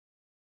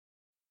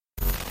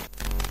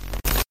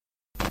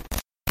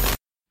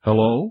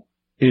Hello?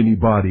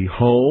 Anybody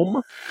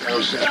home?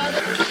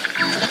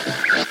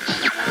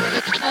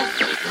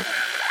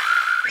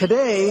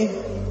 Today,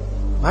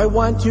 I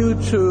want you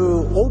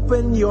to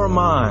open your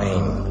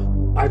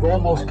mind. I've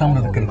almost come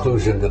to the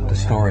conclusion that the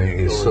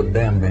story is so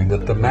damning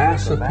that the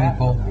mass of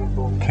people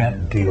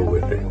can't deal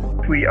with it.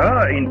 We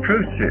are in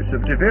process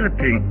of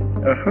developing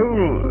a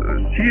whole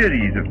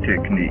series of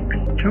techniques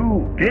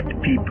to get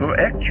people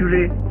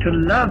actually to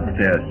love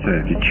their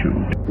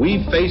servitude.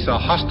 We face a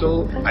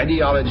hostile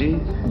ideology,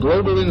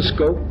 global in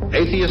scope,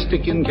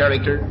 atheistic in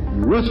character,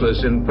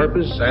 ruthless in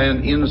purpose,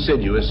 and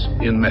insidious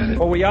in method.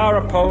 For we are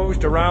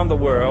opposed around the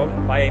world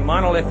by a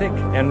monolithic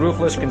and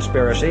ruthless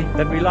conspiracy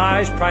that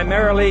relies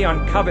primarily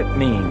on covert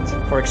means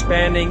for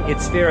expanding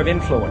its sphere of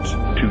influence.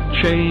 To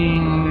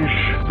change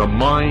the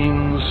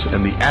minds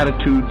and the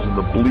attitudes and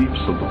the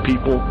beliefs of the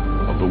people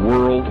of the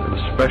world, and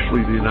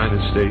especially the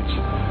United States,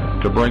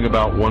 to bring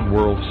about one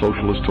world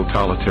socialist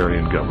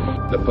totalitarian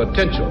government. The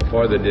potential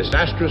for the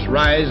disastrous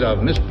rise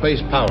of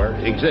misplaced power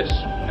exists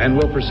and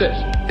will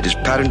persist. It has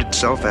patterned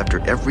itself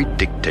after every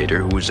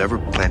dictator who has ever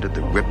planted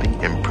the ripping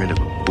imprint of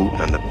a boot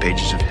on the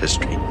pages of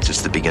history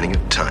since the beginning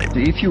of time.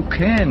 If you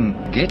can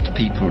get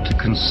people to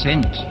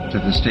consent to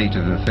the state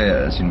of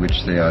affairs in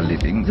which they are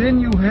living, then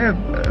you have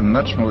a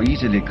much more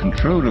easily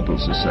controllable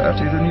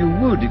society than you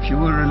would if you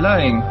were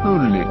relying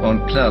wholly on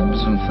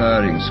clubs and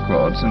firing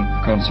squads and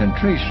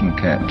concentration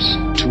camps.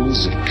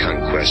 Tools of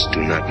conquest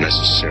do not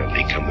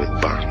necessarily come with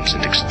bombs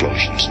and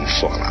explosions and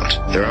fallout.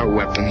 There are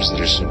weapons that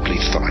are simply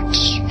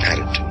thoughts,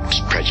 attitudes,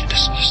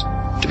 prejudices,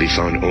 to be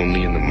found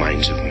only in the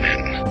minds of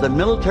men. The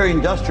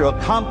military-industrial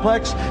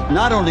complex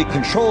not only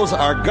controls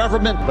our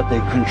government, but they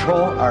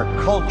control our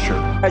culture.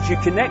 As you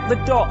connect the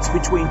dots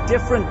between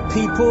different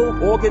people,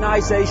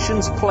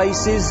 organizations,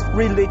 places,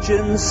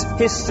 religions,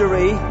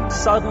 history,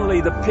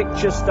 suddenly the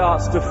picture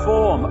starts to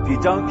form. If you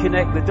don't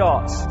connect the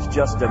dots, it's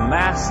just a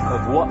mass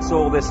of what's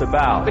all this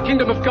about. The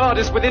kingdom of God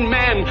is within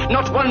man,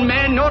 not one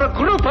man nor a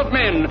group of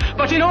men,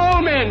 but in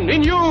all men,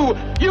 in you.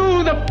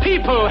 You, the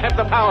people, have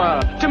the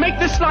power to make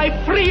this life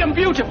free and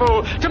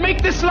beautiful, to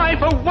make this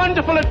life a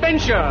wonderful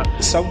adventure.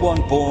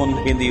 Someone born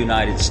in the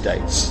United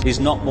States is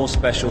not more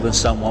special than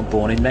someone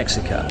born in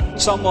Mexico.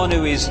 Someone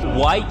who is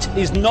white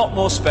is not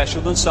more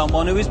special than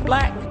someone who is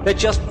black. They're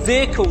just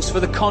vehicles for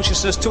the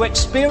consciousness to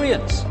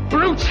experience.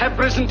 Brutes have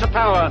risen to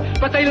power,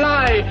 but they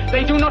lie.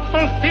 They do not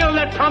fulfill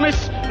that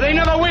promise. They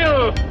never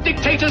will.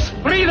 Dictators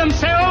free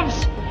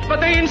themselves, but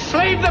they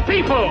enslave the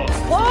people.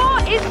 War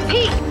is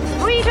peace.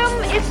 Freedom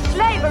is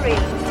slavery.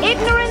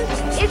 Ignorance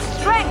is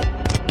strength.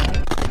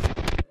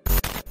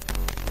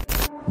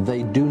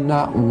 They do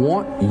not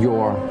want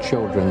your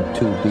children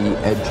to be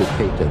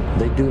educated.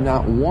 They do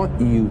not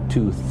want you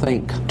to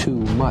think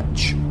too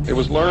much. It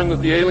was learned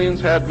that the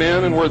aliens had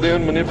been and were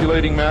then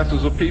manipulating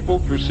masses of people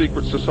through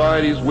secret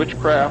societies,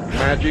 witchcraft,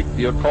 magic,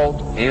 the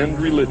occult, and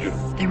religion.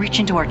 They reach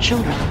into our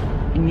children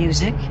in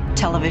music,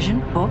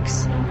 television,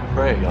 books.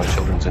 Prey on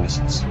children's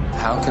innocence.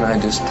 How can I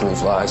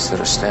disprove lies that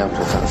are stamped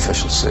with an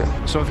official seal?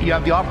 So if you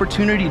have the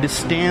opportunity to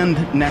stand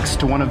next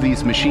to one of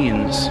these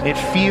machines, it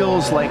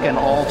feels like an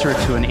altar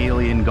to an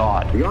alien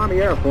god. The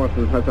Army Air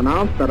Forces has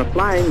announced that a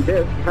flying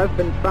disc has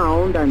been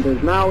found and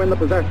is now in the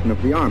possession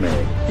of the Army.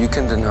 You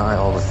can deny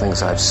all the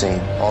things I've seen,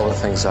 all the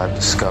things I've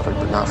discovered,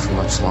 but not for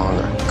much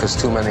longer, because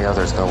too many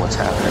others know what's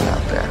happening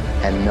out there.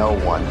 And no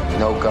one,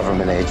 no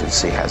government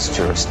agency has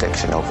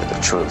jurisdiction over the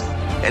truth.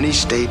 Any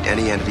state,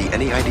 any entity,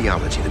 any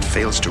ideology that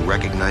fails to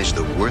recognize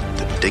the worth,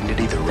 the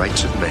dignity, the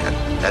rights of man,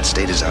 that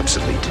state is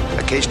obsolete.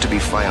 A case to be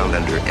filed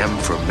under M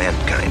for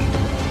Mankind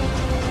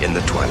in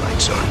the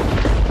Twilight Zone.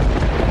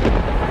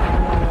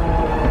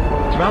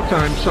 It's about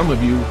time some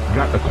of you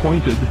got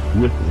acquainted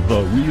with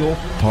the real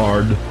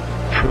hard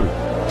truth.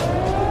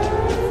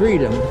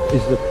 Freedom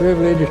is the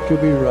privilege to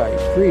be right.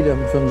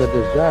 Freedom from the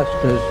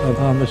disasters of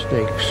our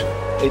mistakes.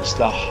 It's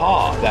the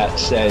heart that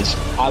says,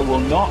 I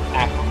will not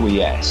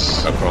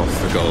acquiesce.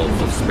 Across the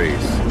gulf of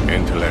space,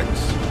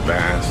 intellects,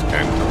 vast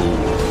and cool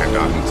and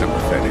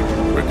unsympathetic,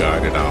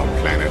 regarded our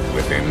planet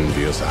with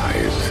envious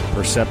eyes.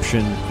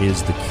 Perception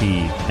is the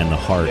key, and the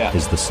heart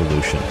is the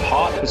solution.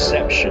 Heart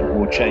perception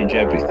will change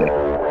everything.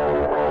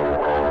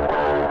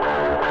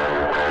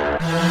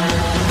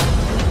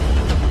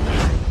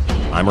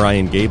 I'm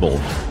Ryan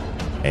Gable,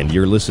 and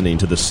you're listening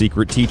to The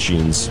Secret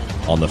Teachings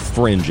on The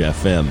Fringe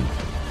FM.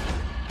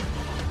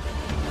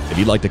 If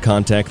you'd like to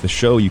contact the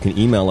show, you can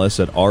email us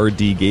at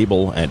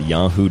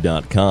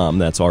rdgable@yahoo.com.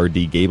 That's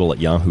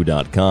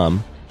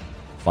rdgable@yahoo.com.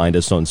 Find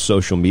us on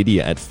social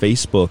media at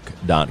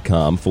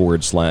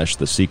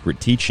facebook.com/The Secret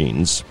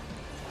Teachings.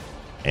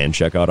 And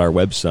check out our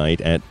website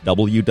at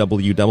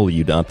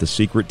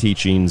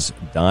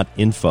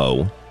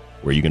www.thesecretteachings.info,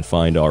 where you can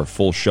find our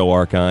full show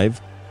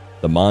archive,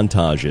 the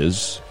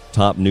montages,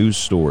 top news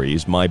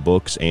stories, my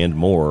books, and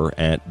more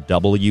at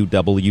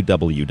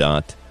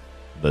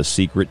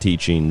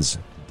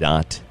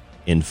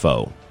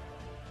www.thesecretteachings.info.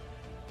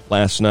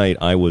 Last night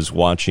I was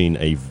watching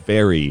a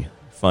very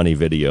funny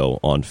video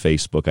on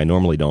Facebook. I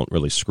normally don't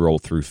really scroll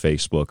through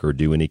Facebook or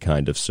do any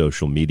kind of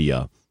social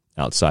media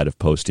outside of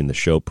posting the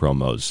show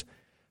promos.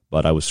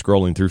 But I was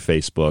scrolling through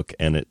Facebook,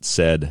 and it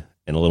said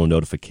in a little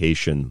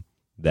notification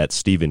that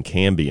Stephen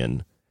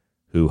Cambion,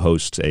 who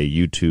hosts a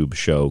YouTube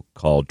show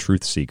called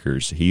Truth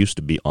Seekers, he used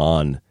to be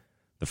on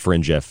the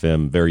Fringe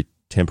FM, very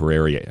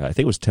temporary. I think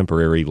it was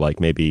temporary, like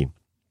maybe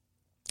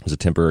it was a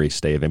temporary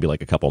stay of maybe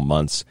like a couple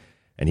months,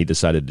 and he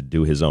decided to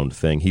do his own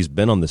thing. He's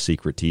been on the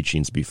Secret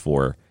Teachings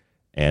before,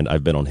 and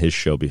I've been on his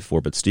show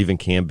before, but Stephen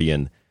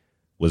Cambion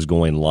was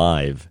going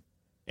live,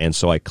 and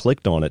so I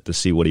clicked on it to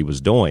see what he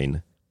was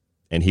doing,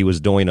 and he was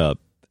doing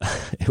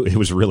it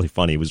was really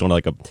funny. He was doing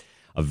like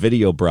a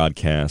video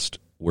broadcast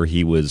where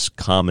he was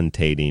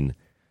commentating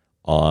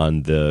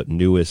on the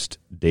newest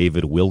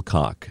David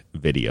Wilcock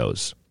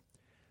videos.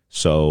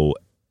 So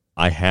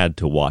I had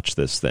to watch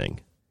this thing,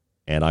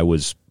 and I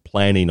was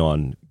planning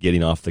on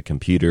getting off the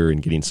computer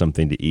and getting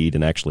something to eat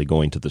and actually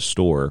going to the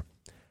store,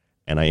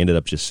 and I ended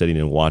up just sitting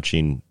and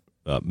watching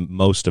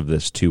most of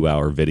this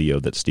 2-hour video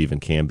that Stephen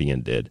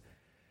Cambion did.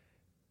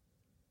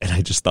 And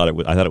I just thought it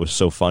was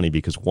so funny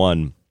because,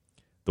 one,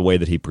 the way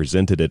that he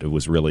presented it, it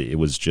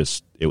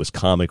was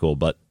comical,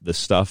 but the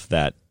stuff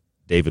that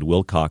David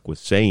Wilcock was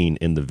saying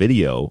in the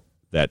video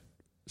that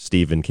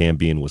Stephen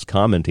Cambion was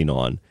commenting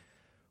on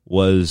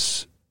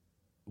was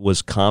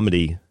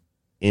comedy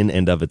in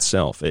and of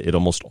itself. It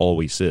almost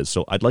always is.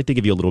 So I'd like to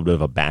give you a little bit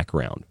of a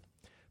background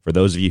for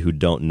those of you who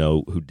don't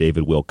know who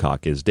David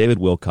Wilcock is. David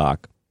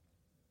Wilcock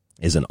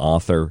is an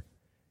author.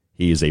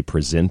 He is a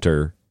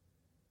presenter.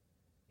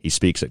 He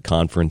speaks at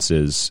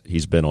conferences.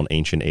 He's been on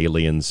Ancient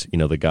Aliens,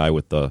 the guy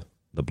with the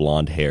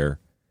blonde hair.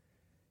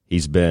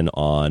 He's been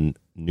on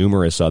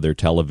numerous other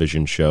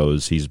television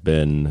shows. He's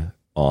been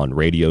on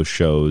radio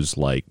shows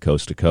like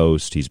Coast to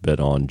Coast. He's been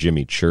on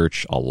Jimmy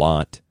Church a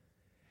lot.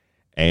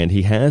 And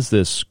he has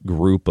this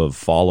group of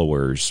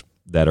followers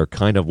that are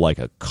kind of like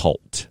a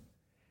cult.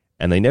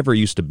 And they never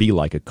used to be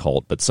like a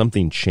cult, but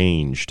something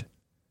changed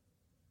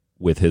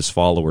with his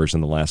followers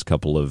in the last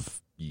couple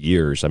of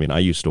years. I mean, I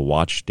used to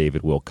watch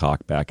David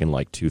Wilcock back in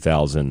like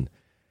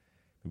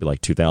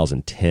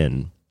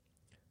 2010.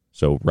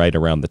 So right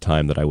around the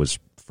time that I was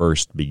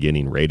first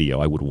beginning radio,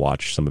 I would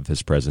watch some of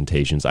his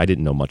presentations. I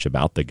didn't know much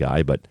about the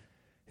guy, but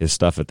his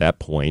stuff at that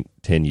point,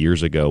 10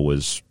 years ago,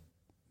 was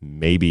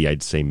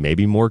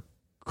maybe more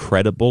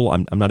credible.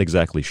 I'm not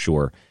exactly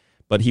sure,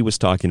 but he was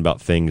talking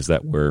about things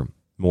that were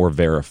more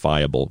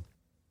verifiable.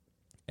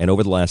 And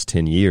over the last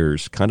 10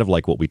 years, kind of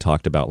like what we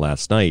talked about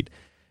last night,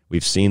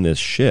 we've seen this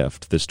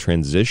shift, this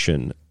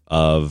transition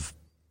of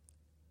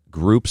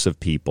groups of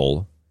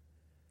people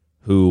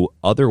who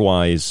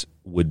otherwise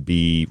would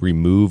be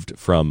removed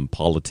from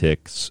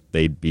politics.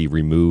 They'd be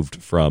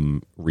removed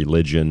from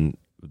religion.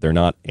 They're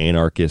not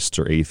anarchists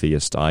or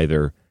atheists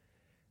either,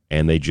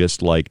 and they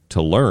just like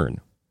to learn.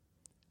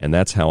 And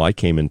that's how I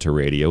came into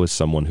radio, as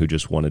someone who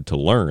just wanted to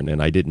learn,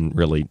 and I didn't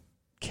really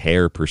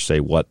care per se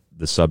what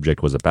the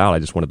subject was about. I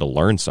just wanted to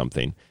learn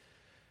something.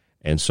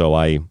 And so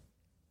I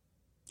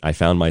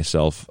found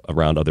myself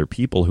around other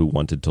people who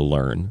wanted to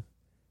learn.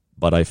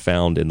 But I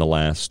found in the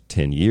last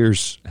 10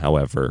 years,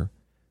 however,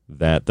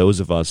 that those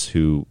of us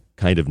who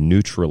kind of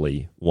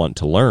neutrally want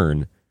to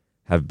learn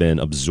have been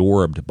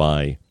absorbed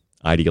by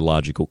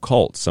ideological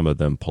cults, some of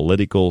them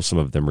political, some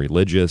of them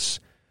religious,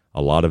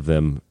 a lot of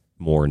them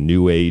more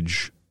New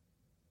Age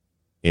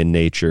in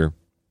nature.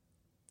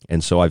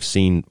 And so I've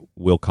seen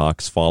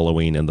Wilcock's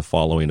following and the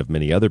following of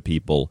many other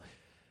people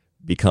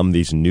become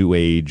these New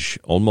Age,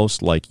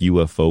 almost like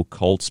UFO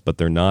cults, but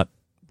they're not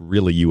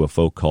really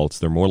UFO cults.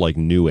 They're more like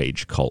New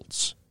Age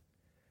cults.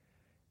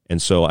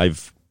 And so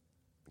I've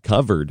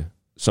covered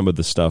some of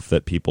the stuff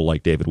that people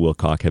like David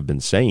Wilcock have been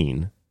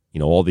saying,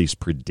 all these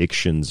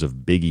predictions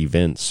of big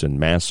events and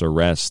mass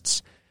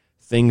arrests,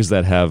 things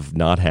that have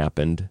not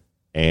happened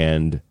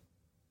and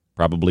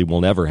probably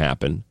will never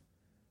happen.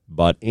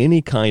 But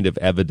any kind of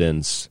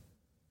evidence,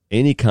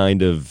 any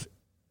kind of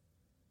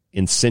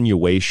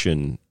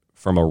insinuation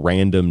from a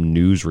random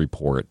news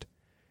report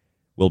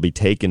will be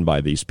taken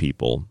by these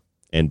people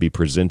and be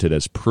presented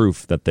as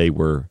proof that they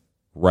were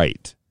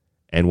right.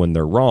 And when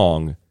they're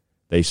wrong,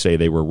 they say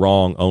they were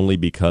wrong only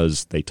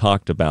because they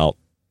talked about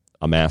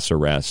a mass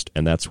arrest,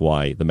 and that's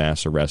why the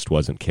mass arrest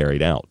wasn't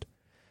carried out.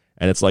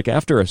 And it's like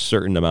after a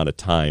certain amount of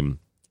time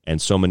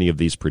and so many of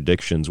these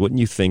predictions, wouldn't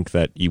you think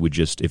that you would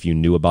just, if you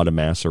knew about a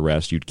mass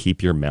arrest, you'd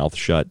keep your mouth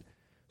shut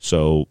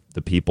so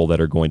the people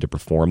that are going to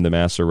perform the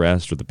mass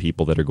arrest or the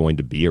people that are going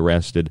to be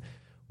arrested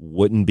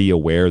wouldn't be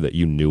aware that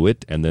you knew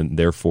it, and then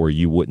therefore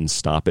you wouldn't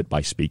stop it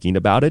by speaking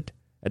about it?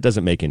 That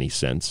doesn't make any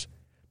sense.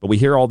 But we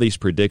hear all these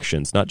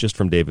predictions, not just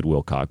from David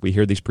Wilcock. We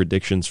hear these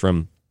predictions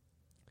from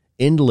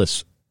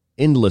endless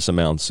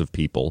amounts of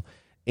people,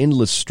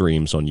 endless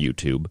streams on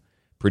YouTube,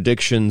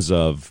 predictions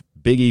of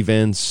big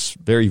events,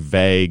 very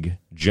vague,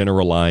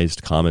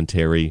 generalized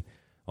commentary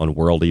on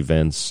world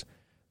events.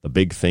 The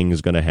big thing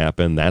is going to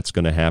happen, that's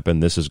going to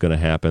happen, this is going to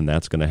happen,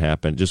 that's going to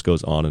happen. It just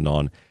goes on,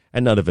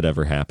 and none of it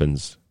ever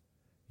happens.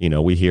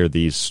 We hear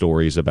these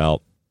stories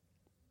about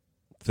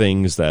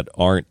things that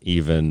aren't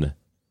even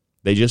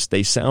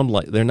They sound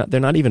like they're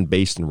not even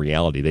based in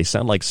reality. They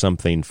sound like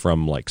something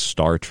from like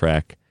Star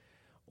Trek,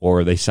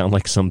 or they sound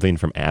like something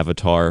from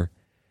Avatar,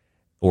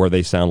 or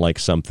they sound like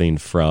something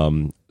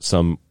from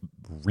some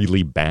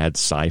really bad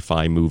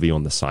sci-fi movie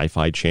on the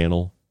Sci-Fi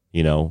Channel,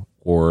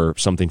 or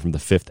something from The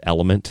Fifth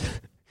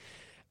Element.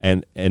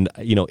 and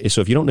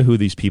so if you don't know who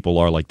these people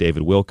are, like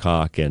David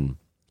Wilcock and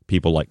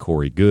people like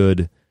Corey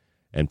Goode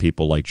and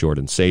people like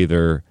Jordan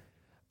Sather,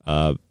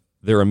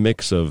 they're a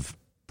mix of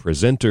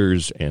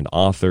presenters and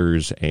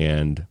authors,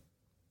 and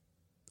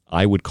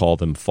I would call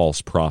them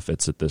false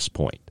prophets at this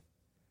point.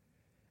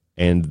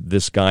 And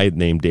this guy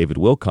named David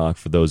Wilcock,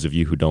 for those of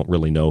you who don't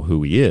really know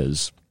who he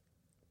is,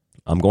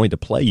 I'm going to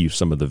play you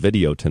some of the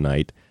video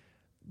tonight.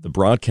 The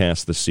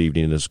broadcast this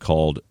evening is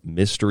called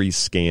Mystery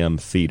Scam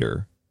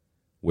Theater,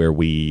 where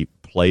we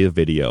play a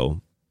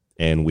video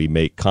and we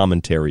make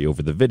commentary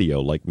over the video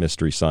like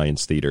Mystery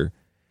Science Theater,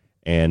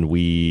 and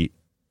we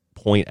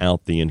point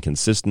out the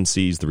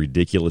inconsistencies, the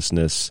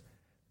ridiculousness,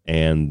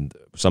 and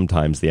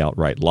sometimes the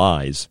outright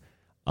lies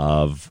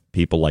of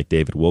people like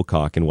David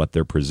Wilcock and what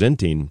they're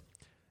presenting.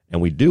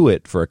 And we do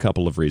it for a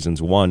couple of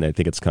reasons. One, I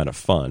think it's kind of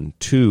fun.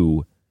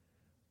 Two,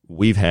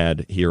 we've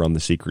had here on The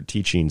Secret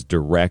Teachings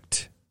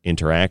direct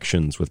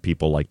interactions with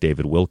people like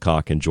David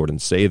Wilcock and Jordan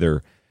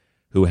Sather,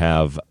 who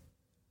have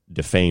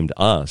defamed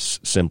us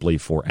simply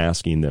for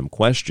asking them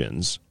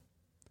questions.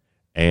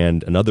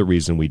 And another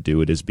reason we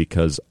do it is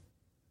because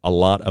a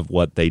lot of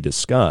what they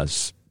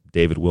discuss,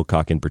 David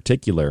Wilcock in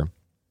particular,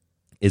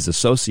 is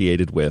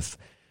associated with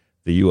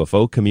the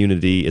UFO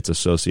community. It's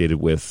associated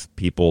with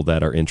people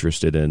that are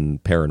interested in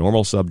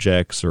paranormal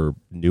subjects or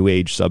New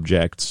Age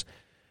subjects,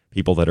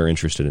 people that are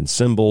interested in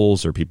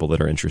symbols, or people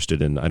that are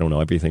interested in,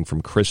 everything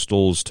from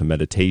crystals to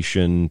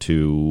meditation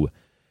to,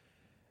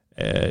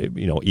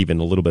 even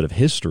a little bit of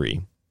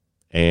history.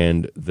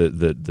 And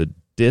the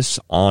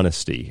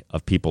dishonesty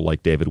of people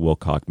like David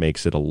Wilcock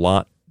makes it a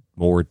lot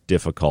more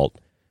difficult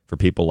for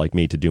people like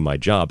me to do my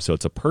job. So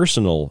it's a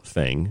personal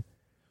thing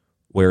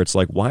where it's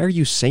like, why are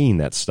you saying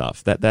that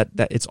stuff? That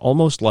it's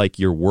almost like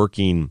you're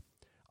working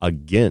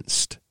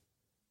against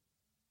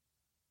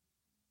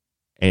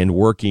and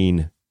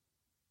working,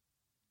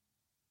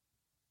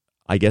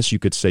 I guess you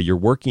could say you're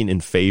working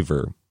in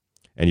favor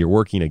and you're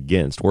working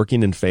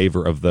in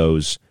favor of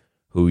those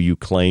who you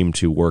claim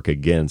to work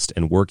against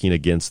and working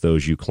against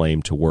those you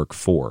claim to work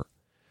for.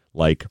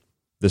 Like,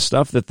 the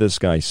stuff that this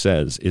guy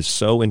says is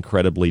so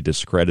incredibly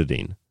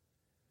discrediting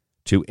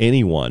to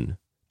anyone,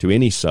 to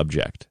any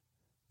subject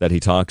that he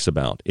talks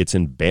about. It's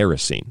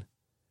embarrassing.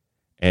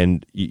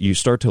 And you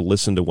start to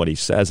listen to what he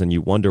says and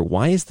you wonder,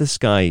 why is this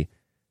guy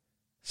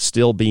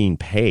still being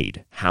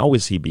paid? How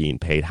is he being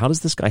paid? How does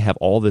this guy have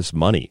all this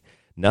money?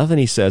 Nothing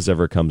he says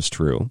ever comes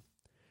true.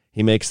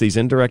 He makes these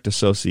indirect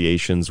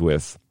associations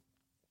with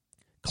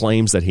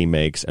claims that he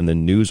makes and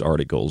then news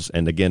articles.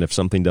 And again, if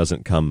something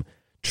doesn't come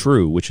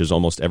true, which is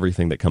almost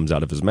everything that comes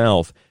out of his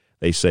mouth,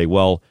 they say,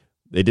 well,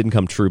 it didn't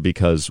come true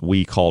because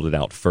we called it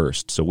out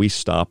first. So we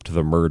stopped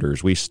the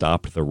murders. We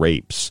stopped the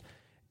rapes.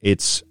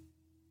 It's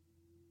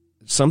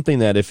something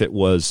that if it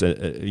was,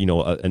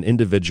 an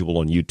individual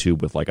on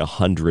YouTube with like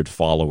 100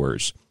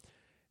 followers,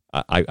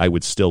 I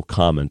would still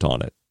comment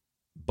on it.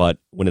 But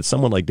when it's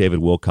someone like David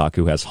Wilcock,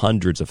 who has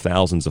hundreds of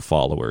thousands of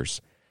followers,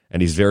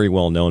 and he's very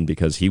well known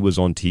because he was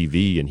on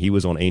TV and he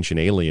was on Ancient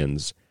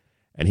Aliens,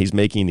 and he's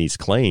making these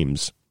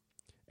claims,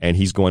 and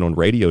he's going on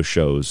radio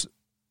shows,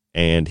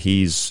 and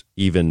he's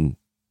even,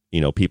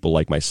 people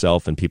like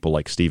myself and people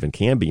like Stephen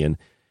Cambion,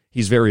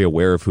 he's very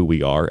aware of who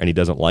we are, and he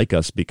doesn't like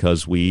us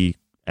because we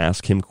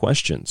ask him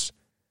questions.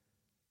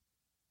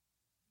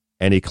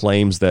 And he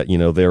claims that,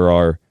 there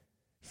are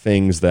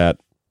things that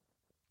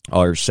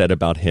are said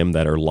about him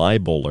that are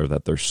libel or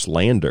that they're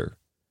slander.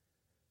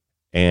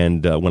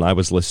 And when I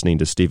was listening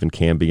to Stephen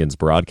Cambion's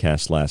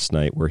broadcast last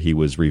night where he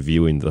was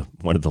reviewing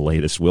one of the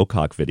latest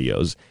Wilcock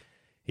videos,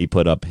 he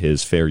put up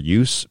his fair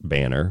use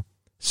banner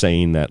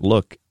saying that,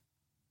 look,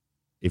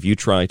 if you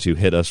try to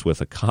hit us with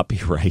a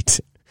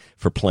copyright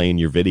for playing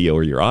your video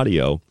or your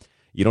audio,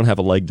 you don't have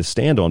a leg to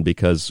stand on,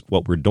 because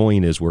what we're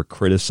doing is we're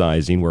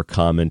criticizing, we're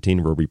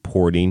commenting, we're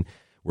reporting,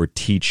 we're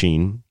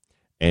teaching,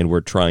 and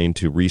we're trying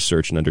to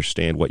research and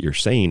understand what you're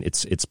saying.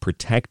 It's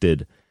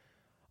protected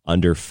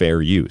under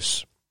fair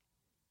use.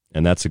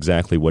 And that's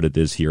exactly what it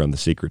is here on The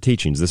Secret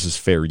Teachings. This is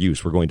fair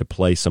use. We're going to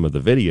play some of the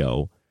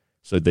video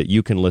so that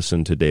you can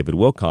listen to David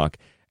Wilcock,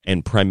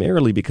 and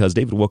primarily because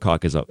David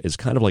Wilcock is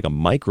kind of like a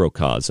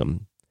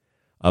microcosm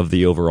of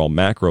the overall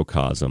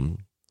macrocosm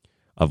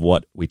of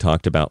what we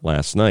talked about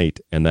last night,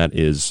 and that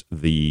is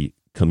the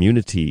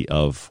community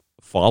of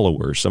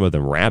followers, some of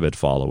them rabid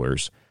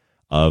followers,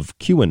 of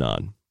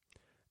QAnon.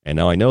 And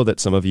now I know that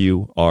some of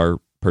you are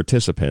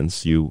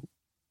participants. You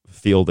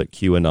feel that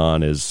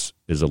QAnon is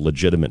a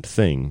legitimate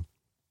thing.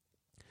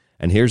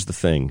 And here's the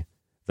thing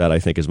that I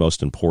think is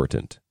most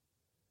important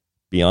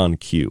beyond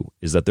Q,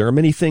 is that there are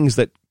many things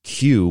that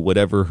Q,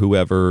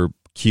 whoever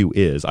Q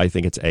is, I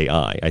think it's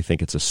AI. I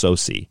think it's a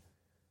SOCI,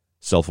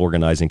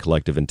 self-organizing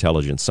collective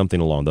intelligence, something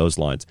along those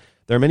lines.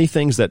 There are many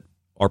things that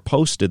are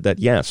posted that,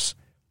 yes,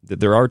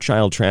 There are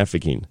child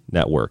trafficking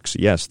networks.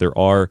 Yes, there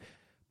are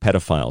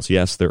pedophiles.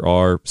 Yes, there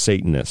are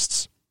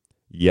Satanists.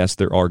 Yes,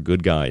 there are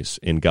good guys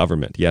in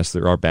government. Yes,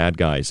 there are bad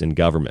guys in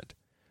government.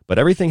 But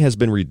everything has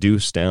been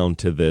reduced down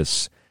to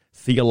this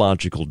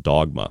theological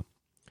dogma.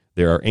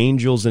 There are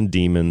angels and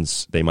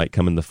demons. They might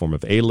come in the form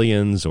of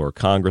aliens or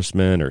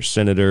congressmen or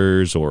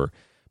senators or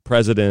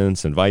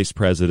presidents and vice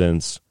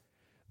presidents.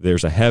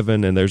 There's a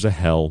heaven and there's a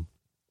hell.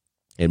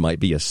 It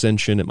might be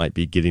ascension. It might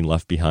be getting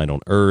left behind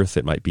on Earth.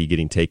 It might be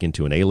getting taken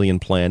to an alien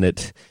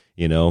planet.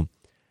 You know,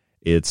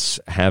 it's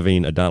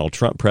having a Donald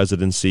Trump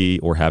presidency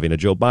or having a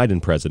Joe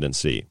Biden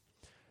presidency.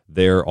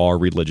 There are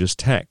religious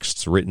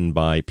texts written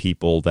by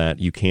people that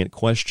you can't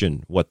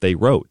question what they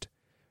wrote.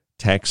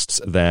 Texts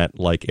that,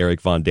 like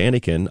Eric von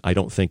Daniken, I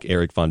don't think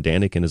Eric von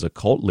Daniken is a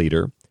cult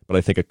leader, but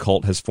I think a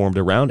cult has formed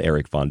around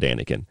Eric von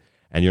Daniken.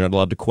 And you're not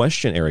allowed to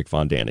question Eric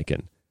von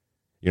Daniken.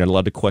 You're not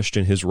allowed to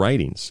question his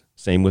writings.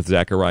 Same with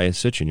Zecharia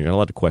Sitchin. You're not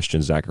allowed to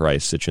question Zecharia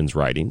Sitchin's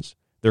writings.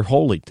 They're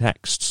holy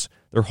texts.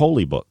 They're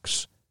holy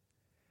books.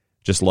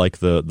 Just like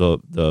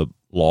the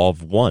law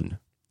of one,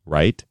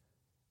 right?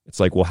 It's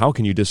like, well, how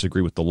can you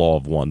disagree with the law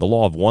of one? The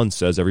law of one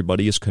says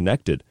everybody is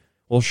connected.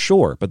 Well,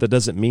 sure, but that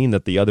doesn't mean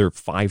that the other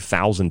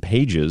 5,000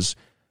 pages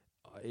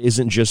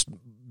isn't just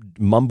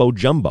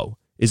mumbo-jumbo,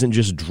 isn't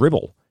just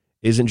dribble,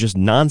 isn't just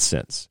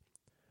nonsense.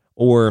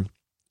 Or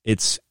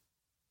it's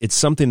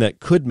something that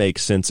could make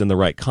sense in the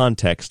right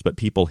context, but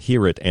people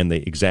hear it and they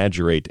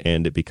exaggerate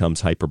and it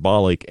becomes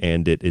hyperbolic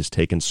and it is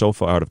taken so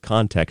far out of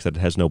context that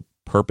it has no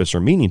purpose or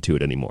meaning to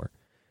it anymore.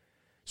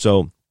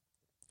 So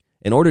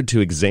in order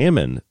to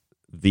examine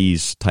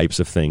these types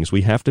of things,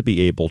 we have to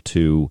be able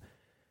to,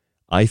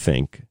 I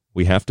think,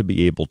 we have to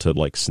be able to,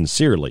 like,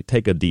 sincerely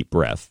take a deep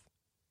breath.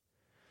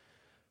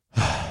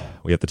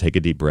 We have to take a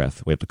deep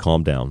breath. We have to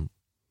calm down.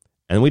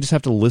 And we just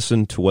have to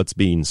listen to what's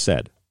being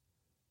said.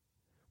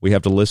 We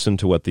have to listen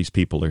to what these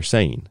people are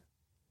saying.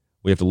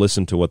 We have to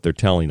listen to what they're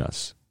telling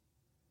us.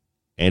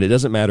 And it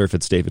doesn't matter if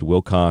it's David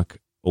Wilcock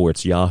or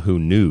it's Yahoo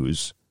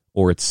News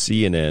or it's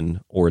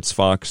CNN or it's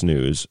Fox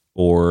News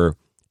or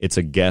it's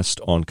a guest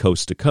on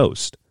Coast to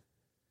Coast.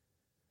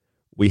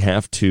 We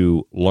have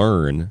to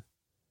learn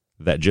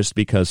that just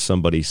because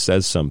somebody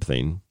says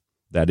something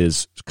that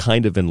is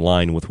kind of in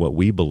line with what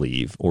we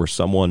believe, or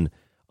someone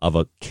of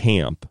a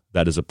camp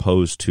that is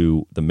opposed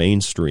to the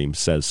mainstream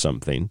says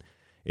something,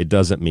 it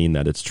doesn't mean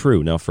that it's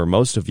true. Now, for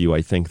most of you,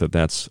 I think that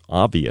that's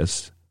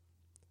obvious,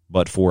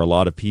 but for a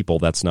lot of people,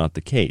 that's not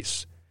the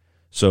case.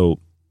 So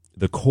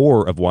the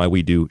core of why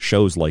we do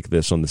shows like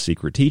this on The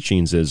Secret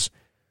Teachings is,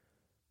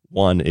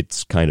 one,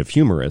 it's kind of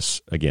humorous,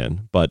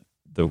 again, but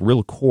the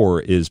real core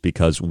is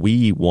because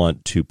we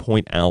want to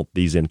point out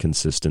these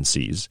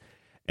inconsistencies,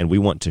 and we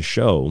want to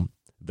show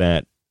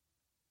that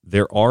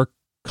there are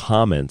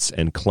comments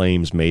and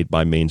claims made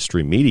by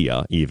mainstream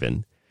media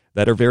even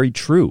that are very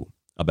true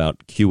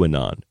about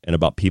QAnon and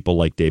about people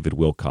like David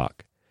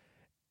Wilcock,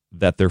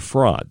 that they're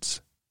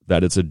frauds,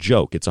 that it's a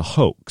joke, it's a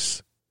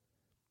hoax.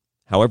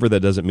 However,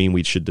 that doesn't mean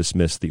we should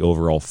dismiss the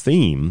overall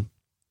theme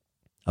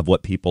of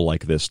what people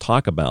like this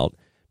talk about,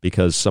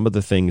 because some of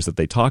the things that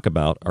they talk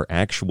about are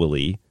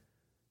actually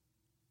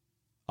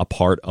a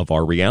part of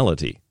our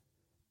reality.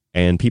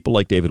 And people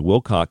like David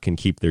Wilcock can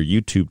keep their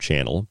YouTube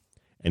channel,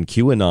 and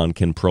QAnon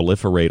can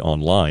proliferate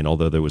online,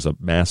 although there was a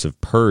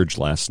massive purge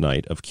last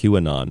night of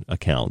QAnon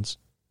accounts.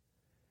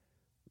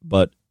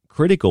 But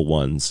critical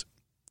ones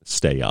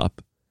stay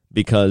up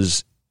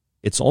because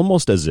it's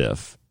almost as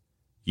if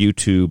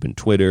YouTube and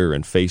Twitter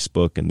and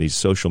Facebook and these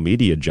social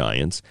media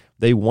giants,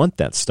 they want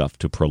that stuff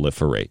to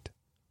proliferate.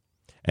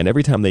 And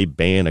every time they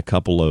ban a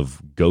couple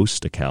of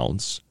ghost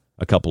accounts,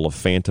 a couple of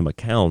phantom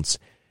accounts,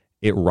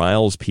 it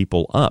riles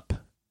people up.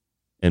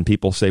 And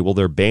people say, well,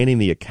 they're banning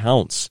the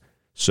accounts,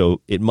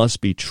 so it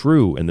must be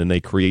true. And then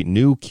they create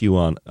new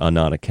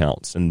QAnon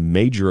accounts, and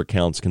major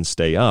accounts can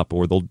stay up,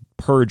 or they'll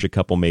purge a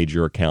couple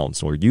major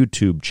accounts or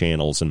YouTube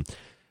channels. And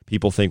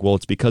people think, well,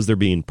 it's because they're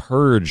being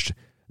purged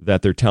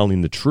that they're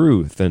telling the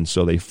truth, and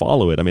so they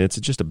follow it. I mean, it's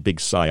just a big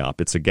psyop.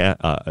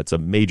 It's a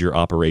major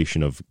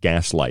operation of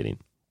gaslighting.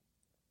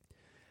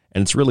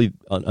 And it's really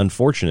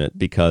unfortunate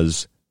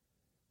because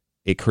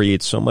it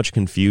creates so much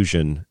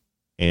confusion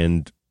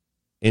and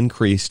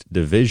increased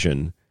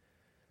division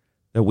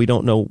that we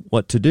don't know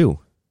what to do.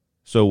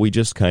 So we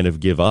just kind of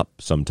give up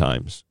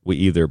sometimes. We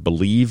either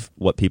believe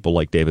what people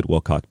like David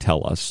Wilcock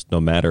tell us, no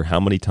matter how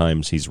many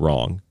times he's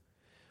wrong,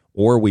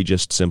 or we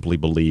just simply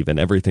believe in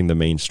everything the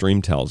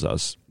mainstream tells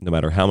us, no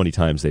matter how many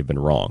times they've been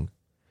wrong.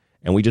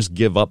 And we just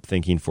give up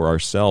thinking for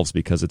ourselves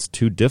because it's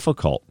too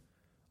difficult.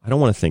 I don't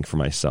want to think for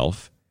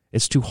myself.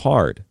 It's too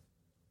hard.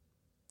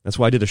 That's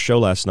why I did a show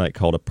last night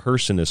called A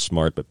Person is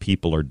Smart, but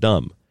People are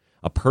Dumb.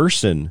 A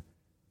person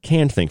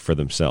can think for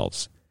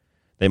themselves.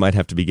 They might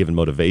have to be given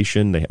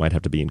motivation. They might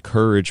have to be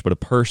encouraged. But a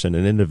person,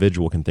 an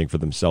individual, can think for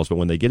themselves. But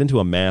when they get into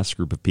a mass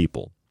group of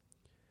people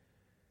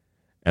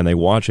and they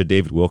watch a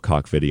David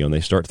Wilcock video and they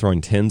start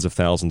throwing tens of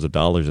thousands of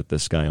dollars at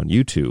this guy on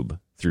YouTube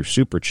through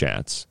super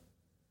chats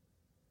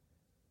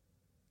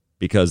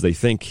because they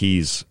think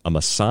he's a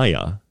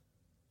messiah,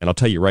 And I'll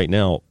tell you right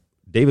now,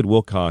 David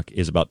Wilcock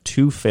is about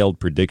 2 failed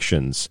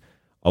predictions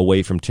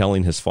away from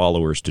telling his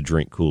followers to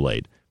drink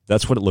Kool-Aid.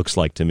 That's what it looks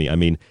like to me. I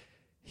mean,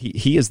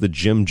 he is the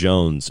Jim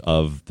Jones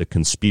of the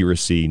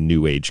conspiracy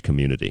New Age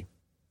community.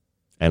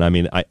 And I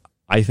mean,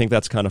 I think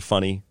that's kind of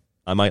funny.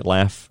 I might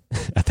laugh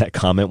at that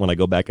comment when I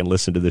go back and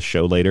listen to this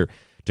show later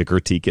to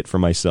critique it for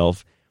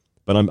myself.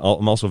 But I'm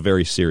also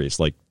very serious.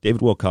 Like,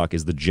 David Wilcock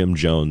is the Jim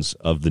Jones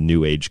of the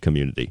New Age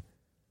community.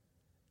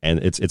 And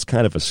it's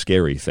kind of a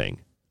scary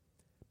thing,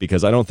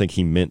 because I don't think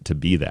he meant to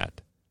be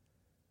that.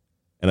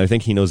 And I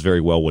think he knows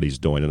very well what he's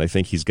doing. And I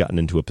think he's gotten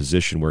into a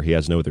position where he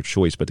has no other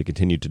choice but to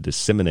continue to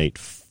disseminate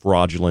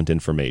fraudulent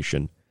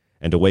information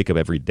and to wake up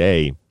every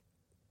day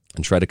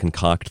and try to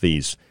concoct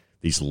these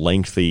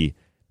lengthy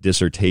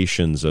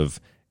dissertations of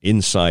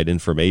inside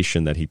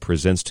information that he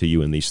presents to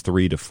you in these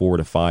 3 to 4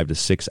 to 5 to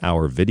 6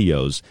 hour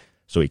videos.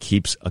 So he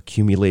keeps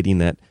accumulating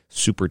that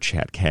super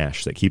chat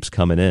cash that keeps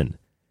coming in.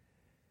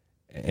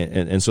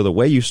 And so the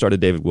way you start a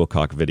David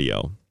Wilcock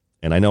video,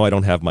 and I know I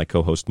don't have my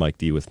co-host Mike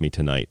D with me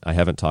tonight. I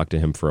haven't talked to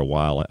him for a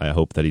while. I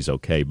hope that he's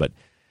okay, but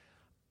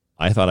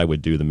I thought I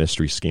would do the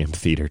Mystery Scam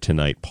Theater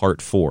tonight,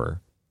 Part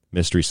 4,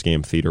 Mystery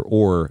Scam Theater,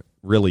 or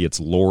really it's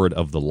Lord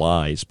of the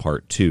Lies,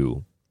 Part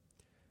 2.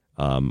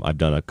 I've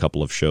done a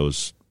couple of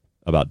shows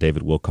about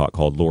David Wilcock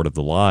called Lord of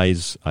the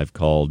Lies. I've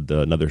called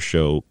another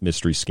show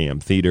Mystery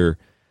Scam Theater.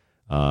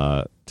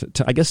 I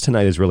guess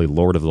tonight is really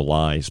Lord of the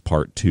Lies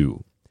Part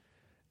 2.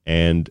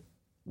 And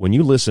when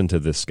you listen to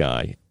this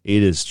guy,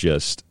 it is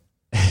just,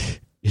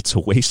 it's a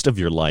waste of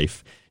your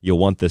life. You'll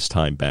want this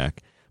time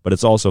back. But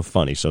it's also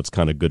funny, so it's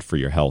kind of good for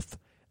your health.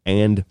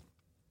 And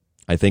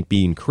I think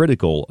being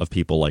critical of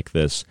people like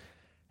this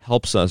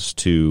helps us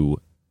to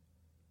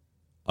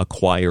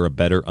acquire a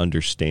better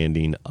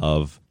understanding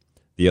of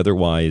the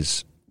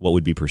otherwise what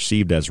would be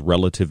perceived as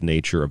relative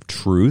nature of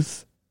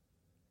truth,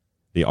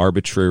 the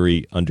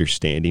arbitrary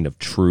understanding of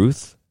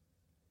truth,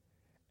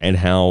 and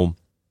how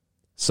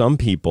some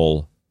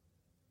people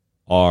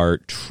are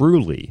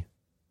truly,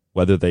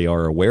 whether they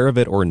are aware of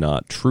it or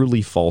not,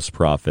 truly false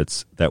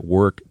prophets that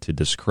work to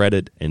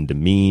discredit and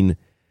demean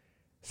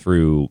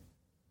through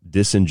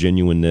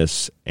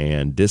disingenuousness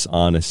and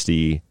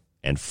dishonesty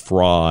and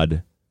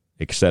fraud,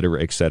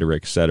 etc., etc.,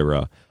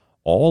 etc.,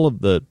 all of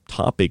the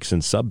topics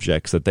and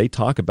subjects that they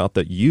talk about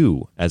that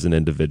you, as an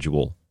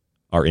individual,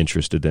 are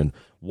interested in.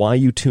 Why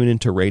you tune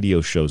into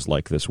radio shows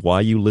like this, why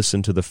you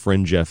listen to the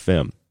Fringe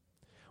FM,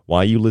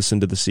 why you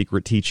listen to the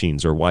Secret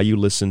Teachings, or why you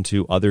listen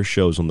to other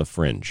shows on the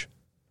Fringe.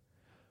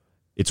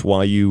 It's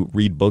why you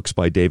read books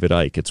by David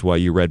Icke. It's why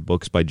you read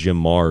books by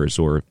Jim Marrs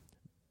or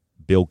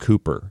Bill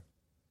Cooper.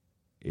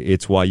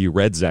 It's why you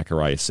read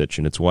Zecharia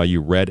Sitchin. It's why you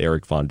read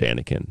Eric von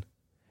Daniken.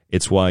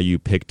 It's why you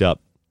picked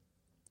up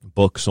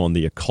books on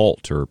the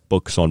occult, or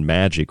books on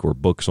magic, or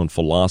books on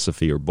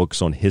philosophy, or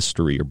books on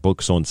history, or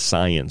books on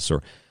science,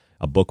 or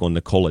a book on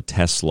Nikola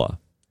Tesla.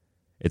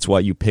 It's why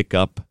you pick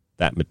up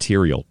that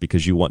material,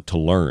 because you want to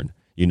learn.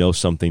 You know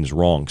something's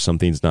wrong,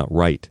 something's not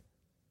right.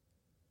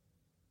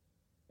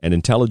 And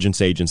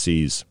intelligence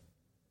agencies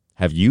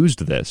have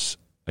used this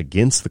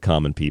against the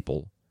common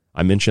people.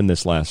 I mentioned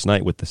this last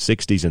night with the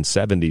 60s and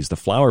 70s, the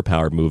flower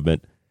power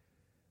movement,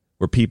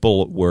 where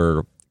people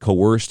were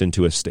coerced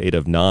into a state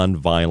of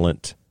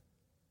nonviolent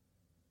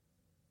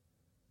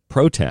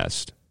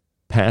protest,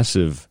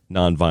 passive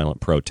nonviolent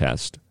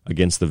protest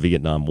against the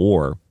Vietnam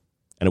War.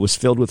 And it was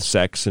filled with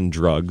sex and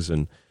drugs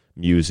and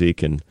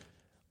music and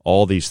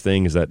all these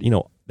things that,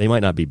 they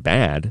might not be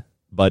bad,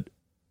 but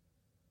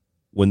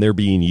when they're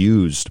being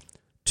used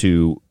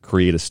to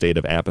create a state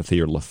of apathy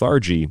or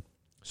lethargy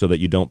so that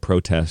you don't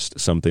protest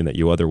something that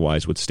you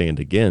otherwise would stand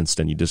against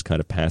and you just kind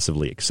of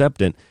passively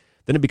accept it,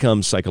 then it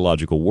becomes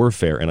psychological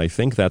warfare. And I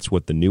think that's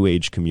what the New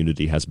Age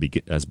community has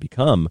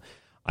become.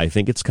 I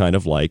think it's kind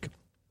of like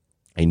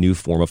a new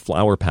form of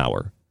flower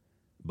power.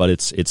 But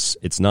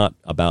it's not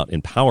about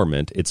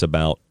empowerment. It's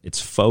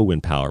faux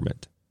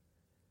empowerment.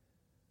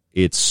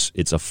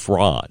 It's a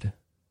fraud.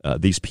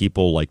 These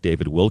people like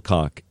David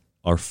Wilcock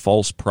are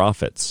false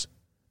prophets,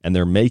 and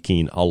they're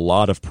making a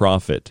lot of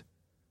profit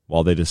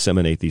while they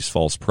disseminate these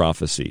false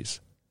prophecies.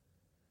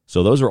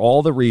 So those are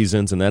all the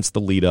reasons, and that's the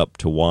lead up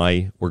to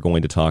why we're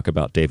going to talk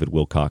about David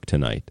Wilcock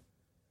tonight.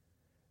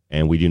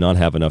 And we do not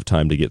have enough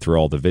time to get through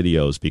all the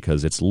videos,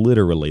 because it's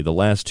literally the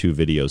last 2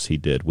 videos he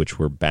did, which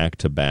were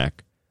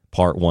back-to-back,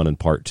 Part 1 and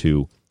Part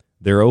 2.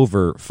 They're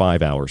over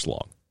 5 hours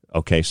long.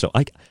 Okay, so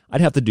I'd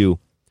have to do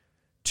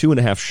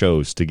 2.5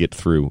 shows to get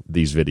through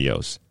these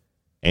videos.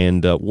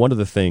 And one of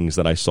the things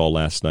that I saw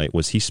last night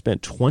was he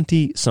spent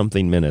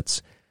 20-something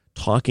minutes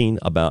talking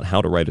about how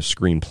to write a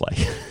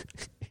screenplay.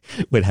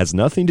 It has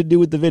nothing to do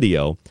with the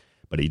video,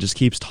 but he just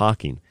keeps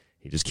talking.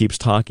 He just keeps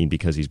talking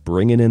because he's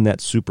bringing in that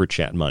super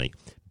chat money,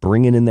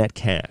 bringing in that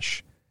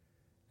cash,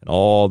 and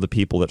all the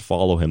people that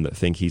follow him that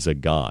think he's a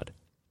god.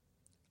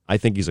 I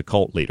think he's a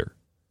cult leader,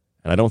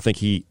 and I don't think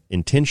he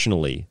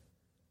intentionally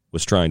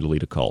was trying to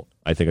lead a cult.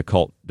 I think a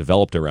cult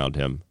developed around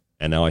him,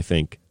 and now I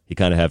think he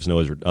kind of has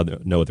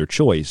no other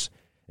choice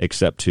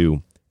except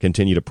to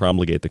continue to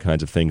promulgate the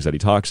kinds of things that he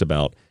talks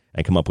about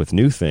and come up with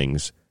new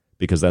things,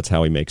 because that's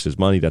how he makes his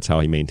money. That's how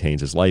he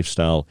maintains his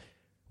lifestyle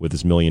with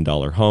his $1 million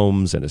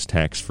homes and his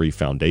tax-free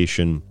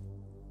foundation.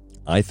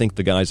 I think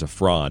the guy's a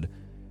fraud,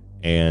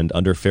 and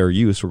under fair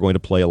use, we're going to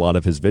play a lot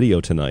of his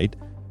video tonight,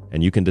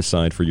 and you can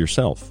decide for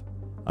yourself.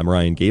 I'm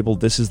Ryan Gable.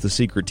 This is The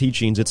Secret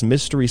Teachings. It's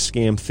Mystery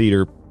Scam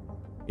Theater.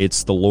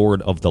 It's the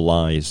Lord of the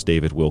Lies,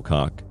 David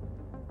Wilcock.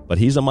 But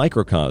he's a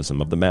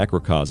microcosm of the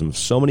macrocosm of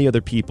so many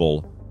other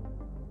people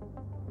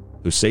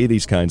who say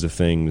these kinds of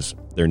things.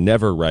 They're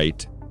never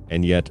right,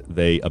 and yet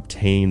they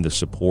obtain the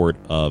support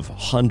of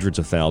hundreds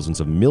of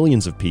thousands of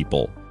millions of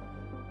people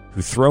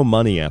who throw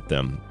money at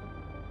them.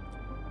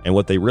 And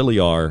what they really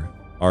are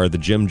the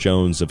Jim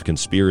Jones of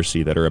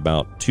conspiracy that are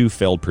about 2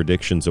 failed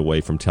predictions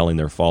away from telling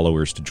their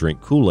followers to drink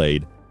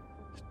Kool-Aid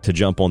to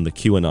jump on the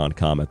QAnon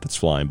comet that's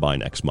flying by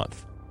next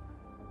month.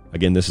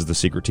 Again, this is The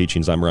Secret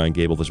Teachings. I'm Ryan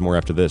Gable. There's more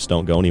after this.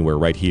 Don't go anywhere,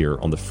 right here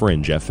on The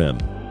Fringe FM.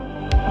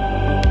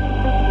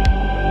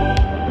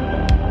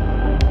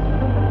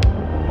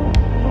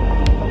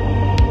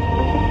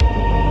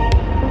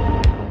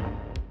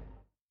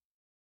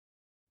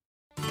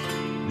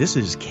 This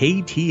is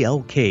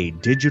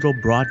KTLK Digital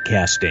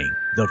Broadcasting,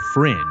 The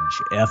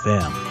Fringe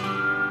FM.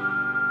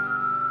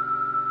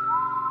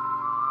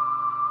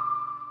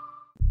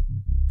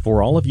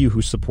 For all of you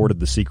who supported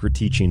The Secret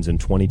Teachings in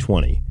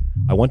 2020,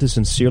 I want to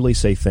sincerely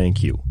say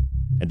thank you.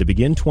 And to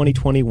begin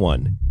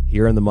 2021,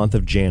 here in the month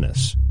of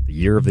Janus, the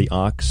year of the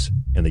Ox,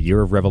 and the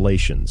year of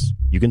Revelations,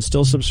 you can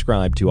still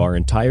subscribe to our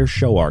entire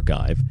show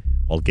archive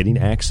while getting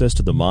access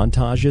to the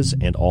montages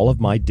and all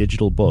of my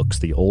digital books,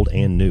 the old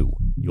and new.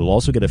 You'll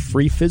also get a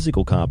free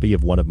physical copy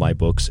of one of my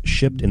books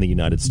shipped in the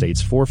United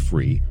States for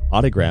free,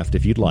 autographed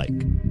if you'd like.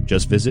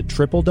 Just visit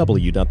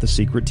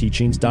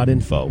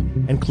www.thesecretteachings.info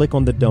and click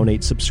on the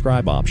Donate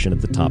Subscribe option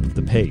at the top of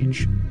the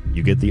page.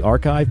 You get the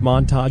archive,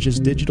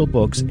 montages, digital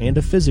books, and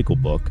a physical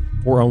book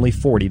for only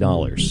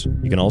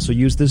 $40. You can also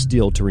use this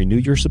deal to renew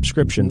your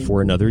subscription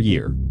for another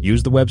year.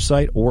 Use the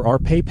website or our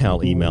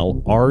PayPal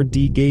email,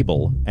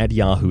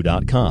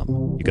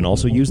 rdgable@yahoo.com. You can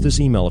also use this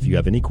email if you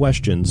have any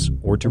questions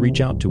or to reach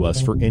out to us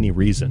for any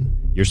reason.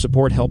 Your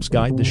support helps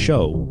guide the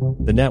show,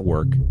 the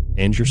network,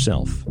 and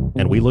yourself.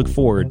 And we look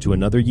forward to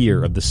another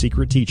year of The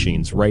Secret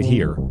Teachings right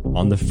here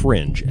on The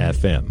Fringe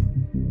FM.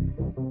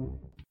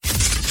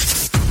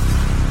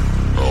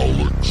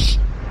 Alex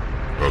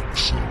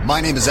Exum.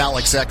 My name is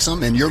Alex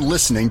Exum, and you're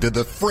listening to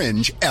The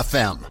Fringe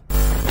FM.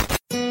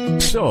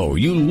 So,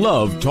 you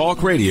love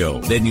talk radio?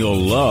 Then you'll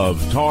love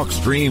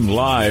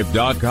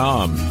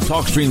TalkStreamLive.com.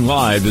 TalkStream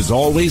Live is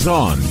always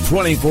on,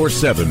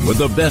 24/7 with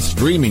the best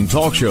streaming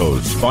talk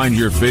shows. Find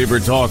your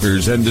favorite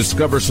talkers and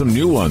discover some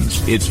new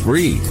ones. It's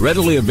free,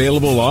 readily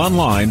available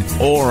online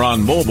or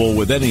on mobile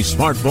with any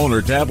smartphone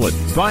or tablet.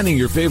 Finding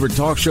your favorite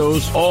talk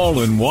shows all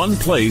in one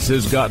place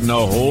has gotten a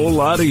whole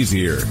lot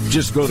easier.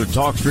 Just go to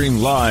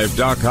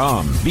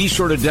TalkStreamLive.com. Be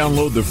sure to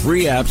download the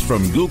free apps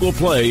from Google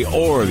Play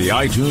or the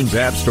iTunes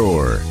App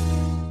Store.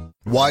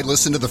 Why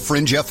listen to The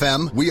Fringe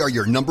FM? We are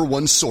your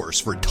 #1 source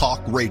for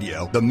talk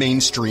radio the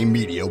mainstream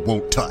media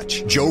won't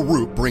touch. Joe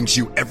Roop brings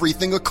you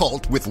everything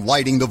occult with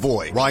Lighting the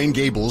Void. Ryan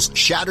Gables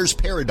shatters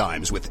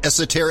paradigms with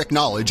esoteric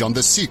knowledge on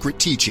The Secret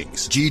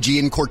Teachings. Gigi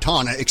and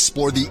Cortana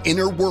explore the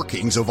inner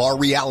workings of our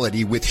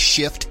reality with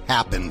Shift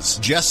Happens.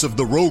 Jess of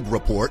the Rogue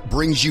Report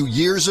brings you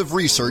years of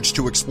research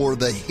to explore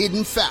the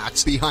hidden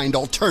facts behind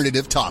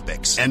alternative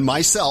topics. And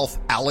myself,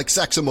 Alex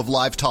Exum of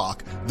Live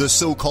Talk, the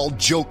so-called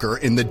Joker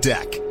in the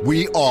deck.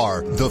 We are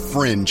The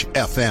Fringe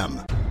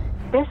FM.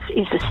 This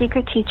is The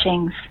Secret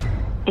Teachings.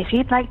 If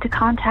you'd like to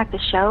contact the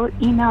show,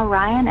 email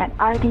Ryan at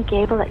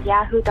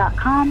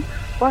rdgable@yahoo.com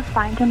or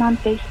find him on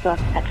Facebook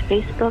at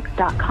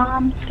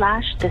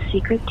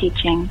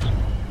facebook.com/thesecretteachings.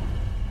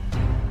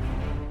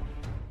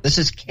 This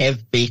is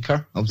Kev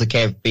Baker of The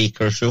Kev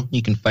Baker Show.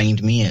 You can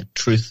find me at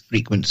Truth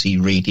Frequency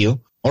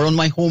Radio or on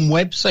my home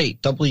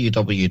website,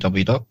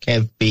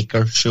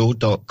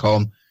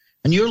 www.kevbakershow.com.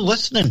 And you're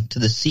listening to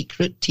The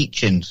Secret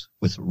Teachings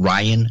with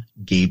Ryan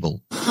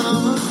Gable. The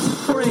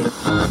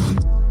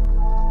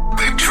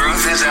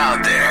truth is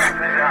out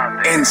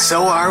there, and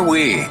so are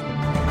we.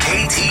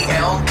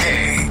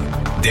 KTLK,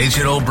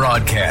 Digital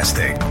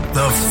Broadcasting,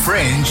 The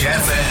Fringe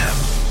FM.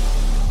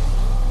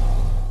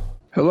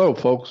 Hello,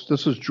 folks.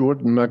 This is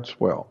Jordan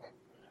Maxwell.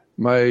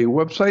 My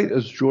website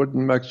is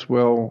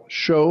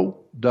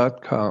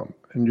jordanmaxwellshow.com,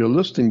 and you're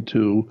listening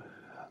to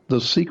The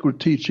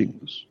Secret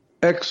Teachings.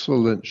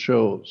 Excellent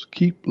shows.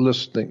 Keep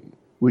listening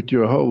with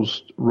your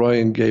host,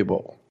 Ryan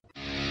Gable.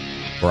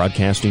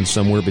 Broadcasting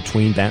somewhere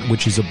between that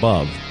which is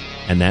above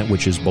and that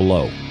which is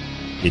below.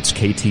 It's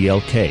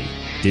KTLK,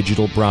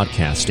 Digital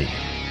Broadcasting,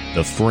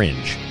 The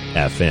Fringe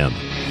FM.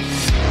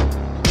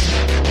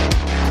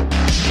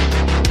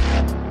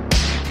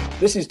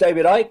 This is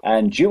David Icke,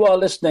 and you are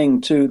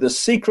listening to The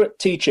Secret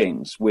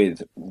Teachings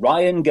with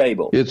Ryan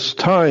Gable. It's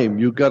time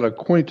you got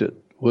acquainted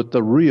with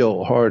the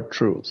real hard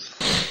truth.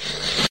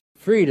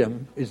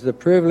 Freedom is the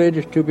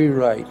privilege to be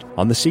right.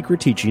 On The Secret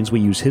Teachings,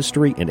 we use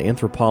history and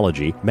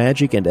anthropology,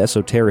 magic and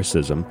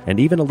esotericism, and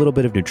even a little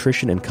bit of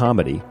nutrition and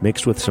comedy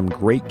mixed with some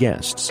great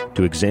guests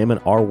to examine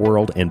our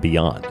world and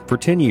beyond. For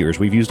 10 years,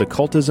 we've used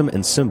occultism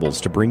and symbols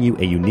to bring you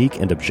a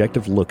unique and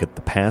objective look at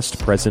the past,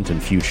 present,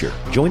 and future.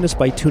 Join us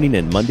by tuning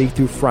in Monday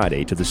through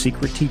Friday to The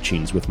Secret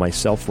Teachings with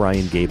myself,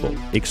 Ryan Gable,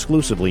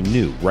 exclusively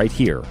new right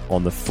here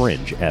on The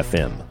Fringe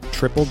FM,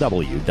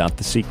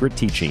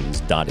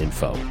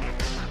 www.thesecretteachings.info.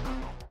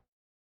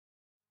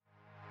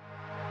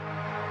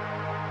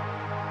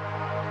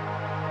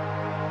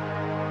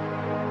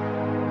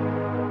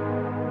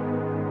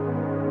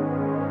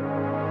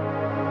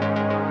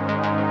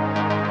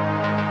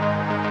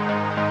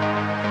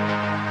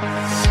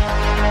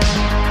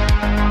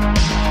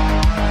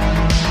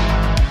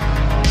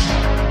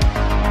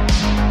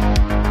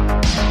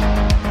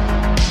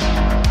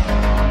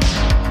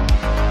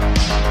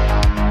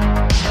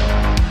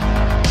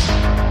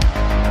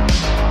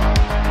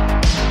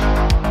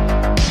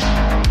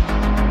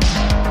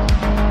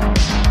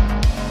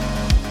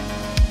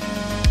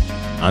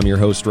 I'm your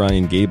host,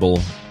 Ryan Gable,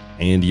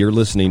 and you're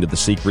listening to The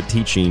Secret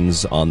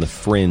Teachings on The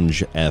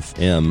Fringe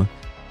FM.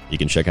 You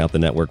can check out the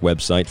network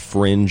website,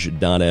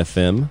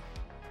 fringe.fm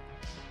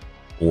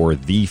or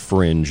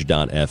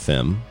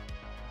thefringe.fm.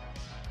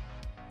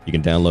 You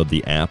can download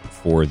the app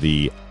for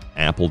the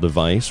Apple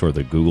device or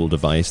the Google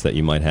device that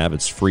you might have.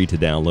 It's free to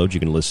download. You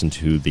can listen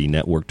to the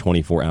network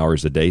 24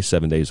 hours a day,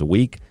 7 days a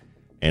week,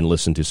 and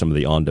listen to some of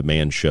the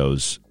on-demand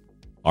shows.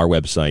 Our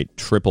website,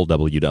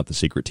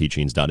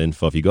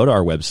 www.thesecretteachings.info. If you go to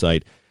our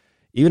website,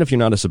 even if you're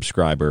not a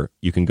subscriber,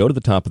 you can go to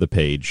the top of the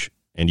page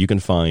and you can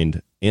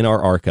find in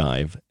our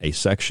archive a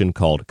section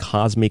called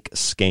Cosmic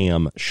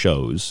Scam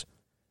Shows.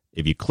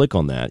 If you click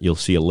on that, you'll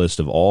see a list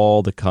of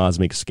all the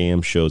cosmic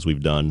scam shows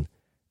we've done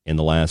in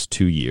the last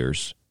 2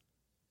 years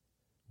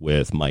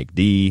with Mike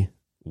D.,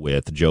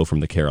 with Joe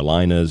from the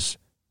Carolinas,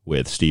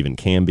 with Stephen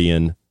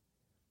Cambion.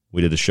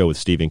 We did a show with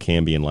Stephen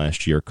Cambion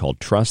last year called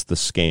Trust the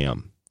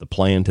Scam, the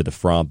Plan to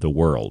Defraud the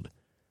World,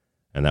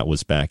 and that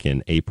was back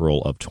in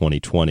April of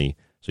 2020.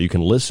 So you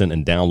can listen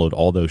and download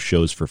all those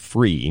shows for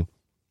free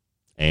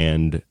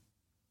and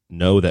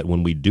know that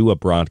when we do a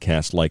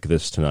broadcast like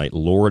this tonight,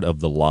 Lord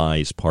of the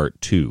Lies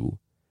Part 2,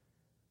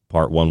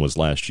 Part 1 was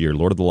last year,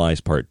 Lord of the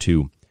Lies Part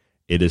 2,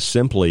 it is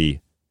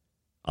simply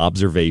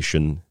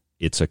observation,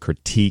 it's a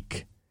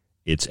critique,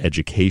 it's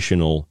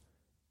educational,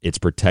 it's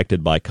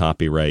protected by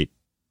copyright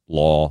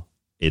law,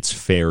 it's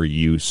fair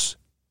use,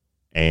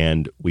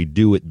 and we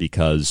do it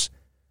because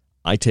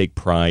I take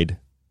pride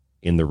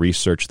in the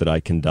research that I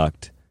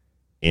conduct,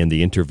 in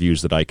the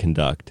interviews that I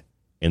conduct,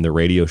 in the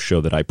radio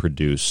show that I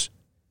produce,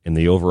 in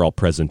the overall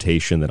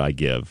presentation that I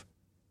give.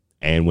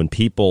 And when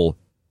people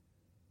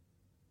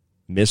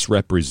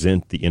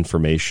misrepresent the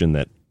information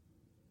that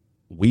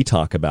we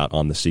talk about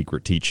on The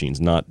Secret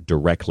Teachings, not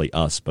directly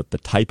us, but the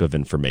type of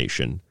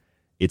information,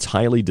 it's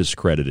highly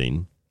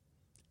discrediting,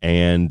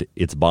 and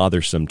it's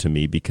bothersome to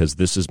me because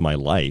this is my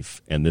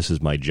life and this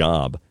is my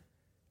job.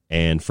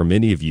 And for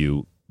many of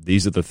you,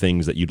 these are the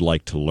things that you'd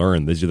like to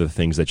learn. These are the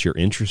things that you're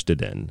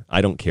interested in. I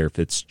don't care if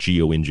it's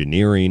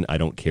geoengineering. I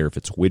don't care if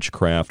it's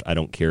witchcraft. I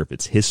don't care if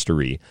it's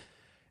history.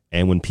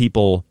 And when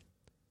people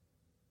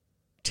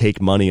take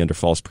money under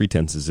false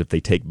pretenses, if they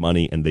take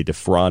money and they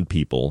defraud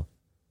people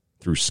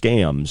through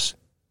scams,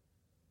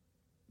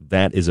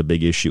 that is a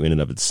big issue in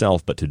and of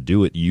itself. But to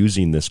do it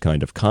using this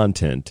kind of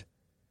content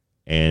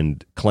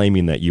and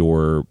claiming that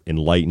you're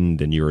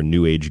enlightened and you're a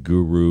new age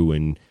guru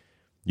and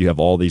you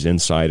have all these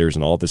insiders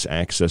and all this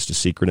access to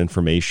secret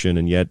information,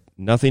 and yet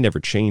nothing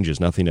ever changes,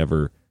 nothing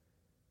ever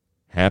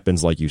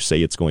happens like you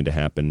say it's going to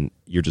happen.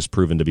 You're just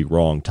proven to be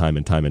wrong time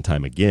and time and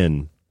time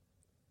again.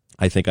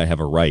 I think I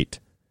have a right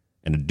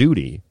and a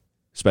duty,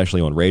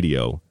 especially on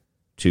radio,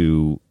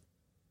 to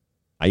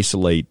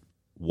isolate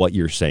what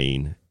you're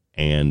saying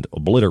and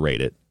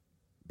obliterate it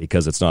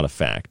because it's not a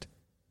fact.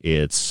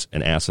 It's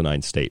an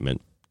asinine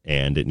statement,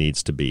 and it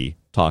needs to be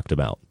talked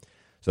about.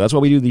 So that's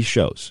why we do these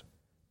shows.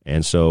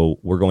 And so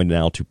we're going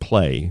now to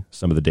play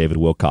some of the David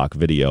Wilcock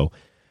video.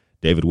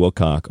 David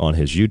Wilcock, on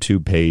his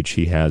YouTube page,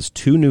 he has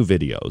 2 new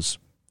videos,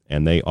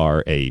 and they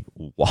are a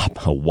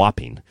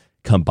whopping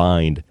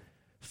combined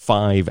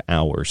 5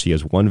 hours. He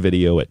has one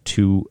video at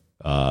 2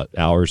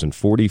 hours and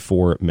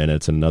 44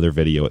 minutes and another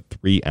video at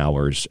 3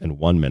 hours and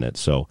 1 minute.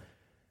 So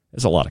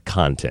there's a lot of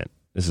content.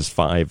 This is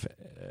 5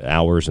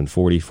 hours and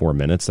 44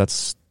 minutes.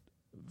 That's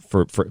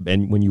for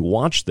and when you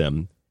watch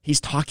them, he's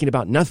talking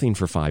about nothing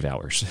for 5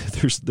 hours.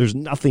 There's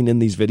nothing in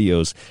these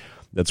videos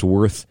that's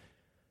worth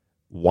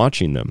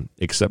watching them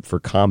except for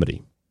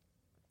comedy.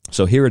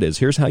 So here it is.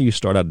 Here's how you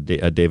start out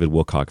a David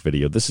Wilcock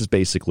video. This is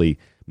basically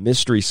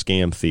mystery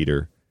scam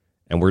theater,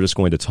 and we're just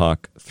going to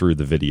talk through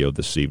the video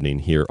this evening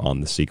here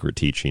on The Secret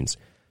Teachings.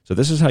 So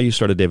this is how you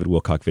start a David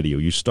Wilcock video.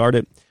 You start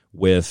it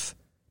with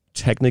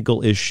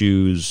technical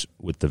issues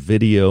with the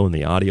video and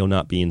the audio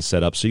not being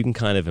set up, so you can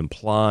kind of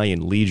imply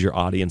and lead your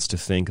audience to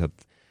think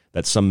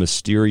that some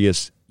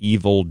mysterious,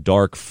 evil,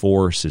 dark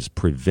force is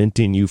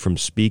preventing you from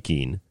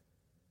speaking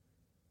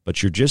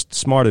but you're just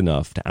smart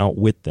enough to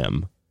outwit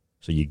them,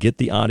 so you get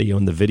the audio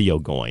and the video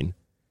going,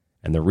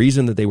 and the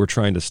reason that they were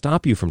trying to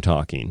stop you from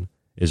talking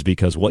is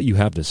because what you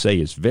have to say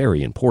is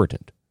very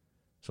important.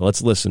 So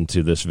let's listen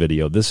to this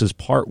video. This is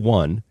part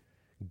 1,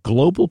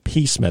 Global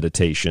Peace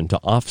Meditation to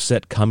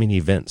Offset Coming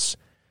Events.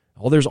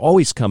 Oh, there's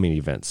always coming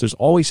events. There's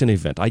always an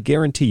event. I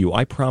guarantee you,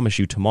 I promise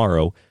you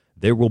tomorrow,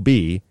 there will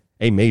be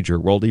a major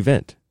world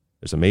event.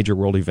 There's a major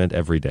world event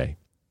every day.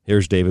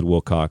 Here's David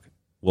Wilcock.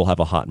 We'll have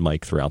a hot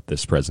mic throughout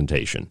this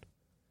presentation.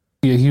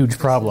 Be a huge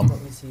problem.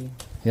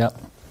 Yep.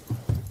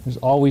 There's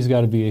always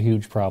got to be a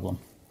huge problem.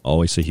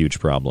 Always a huge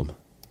problem.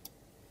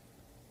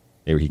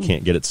 Here, he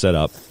can't get it set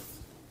up.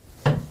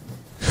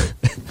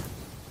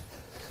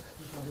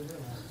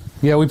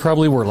 Yeah, we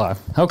probably were live.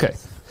 Okay.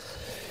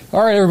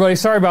 All right, everybody.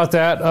 Sorry about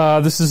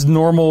that. This is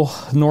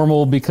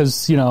normal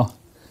because,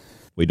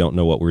 we don't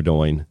know what we're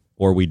doing,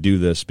 or we do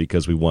this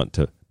because we want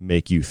to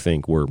make you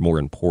think we're more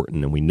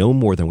important and we know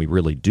more than we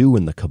really do,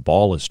 and the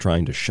cabal is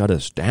trying to shut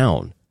us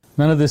down.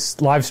 None of this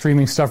live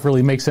streaming stuff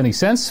really makes any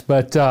sense,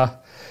 but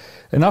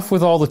enough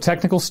with all the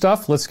technical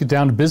stuff. Let's get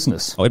down to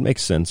business. Oh, it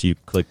makes sense. You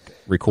click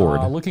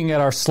record. Looking at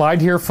our slide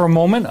here for a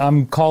moment,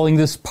 I'm calling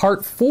this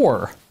part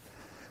 4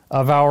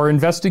 of our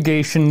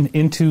investigation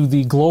into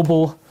the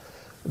global,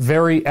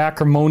 very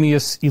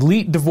acrimonious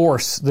elite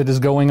divorce that is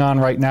going on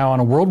right now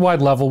on a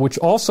worldwide level, which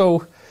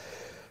also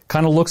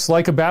kind of looks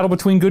like a battle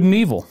between good and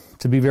evil,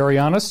 to be very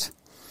honest.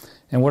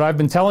 And what I've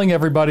been telling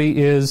everybody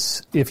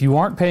is, if you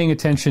aren't paying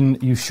attention,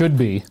 you should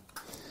be,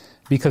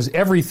 because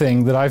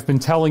everything that I've been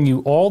telling you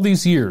all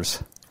these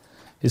years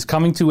is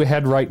coming to a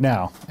head right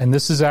now. And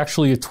this is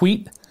actually a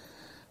tweet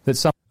that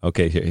some...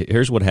 Okay,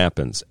 here's what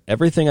happens.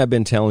 Everything I've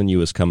been telling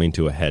you is coming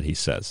to a head, he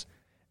says.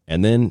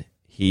 And then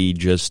he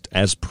just,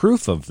 as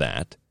proof of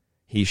that,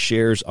 he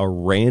shares a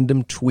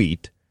random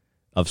tweet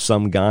of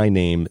some guy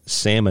named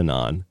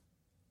Salmonon.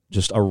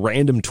 Just a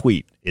random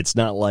tweet. It's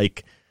not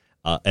like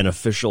an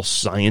official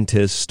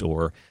scientist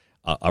or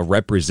a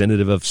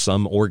representative of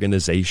some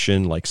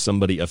organization, like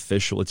somebody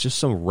official. It's just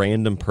some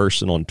random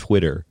person on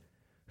Twitter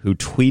who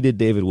tweeted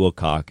David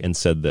Wilcock and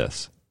said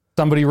this.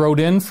 Somebody wrote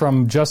in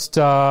from just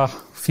a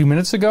few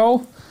minutes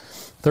ago.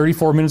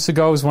 34 minutes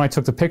ago is when I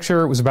took the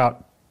picture. It was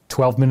about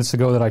 12 minutes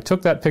ago that I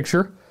took that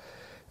picture.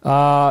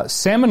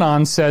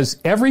 Salmonon says,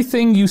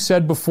 everything you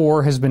said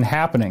before has been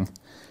happening.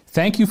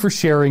 Thank you for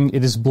sharing.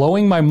 It is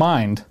blowing my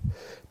mind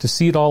to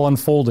see it all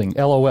unfolding.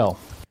 LOL.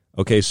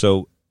 Okay,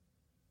 so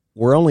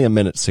we're only a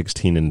minute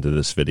 16 into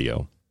this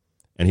video,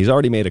 and he's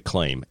already made a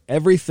claim.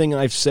 Everything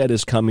I've said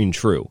is coming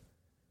true.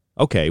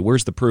 Okay,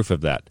 where's the proof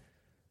of that?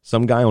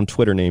 Some guy on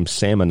Twitter named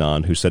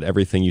Salmonon who said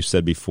everything you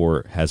said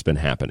before has been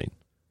happening.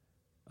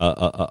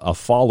 A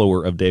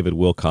follower of David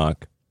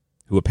Wilcock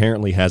who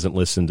apparently hasn't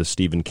listened to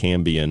Stephen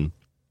Cambion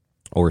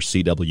or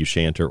C.W.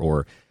 Shanter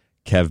or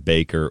Kev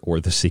Baker or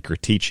The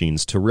Secret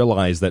Teachings to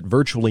realize that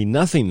virtually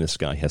nothing this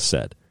guy has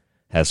said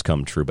has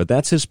come true. But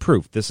that's his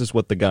proof. This is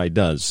what the guy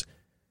does.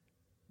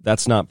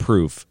 That's not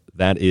proof.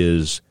 That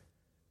is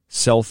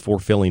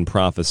self-fulfilling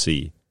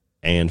prophecy.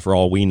 And for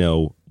all we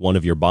know, one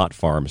of your bot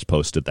farms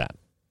posted that.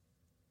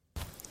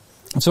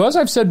 So as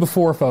I've said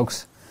before,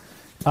 folks,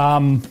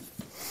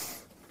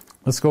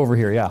 let's go over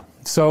here, yeah.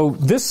 So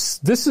this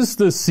is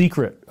the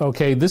secret,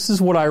 okay? This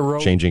is what I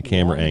wrote. Changing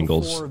camera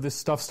angles. Before this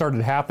stuff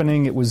started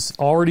happening. It was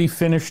already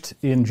finished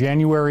in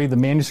January. The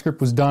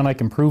manuscript was done. I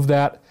can prove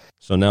that.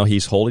 So now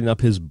he's holding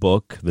up his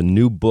book, the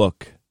new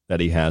book that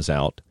he has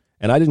out.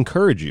 And I'd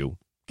encourage you,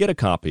 get a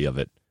copy of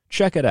it.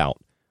 Check it out.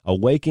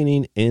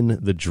 Awakening in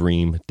the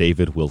Dream,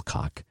 David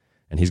Wilcock.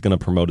 And he's going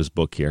to promote his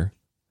book here.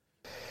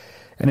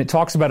 And it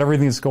talks about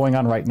everything that's going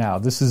on right now.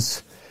 This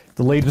is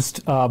the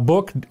latest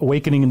book,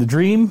 Awakening in the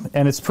Dream,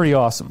 and it's pretty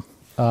awesome.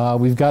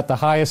 We've got the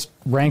highest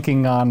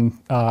ranking on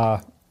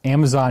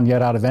Amazon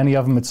yet out of any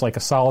of them. It's like a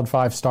solid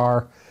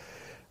 5-star.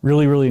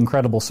 Really, really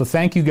incredible. So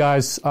thank you,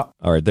 guys. All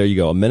right, there you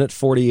go.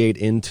 1:48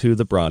 into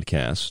the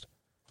broadcast,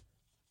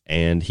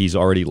 and he's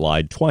already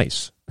lied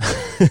twice.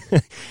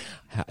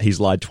 He's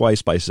lied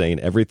twice by saying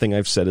everything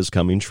I've said is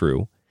coming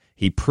true.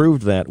 He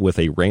proved that with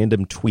a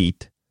random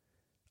tweet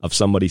of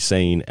somebody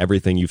saying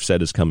everything you've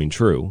said is coming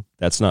true.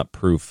 That's not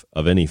proof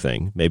of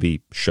anything.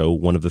 Maybe show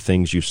one of the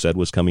things you said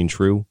was coming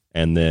true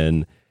and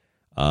then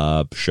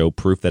show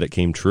proof that it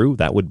came true.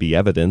 That would be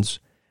evidence.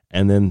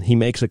 And then he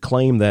makes a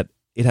claim that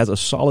it has a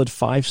solid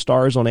 5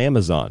 stars on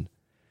Amazon.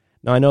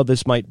 Now, I know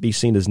this might be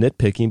seen as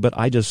nitpicking, but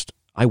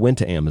I went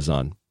to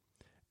Amazon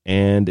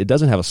and it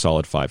doesn't have a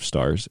solid 5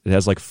 stars. It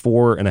has like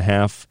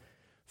 4.5,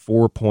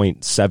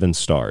 4.7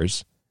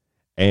 stars.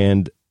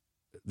 And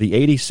the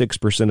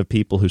 86% of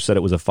people who said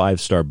it was a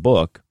 5-star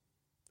book,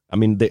 I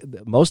mean,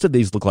 most of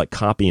these look like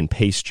copy and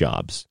paste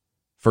jobs,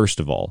 first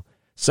of all.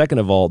 Second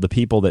of all, the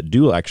people that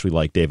do actually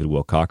like David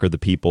Wilcock are the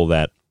people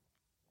that,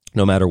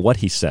 no matter what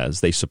he says,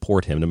 they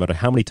support him. No matter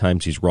how many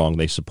times he's wrong,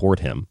 they support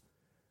him.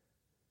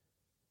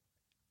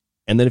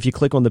 And then if you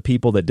click on the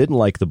people that didn't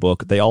like the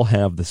book, they all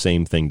have the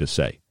same thing to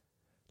say.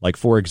 Like,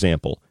 for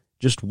example,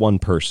 just one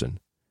person.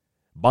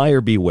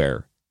 Buyer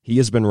beware. He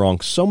has been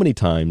wrong so many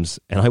times,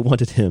 and I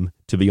wanted him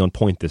to be on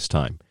point this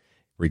time.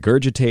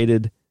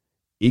 Regurgitated,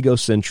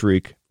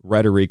 egocentric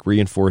rhetoric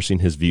reinforcing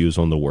his views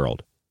on the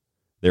world.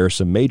 There are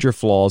some major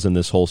flaws in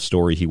this whole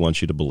story he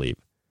wants you to believe.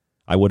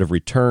 I would have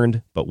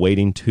returned, but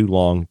waiting too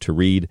long to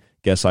read.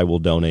 Guess I will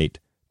donate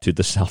to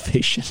the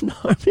Salvation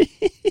Army.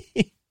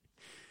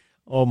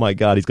 Oh my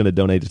God, he's going to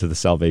donate it to the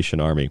Salvation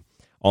Army.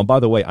 Oh, and by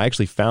the way, I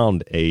actually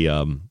found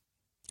a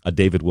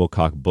David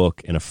Wilcock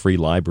book in a free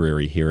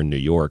library here in New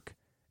York,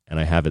 and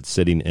I have it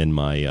sitting in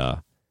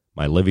my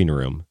my living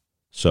room.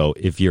 So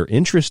if you're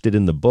interested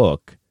in the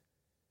book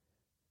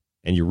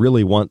and you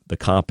really want the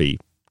copy,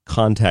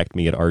 contact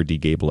me at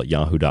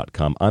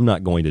rdgable@yahoo.com. I'm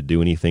not going to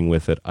do anything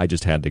with it. I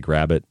just had to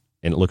grab it,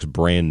 and it looks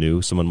brand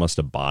new. Someone must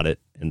have bought it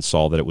and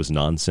saw that it was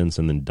nonsense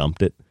and then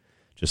dumped it,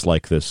 just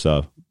like this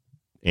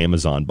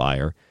Amazon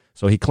buyer.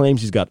 So he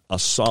claims he's got a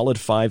solid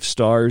 5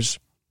 stars.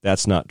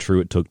 That's not true.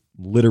 It took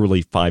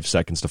literally 5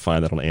 seconds to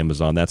find that on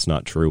Amazon. That's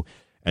not true.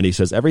 And he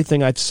says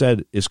everything I've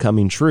said is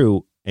coming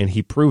true, and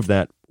he proved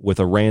that with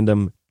a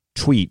random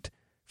tweet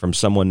from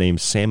someone named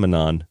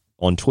Salmonon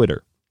on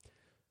Twitter.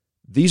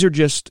 These are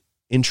just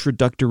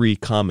introductory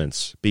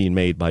comments being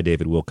made by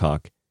David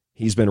Wilcock.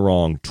 He's been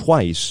wrong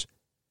twice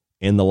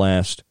in the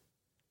last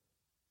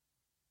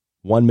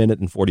 1 minute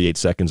and 48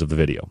 seconds of the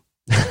video.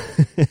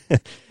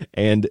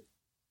 And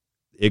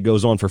it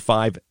goes on for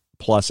 5+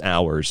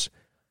 hours,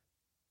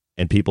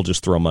 and people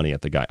just throw money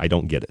at the guy. I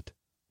don't get it.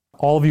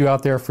 All of you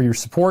out there for your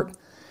support.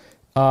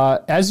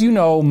 As you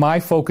know, my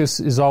focus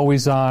is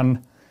always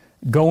on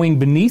going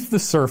beneath the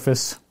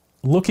surface,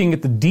 looking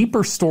at the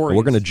deeper stories.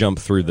 We're going to jump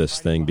through this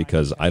thing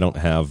because I don't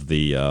have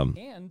the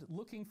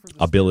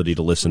ability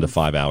to listen to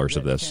 5 hours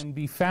of this. Can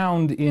be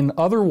found in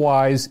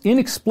otherwise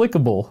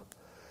inexplicable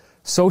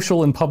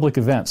social and public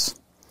events.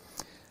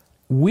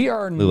 We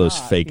are not those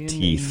fake in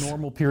teeth. a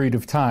normal period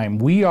of time.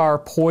 We are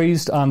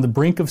poised on the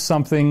brink of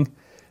something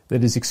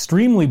that is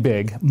extremely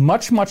big,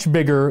 much, much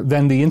bigger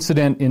than the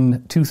incident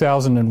in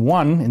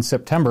 2001 in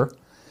September,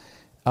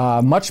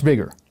 much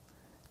bigger.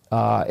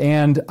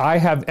 And I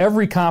have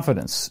every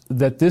confidence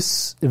that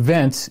this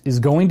event is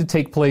going to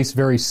take place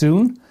very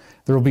soon.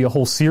 There will be a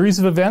whole series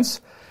of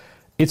events.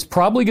 It's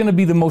probably going to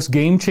be the most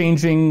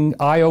game-changing,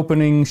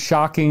 eye-opening,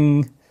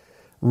 shocking,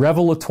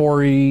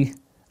 revelatory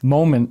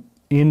moment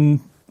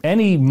in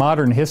any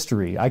modern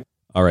history.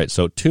 All right,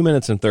 so 2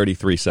 minutes and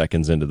 33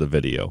 seconds into the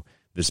video.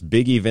 This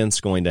big event's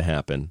going to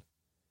happen.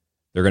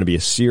 There are going to be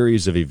a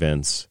series of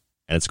events,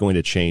 and it's going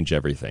to change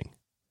everything.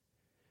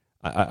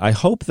 I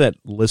hope that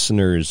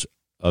listeners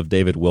of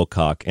David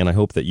Wilcock, and I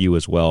hope that you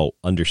as well,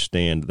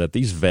 understand that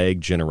these vague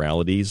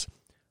generalities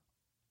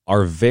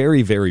are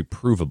very, very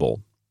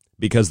provable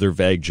because they're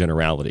vague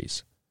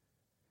generalities.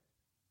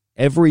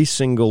 Every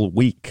single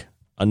week,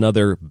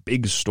 another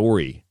big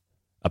story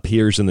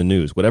appears in the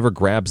news, whatever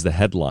grabs the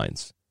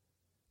headlines.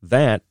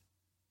 That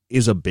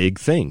is a big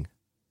thing.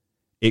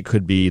 It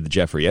could be the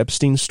Jeffrey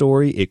Epstein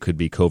story. It could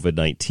be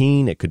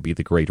COVID-19. It could be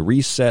the Great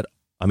Reset.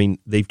 I mean,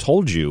 they've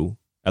told you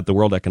at the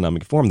World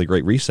Economic Forum the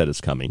Great Reset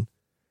is coming.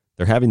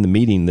 They're having the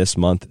meeting this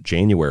month,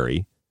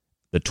 January,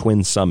 the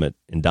Twin Summit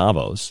in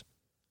Davos.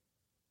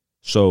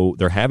 So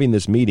they're having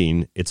this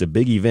meeting. It's a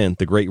big event,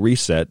 the Great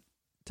Reset.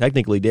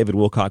 Technically, David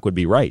Wilcock would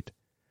be right.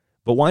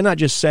 But why not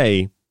just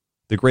say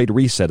the Great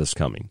Reset is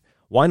coming?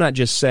 Why not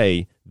just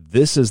say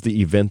this is the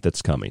event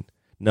that's coming?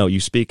 No, you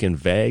speak in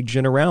vague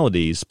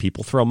generalities.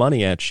 People throw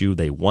money at you.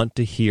 They want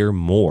to hear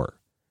more.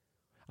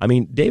 I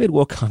mean, David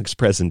Wilcock's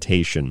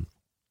presentation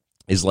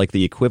is like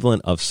the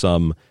equivalent of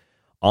some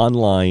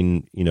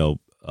online,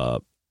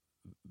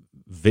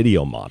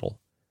 video model.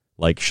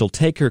 Like, she'll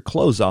take her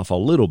clothes off a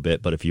little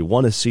bit, but if you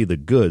want to see the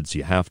goods,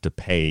 you have to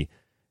pay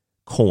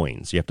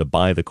coins. You have to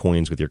buy the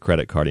coins with your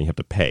credit card, and you have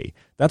to pay.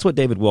 That's what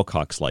David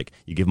Wilcock's like.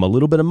 You give him a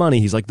little bit of money.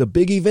 He's like, the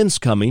big event's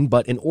coming,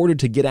 but in order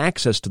to get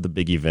access to the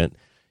big event,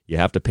 you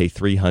have to pay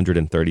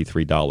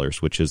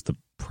 $333, which is the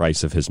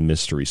price of his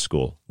mystery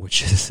school,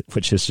 which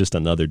is just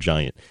another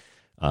giant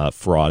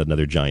fraud,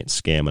 another giant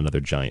scam,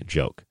 another giant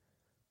joke.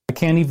 I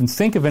can't even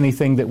think of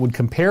anything that would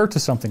compare to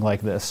something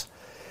like this.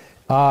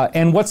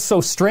 And what's so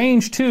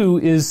strange, too,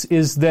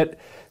 is that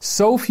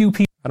so few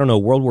people... I don't know,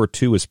 World War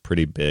II is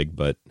pretty big,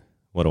 but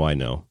what do I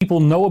know?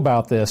 People know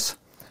about this.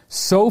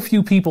 So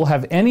few people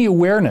have any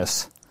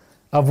awareness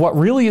of what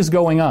really is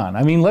going on.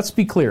 I mean, let's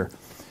be clear.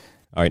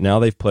 All right, now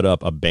they've put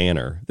up a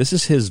banner. This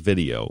is his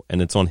video,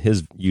 and it's on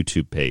his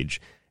YouTube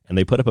page. And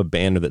they put up a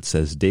banner that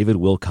says, David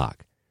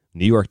Wilcock,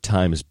 New York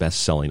Times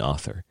best-selling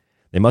author.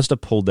 They must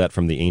have pulled that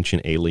from the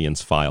Ancient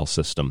Aliens file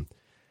system.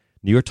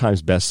 New York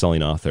Times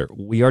best-selling author.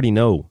 We already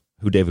know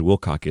who David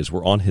Wilcock is.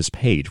 We're on his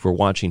page. We're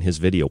watching his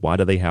video. Why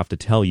do they have to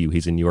tell you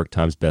he's a New York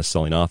Times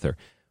best-selling author?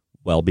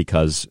 Well,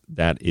 because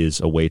that is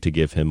a way to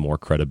give him more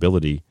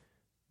credibility,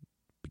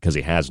 because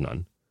he has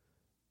none.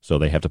 So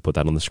they have to put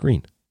that on the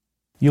screen.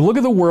 You look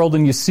at the world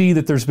and you see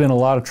that there's been a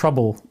lot of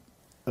trouble,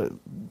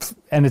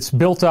 and it's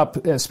built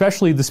up,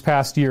 especially this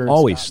past year.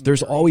 Always.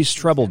 There's always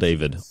trouble,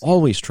 David.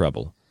 Always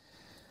trouble.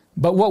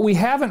 But what we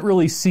haven't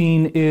really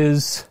seen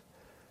is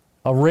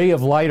a ray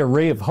of light, a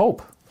ray of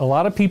hope. A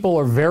lot of people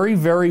are very,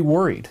 very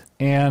worried.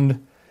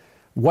 And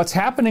What's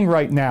happening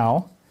right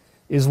now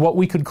is what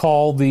we could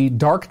call the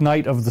dark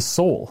night of the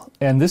soul.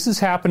 And this is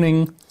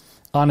happening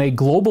on a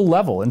global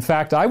level. In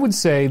fact, I would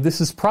say this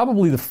is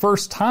probably the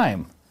first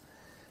time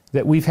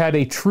that we've had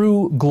a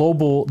true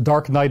global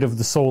dark night of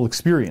the soul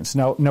experience.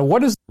 Now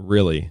what is...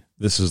 Really?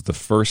 This is the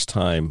first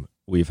time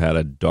we've had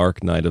a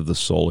dark night of the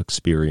soul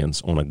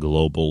experience on a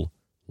global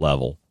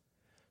level.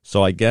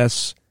 So I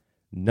guess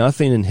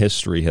nothing in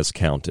history has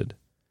counted.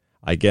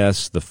 I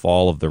guess the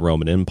fall of the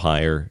Roman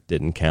Empire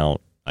didn't count.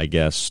 I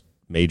guess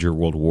major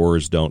world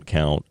wars don't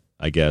count.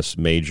 I guess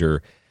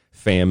major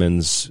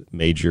famines,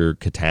 major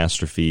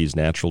catastrophes,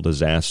 natural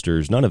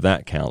disasters, none of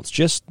that counts.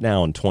 Just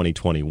now in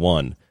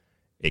 2021,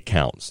 it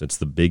counts. It's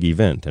the big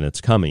event, and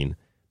it's coming,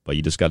 but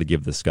you just got to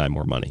give this guy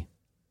more money.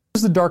 What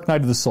is the dark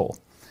night of the soul?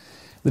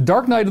 The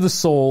dark night of the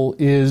soul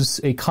is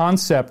a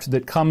concept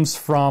that comes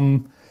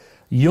from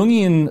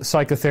Jungian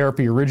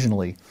psychotherapy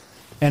originally,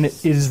 and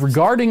it is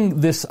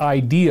regarding this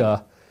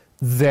idea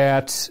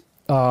that,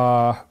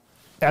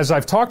 as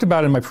I've talked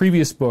about in my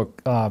previous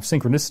book,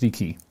 Synchronicity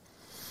Key,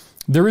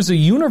 there is a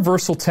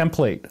universal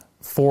template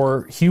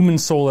for human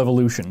soul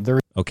evolution.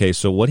 Okay,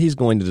 so what he's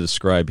going to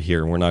describe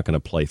here, and we're not going to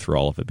play through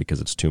all of it because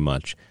it's too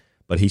much,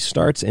 but he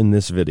starts in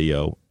this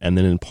video, and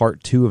then in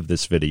part 2 of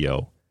this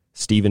video,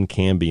 Stephen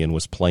Cambion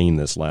was playing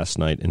this last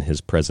night in his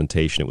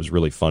presentation. It was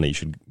really funny. You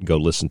should go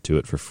listen to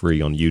it for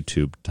free on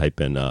YouTube. Type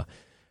in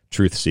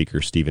Truth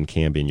Seeker, Stephen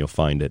Cambion, you'll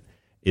find it.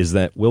 Is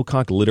that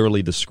Wilcock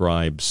literally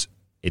describes,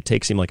 it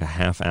takes him like a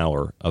half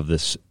hour of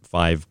this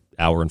 5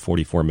 hour and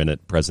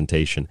 44-minute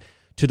presentation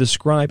to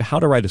describe how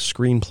to write a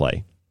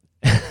screenplay.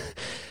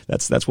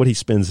 That's what he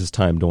spends his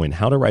time doing,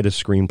 how to write a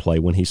screenplay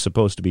when he's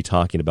supposed to be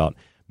talking about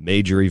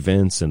major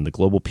events and the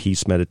global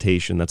peace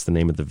meditation. That's the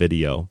name of the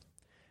video.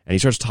 And he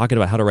starts talking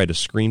about how to write a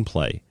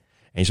screenplay. And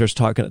he starts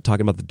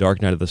talking about the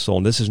dark night of the soul.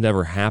 And this has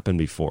never happened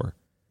before.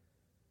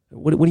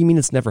 What do you mean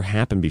it's never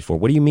happened before?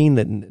 What do you mean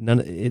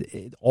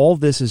that all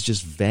this is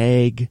just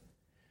vague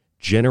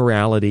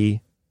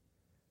generality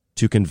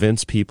to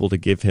convince people to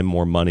give him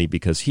more money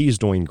because he's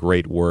doing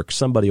great work?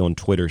 Somebody on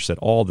Twitter said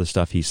all the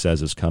stuff he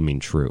says is coming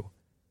true.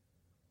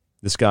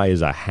 This guy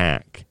is a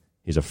hack.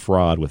 He's a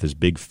fraud with his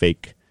big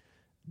fake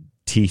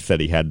teeth that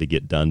he had to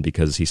get done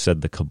because he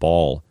said the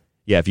cabal.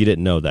 Yeah, if you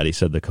didn't know that, he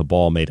said the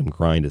cabal made him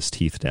grind his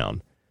teeth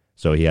down.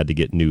 So he had to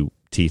get new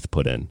teeth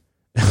put in.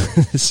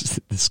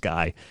 This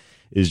guy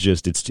is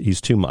just,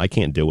 he's too much. I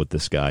can't deal with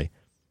this guy.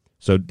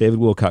 So David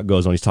Wilcock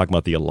goes on, he's talking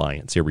about the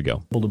alliance. Here we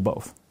go. To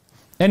both.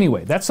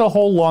 Anyway, that's a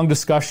whole long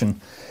discussion.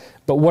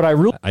 But what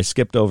I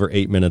skipped over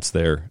 8 minutes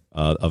there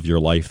of your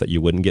life that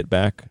you wouldn't get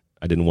back.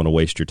 I didn't want to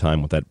waste your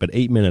time with that. But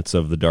 8 minutes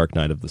of the dark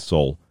night of the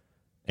soul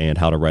and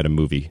how to write a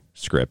movie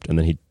script. And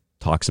then he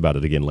talks about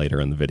it again later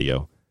in the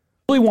video.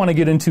 What I really want to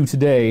get into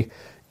today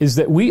is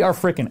that we are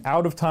freaking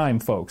out of time,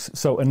 folks.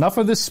 So enough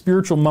of this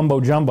spiritual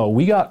mumbo-jumbo.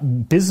 We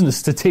got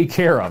business to take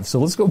care of. So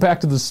let's go back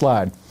to the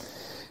slide.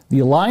 The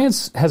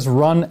alliance has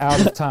run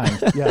out of time.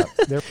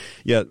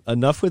 Yeah,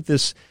 enough with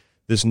this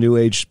new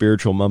age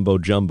spiritual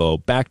mumbo-jumbo.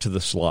 Back to the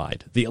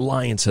slide. The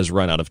alliance has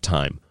run out of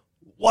time.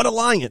 What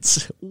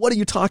alliance? What are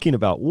you talking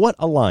about? What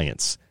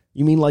alliance?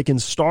 You mean like in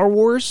Star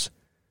Wars?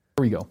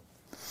 Here we go.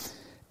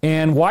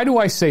 And why do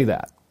I say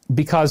that?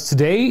 Because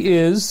today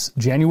is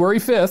January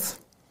 5th,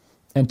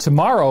 and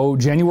tomorrow,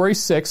 January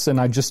 6th,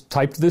 and I just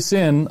typed this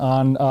in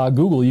on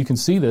Google. You can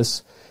see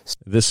this.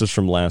 This is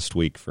from last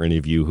week for any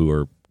of you who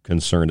are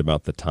concerned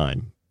about the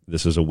time.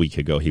 This is a week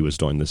ago he was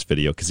doing this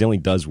video because he only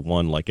does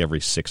one like every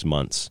 6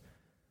 months.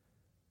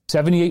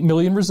 78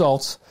 million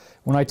results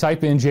when I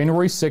type in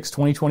January 6,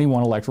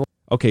 2021 electoral.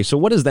 Okay, so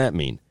what does that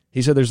mean?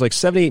 He said there's like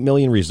 78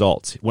 million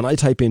results. When I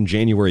type in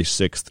January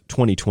 6th,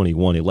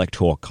 2021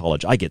 electoral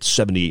college, I get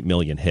 78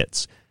 million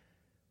hits.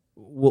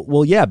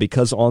 Well, yeah,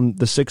 because on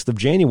the 6th of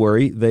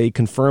January, they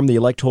confirmed the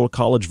electoral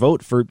college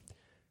vote for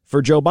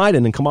Joe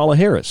Biden and Kamala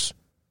Harris.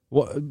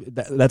 Well,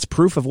 that's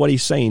proof of what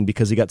he's saying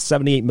because he got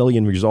 78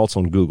 million results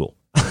on Google.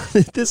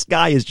 This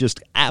guy is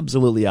just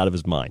absolutely out of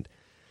his mind.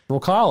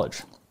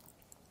 College.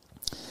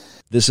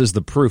 This is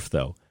the proof,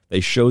 though. They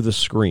show the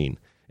screen.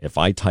 If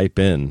I type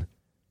in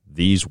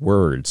these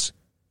words,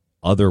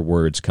 other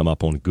words come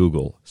up on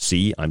Google.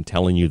 See, I'm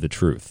telling you the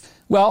truth.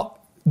 Well,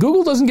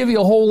 Google doesn't give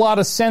you a whole lot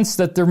of sense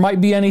that there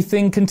might be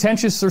anything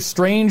contentious or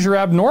strange or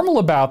abnormal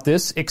about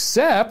this,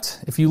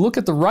 except if you look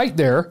at the right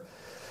there,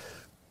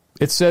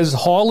 it says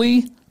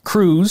Hawley,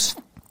 Cruz,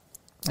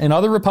 and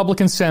other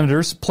Republican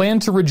senators plan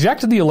to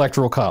reject the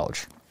Electoral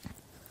College.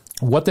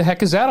 What the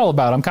heck is that all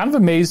about? I'm kind of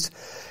amazed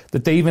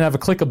that they even have a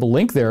clickable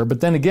link there,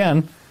 but then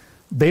again,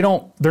 they're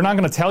not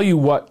going to tell you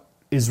what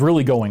is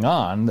really going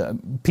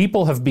on.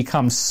 People have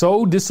become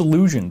so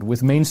disillusioned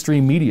with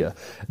mainstream media.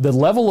 The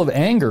level of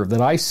anger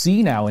that I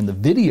see now in the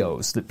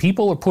videos that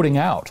people are putting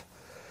out.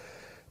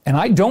 And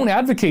I don't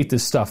advocate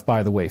this stuff,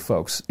 by the way,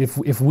 folks.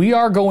 If we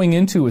are going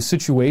into a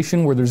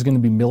situation where there's going to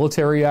be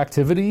military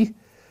activity,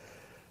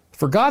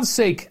 for God's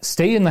sake,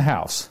 stay in the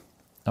house.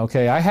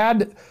 Okay,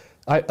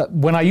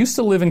 when I used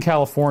to live in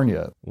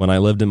California. When I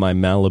lived in my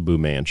Malibu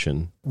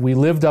mansion. We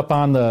lived up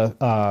on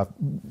the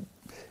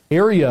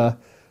area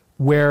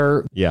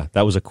where... Yeah,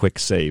 that was a quick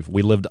save.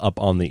 We lived up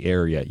on the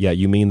area. Yeah,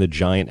 you mean the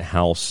giant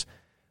house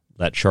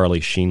that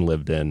Charlie Sheen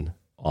lived in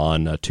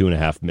on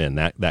 2.5 Men,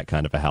 that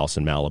kind of a house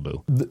in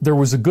Malibu. There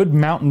was a good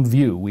mountain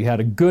view. We had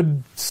a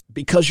good...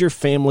 Because your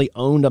family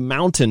owned a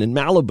mountain in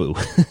Malibu.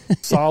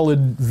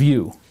 solid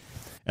view.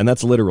 And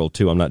that's literal,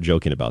 too. I'm not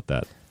joking about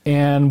that.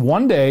 And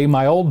one day,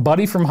 my old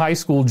buddy from high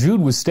school,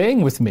 Jude, was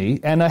staying with me,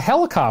 and a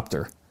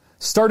helicopter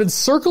started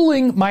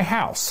circling my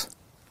house.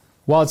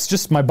 While it's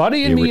just my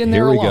buddy and me in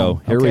there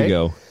alone. Here we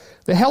go.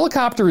 The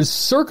helicopter is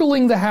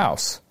circling the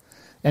house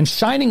and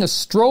shining a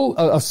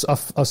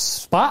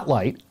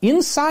spotlight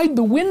inside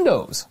the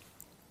windows.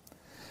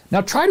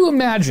 Now try to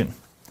imagine,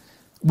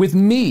 with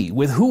me,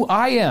 with who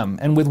I am,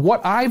 and with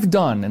what I've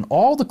done, and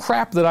all the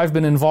crap that I've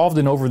been involved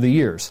in over the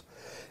years,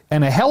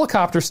 and a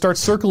helicopter starts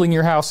circling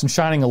your house and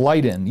shining a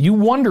light in. You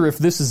wonder if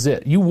this is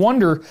it. You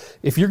wonder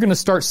if you're going to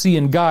start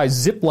seeing guys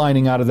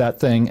zip-lining out of that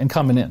thing and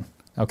coming in.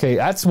 Okay,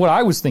 that's what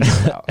I was thinking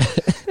about.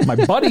 My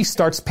buddy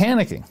starts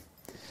panicking.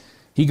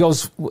 He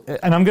goes,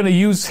 and I'm going to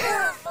use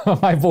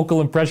my vocal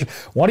impression.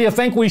 What do you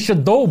think we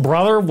should do,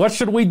 brother? What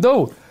should we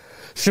do?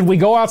 Should we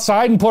go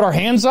outside and put our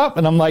hands up?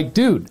 And I'm like,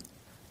 dude,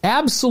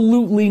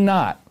 absolutely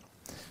not.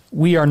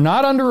 We are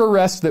not under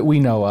arrest that we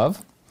know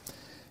of.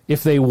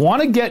 If they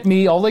want to get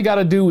me, all they got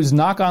to do is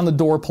knock on the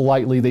door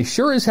politely. They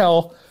sure as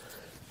hell,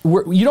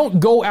 you don't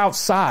go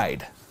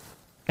outside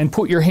and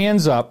put your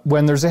hands up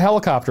when there's a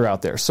helicopter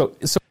out there.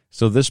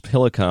 So this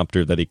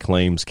helicopter that he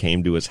claims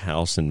came to his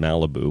house in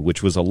Malibu,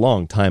 which was a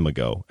long time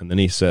ago, and then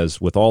he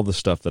says, with all the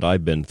stuff that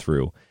I've been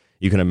through,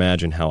 you can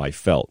imagine how I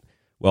felt.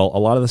 Well, a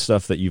lot of the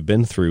stuff that you've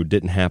been through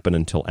didn't happen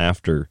until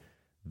after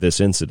this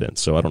incident,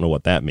 so I don't know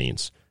what that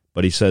means.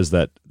 But he says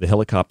that the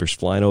helicopter's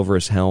flying over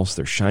his house,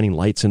 there's shining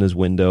lights in his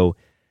window,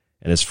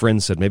 and his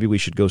friend said, maybe we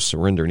should go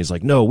surrender. And he's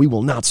like, no, we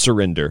will not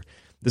surrender.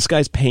 This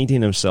guy's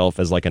painting himself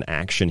as like an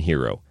action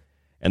hero.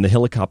 And the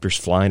helicopter's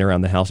flying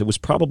around the house. It was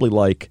probably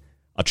like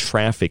a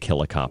traffic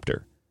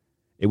helicopter.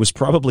 It was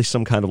probably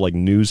some kind of like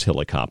news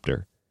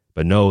helicopter.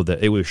 But no,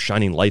 it was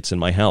shining lights in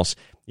my house.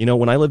 You know,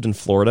 when I lived in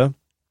Florida,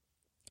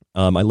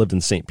 I lived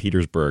in St.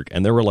 Petersburg,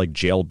 and there were like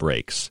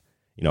jailbreaks,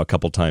 you know, a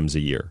couple times a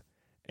year.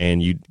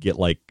 And you'd get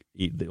like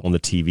on the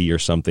TV or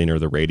something or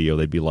the radio,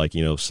 they'd be like,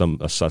 you know,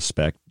 a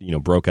suspect, you know,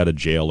 broke out of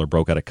jail or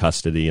broke out of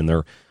custody and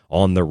they're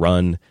on the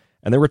run.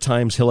 And there were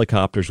times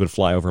helicopters would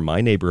fly over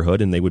my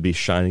neighborhood and they would be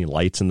shining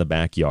lights in the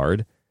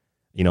backyard.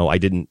 You know,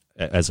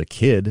 as a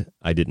kid,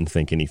 I didn't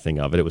think anything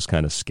of it. It was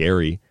kind of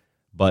scary,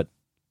 but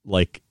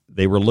like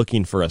they were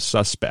looking for a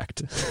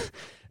suspect.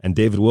 And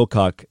David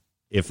Wilcock,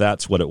 if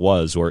that's what it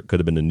was, or it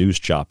could have been a news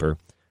chopper,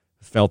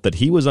 felt that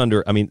he was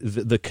under, I mean,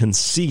 the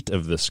conceit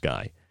of this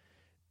guy.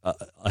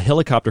 A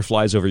helicopter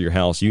flies over your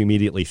house, you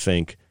immediately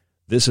think,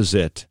 this is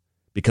it,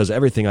 because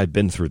everything I've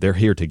been through, they're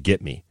here to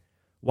get me.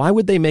 Why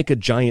would they make a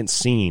giant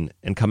scene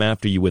and come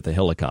after you with a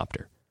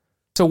helicopter?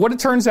 So what it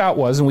turns out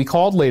was, and we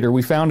called later,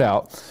 we found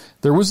out,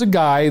 there was a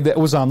guy that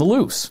was on the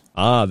loose.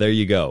 Ah, there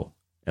you go.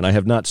 And I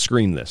have not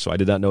screened this, so I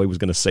did not know he was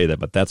going to say that,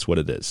 but that's what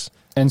it is.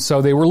 And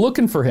so they were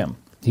looking for him.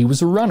 He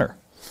was a runner.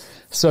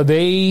 So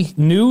they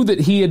knew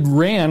that he had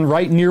ran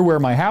right near where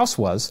my house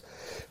was.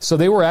 So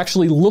they were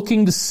actually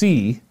looking to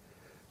see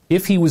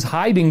if he was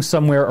hiding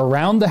somewhere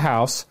around the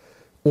house,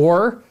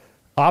 or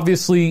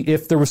obviously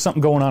if there was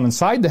something going on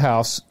inside the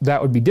house, that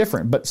would be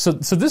different. But so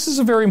this is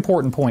a very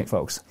important point,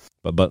 folks.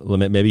 But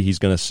maybe he's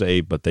going to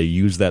say, but they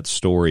use that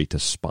story to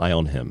spy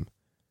on him.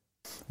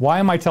 Why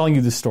am I telling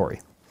you this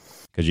story?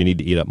 Because you need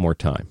to eat up more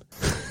time.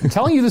 I'm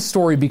telling you this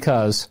story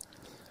because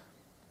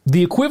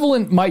the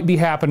equivalent might be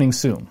happening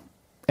soon.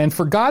 And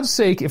for God's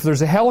sake, if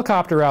there's a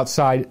helicopter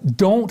outside,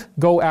 don't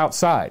go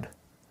outside,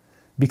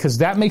 because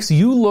that makes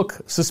you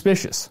look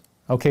suspicious.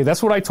 Okay,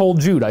 that's what I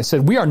told Jude. I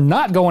said, we are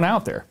not going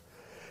out there,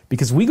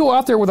 because we go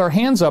out there with our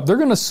hands up, they're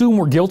going to assume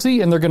we're guilty,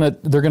 and they're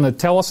going to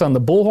tell us on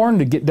the bullhorn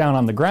to get down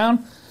on the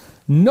ground.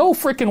 No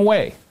frickin'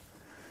 way.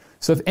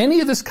 So if any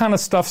of this kind of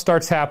stuff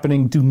starts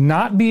happening, do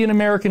not be an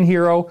American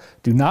hero.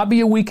 Do not be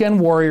a weekend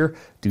warrior.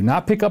 Do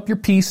not pick up your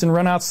piece and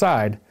run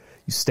outside.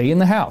 You stay in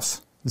the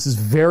house. This is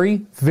very,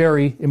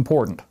 very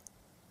important.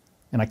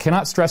 And I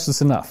cannot stress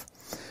this enough.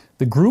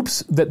 The groups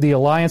that the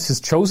Alliance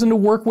has chosen to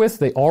work with,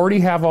 they already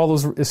have all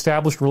those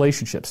established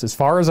relationships, as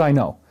far as I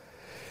know.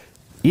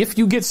 If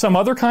you get some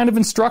other kind of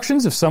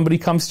instructions, if somebody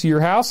comes to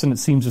your house and it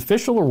seems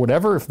official or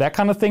whatever, if that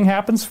kind of thing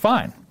happens,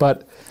 fine.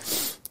 But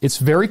it's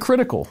very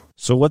critical.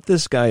 So what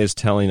this guy is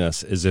telling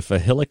us is if a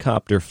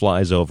helicopter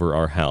flies over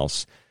our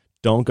house,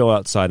 don't go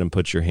outside and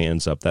put your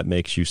hands up. That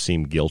makes you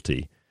seem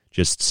guilty.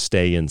 Just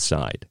stay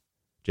inside.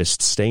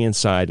 Just stay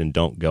inside and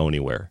don't go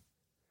anywhere.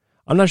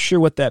 I'm not sure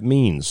what that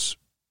means,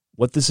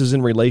 what this is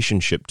in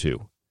relationship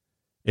to.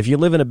 If you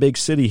live in a big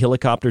city,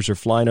 helicopters are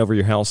flying over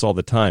your house all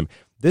the time.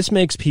 This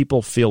makes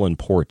people feel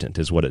important,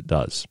 is what it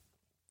does.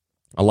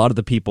 A lot of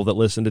the people that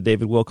listen to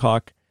David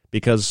Wilcock,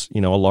 because,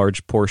 you know, a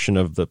large portion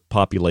of the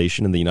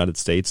population in the United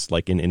States,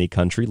 like in any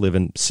country, live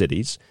in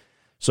cities.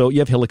 So you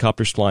have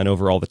helicopters flying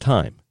over all the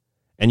time.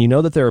 And you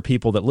know that there are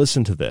people that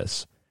listen to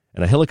this,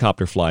 and a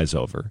helicopter flies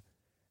over,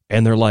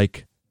 and they're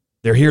like,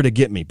 They're here to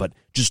get me, but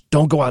just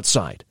don't go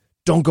outside.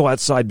 Don't go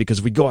outside, because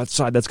if we go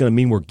outside, that's going to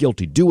mean we're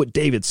guilty. Do what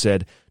David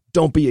said.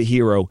 Don't be a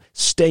hero.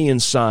 Stay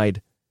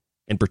inside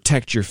and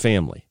protect your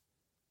family.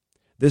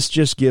 This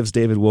just gives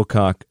David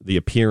Wilcock the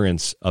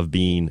appearance of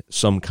being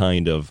some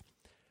kind of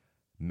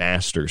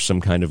master, some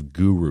kind of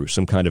guru,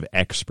 some kind of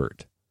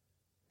expert.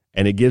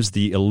 And it gives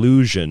the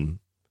illusion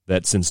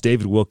that since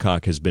David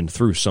Wilcock has been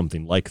through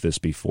something like this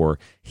before,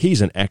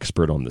 he's an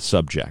expert on the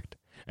subject.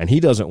 And he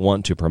doesn't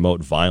want to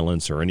promote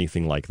violence or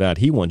anything like that.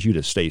 He wants you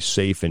to stay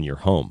safe in your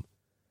home.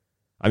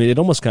 I mean, it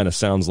almost kind of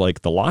sounds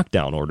like the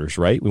lockdown orders,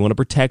 right? We want to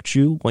protect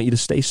you, want you to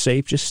stay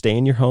safe, just stay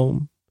in your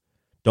home.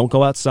 Don't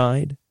go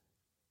outside.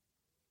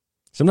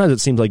 Sometimes it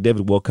seems like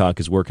David Wilcock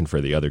is working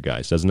for the other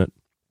guys, doesn't it?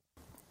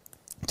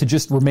 To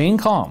just remain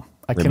calm.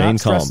 I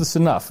cannot stress this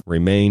enough.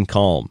 Remain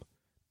calm.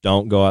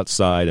 Don't go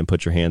outside and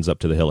put your hands up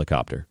to the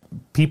helicopter.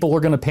 People are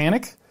going to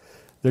panic.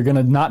 They're going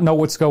to not know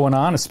what's going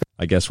on.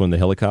 I guess when the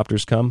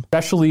helicopters come?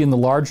 Especially in the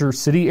larger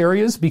city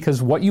areas,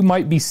 because what you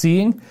might be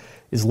seeing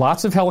is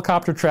lots of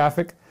helicopter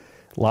traffic,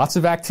 lots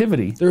of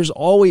activity. There's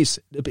always,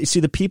 see,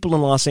 the people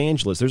in Los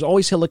Angeles, there's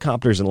always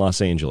helicopters in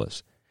Los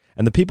Angeles.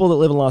 And the people that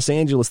live in Los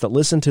Angeles that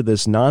listen to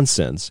this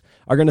nonsense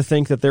are going to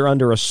think that they're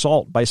under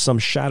assault by some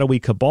shadowy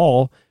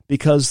cabal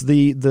because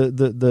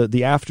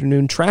the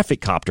afternoon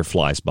traffic copter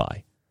flies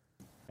by.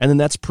 And then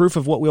that's proof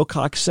of what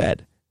Wilcock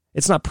said.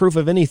 It's not proof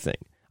of anything.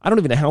 I don't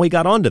even know how he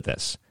got onto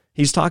this.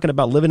 He's talking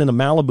about living in a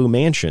Malibu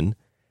mansion,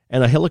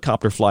 and a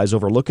helicopter flies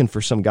over looking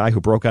for some guy who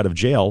broke out of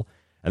jail.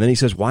 And then he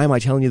says, why am I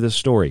telling you this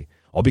story?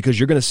 Oh, because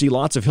you're going to see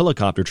lots of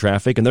helicopter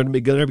traffic, and they're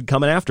going to be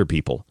coming after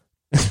people.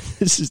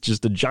 This is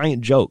just a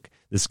giant joke,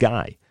 this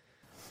guy.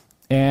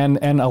 And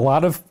a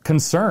lot of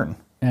concern,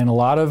 and a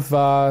lot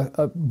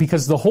of,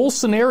 because the whole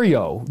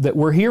scenario that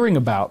we're hearing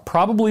about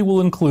probably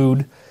will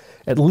include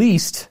at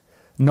least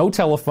no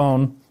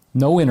telephone,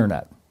 no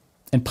internet,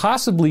 and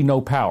possibly no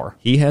power.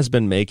 He has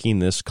been making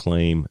this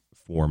claim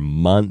for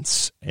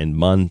months and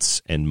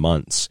months and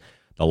months.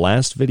 The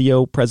last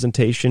video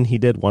presentation he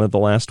did, one of the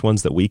last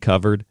ones that we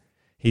covered,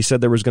 he said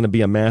there was going to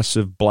be a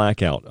massive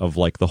blackout of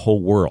like the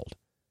whole world.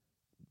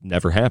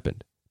 Never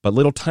happened. But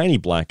little tiny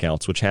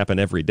blackouts, which happen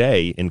every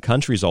day in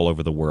countries all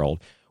over the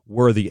world,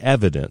 were the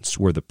evidence,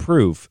 were the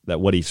proof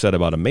that what he said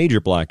about a major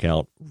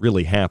blackout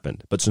really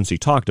happened. But since he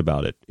talked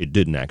about it, it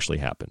didn't actually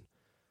happen.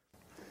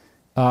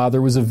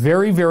 There was a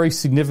very, very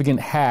significant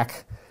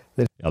hack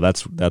that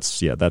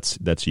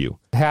that's you.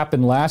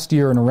 Happened last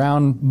year and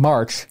around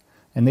March,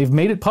 and they've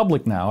made it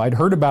public now. I'd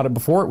heard about it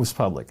before it was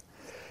public,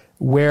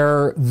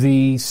 where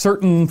the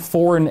certain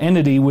foreign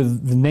entity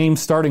with the name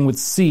starting with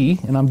C,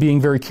 and I'm being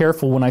very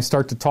careful when I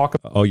start to talk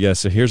about. Oh,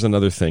 yes. So here's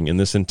another thing. In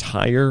this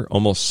entire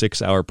almost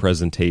 6-hour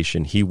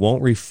presentation, he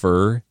won't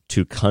refer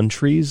to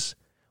countries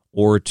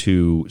or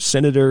to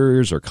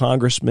senators or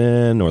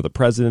congressmen or the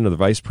president or the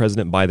vice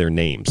president by their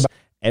names.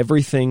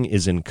 Everything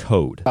is in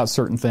code. About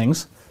certain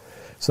things.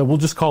 So we'll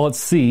just call it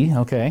C,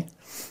 okay?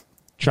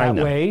 China.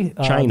 That way,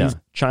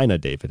 China,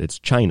 David. It's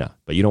China.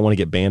 But you don't want to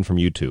get banned from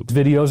YouTube.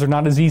 Videos are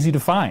not as easy to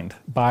find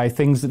by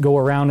things that go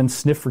around and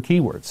sniff for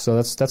keywords. So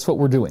that's what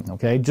we're doing,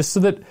 okay? Just so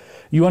that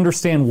you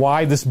understand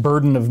why this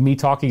burden of me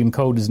talking in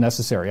code is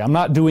necessary. I'm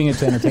not doing it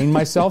to entertain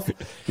myself.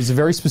 It's a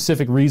very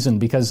specific reason,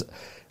 because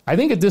I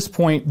think at this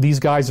point,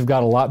 these guys have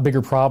got a lot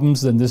bigger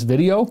problems than this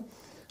video,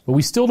 but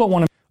we still don't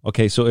want to.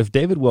 Okay, so if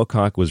David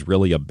Wilcock was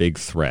really a big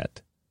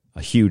threat,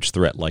 a huge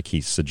threat like he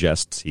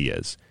suggests he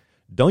is,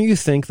 don't you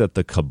think that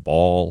the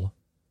cabal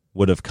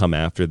would have come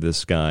after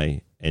this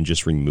guy and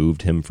just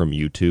removed him from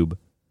YouTube?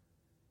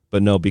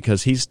 But no,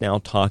 because he's now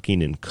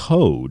talking in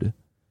code,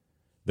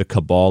 the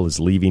cabal is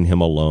leaving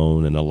him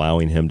alone and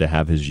allowing him to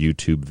have his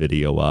YouTube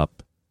video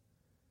up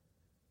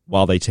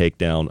while they take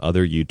down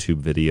other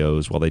YouTube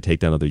videos, while they take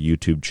down other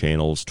YouTube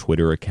channels,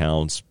 Twitter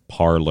accounts,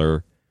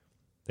 Parler.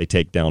 They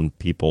take down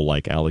people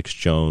like Alex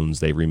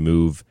Jones. They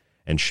remove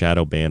and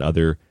shadow ban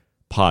other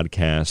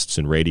podcasts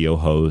and radio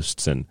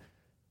hosts and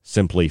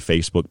simply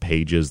Facebook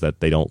pages that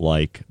they don't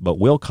like. But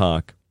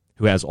Wilcock,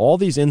 who has all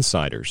these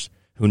insiders,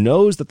 who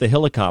knows that the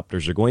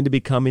helicopters are going to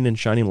be coming and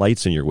shining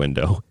lights in your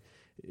window,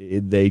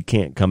 they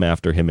can't come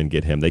after him and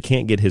get him. They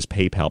can't get his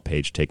PayPal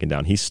page taken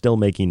down. He's still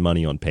making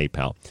money on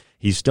PayPal.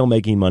 He's still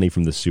making money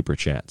from the super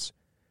chats.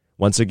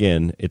 Once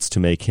again, it's to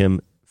make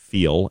him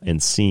feel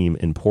and seem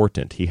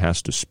important. He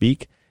has to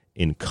speak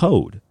in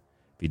code.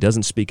 If he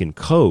doesn't speak in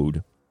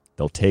code,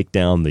 they'll take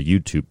down the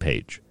YouTube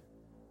page.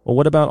 Well,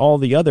 what about all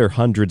the other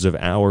hundreds of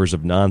hours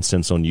of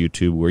nonsense on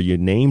YouTube where you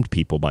named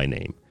people by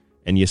name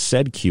and you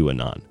said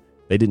QAnon?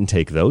 They didn't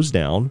take those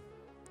down.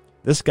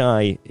 This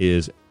guy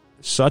is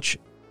such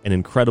an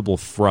incredible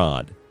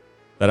fraud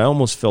that I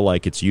almost feel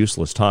like it's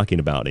useless talking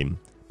about him,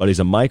 but he's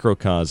a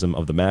microcosm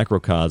of the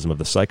macrocosm of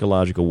the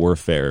psychological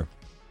warfare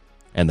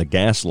and the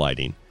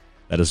gaslighting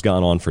that has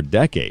gone on for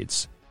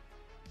decades,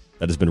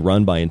 that has been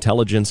run by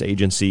intelligence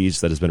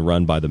agencies, that has been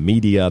run by the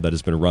media, that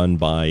has been run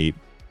by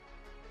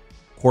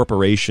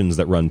corporations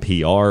that run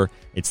PR.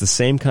 It's the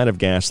same kind of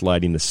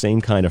gaslighting, the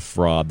same kind of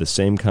fraud, the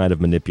same kind of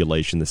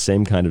manipulation, the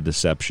same kind of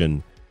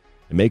deception.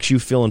 It makes you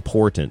feel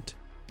important,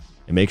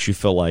 It makes you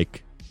feel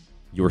like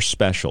you're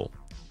special.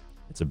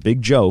 It's a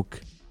big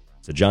joke.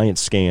 It's a giant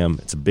scam.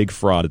 It's a big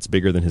fraud. It's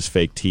bigger than his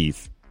fake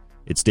teeth.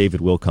 It's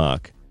David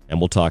Wilcock, and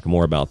we'll talk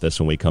more about this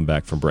when we come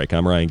back from break.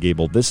 I'm Ryan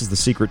Gable. This is The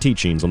Secret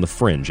Teachings on The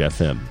Fringe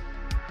FM.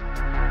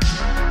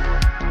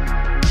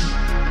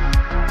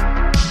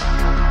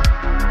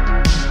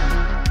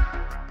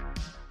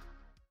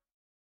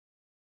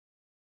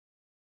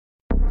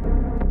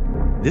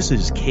 This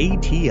is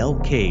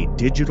KTLK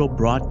Digital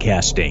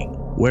Broadcasting,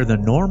 where the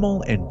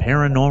normal and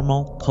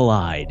paranormal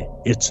collide.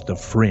 It's The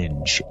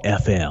Fringe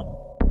FM.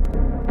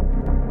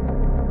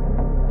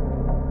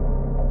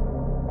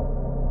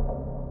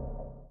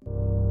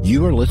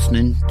 You are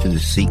listening to The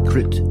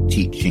Secret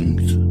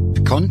Teachings.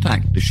 To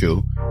contact the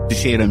show, to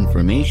share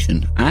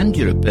information and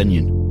your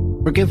opinion,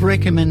 or give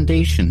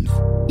recommendations,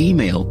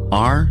 email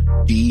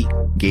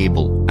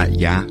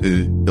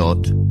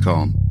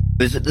rdgable@yahoo.com.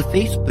 Visit the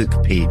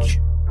Facebook page,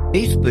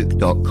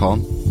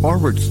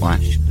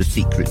 facebook.com/The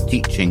Secret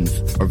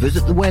Teachings, or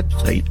visit the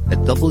website at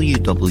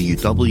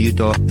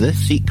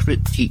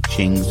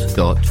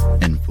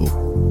www.thesecretteachings.info.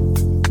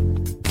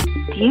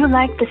 Do you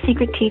like The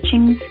Secret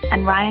Teachings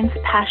and Ryan's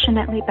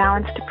passionately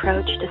balanced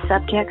approach to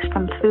subjects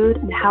from food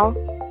and health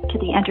to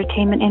the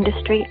entertainment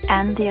industry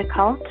and the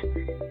occult?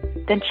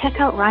 Then check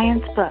out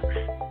Ryan's books,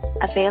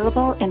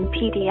 available in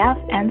PDF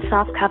and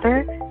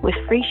softcover with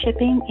free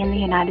shipping in the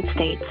United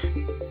States.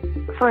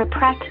 For a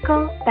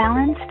practical,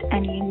 balanced,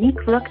 and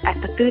unique look at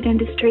the food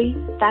industry,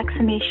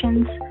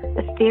 vaccinations,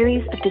 the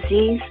theories of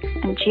disease,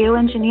 and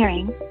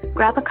geoengineering,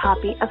 grab a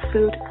copy of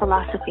Food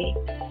Philosophy.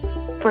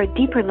 For a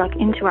deeper look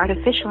into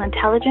artificial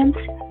intelligence,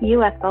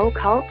 UFO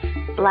cults,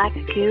 black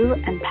goo,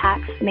 and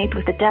pacts made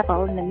with the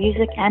devil in the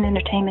music and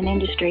entertainment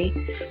industry,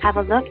 have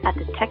a look at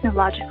the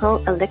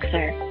Technological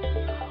Elixir.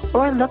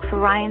 Or look for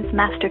Ryan's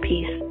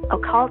masterpiece,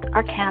 Occult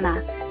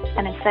Arcana,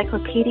 an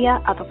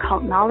encyclopedia of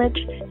occult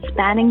knowledge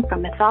spanning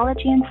from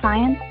mythology and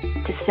science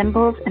to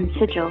symbols and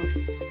sigils,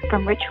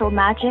 from ritual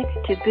magic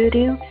to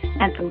voodoo,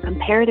 and from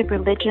comparative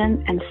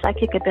religion and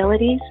psychic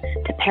abilities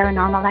to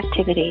paranormal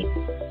activity.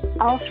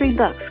 All three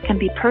books can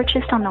be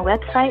purchased on the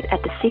website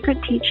at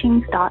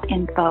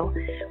thesecretteachings.info,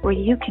 where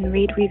you can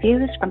read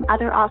reviews from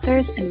other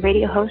authors and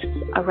radio hosts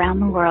around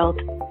the world.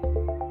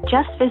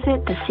 Just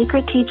visit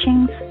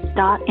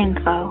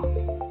thesecretteachings.info.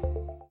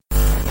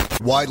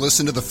 Why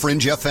listen to The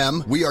Fringe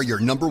FM? We are your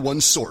number one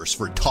source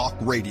for talk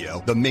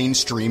radio the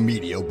mainstream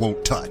media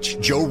won't touch.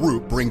 Joe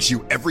Roop brings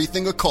you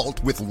everything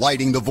occult with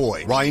Lighting the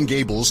Void. Ryan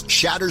Gables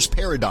shatters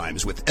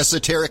paradigms with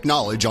esoteric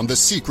knowledge on The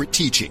Secret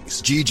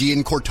Teachings. Gigi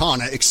and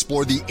Cortana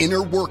explore the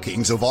inner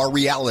workings of our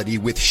reality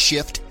with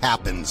Shift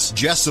Happens.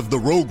 Jess of the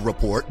Rogue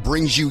Report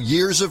brings you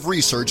years of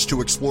research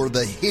to explore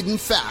the hidden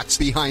facts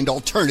behind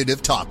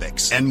alternative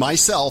topics. And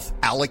myself,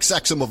 Alex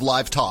Exum of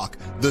Live Talk,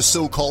 the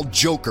so-called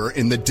Joker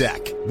in the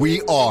deck.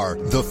 We are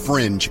The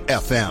Fringe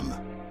FM.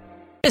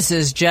 This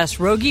is Jess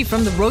Rogie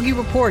from the Rogie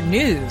Report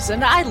News,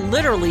 and I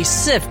literally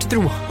sift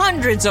through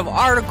hundreds of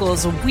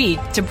articles a week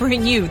to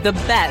bring you the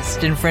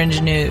best in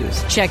Fringe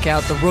news. Check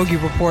out the Rogie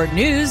Report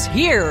News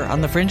here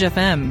on the Fringe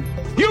FM.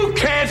 You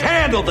can't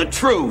handle the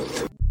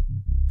truth!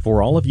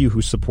 For all of you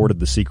who supported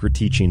The Secret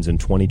Teachings in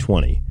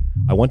 2020,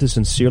 I want to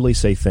sincerely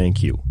say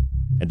thank you.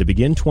 And to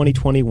begin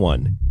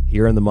 2021,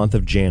 here in the month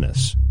of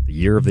Janus, the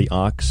year of the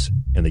Ox,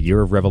 and the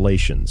year of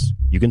Revelations,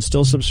 you can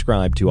still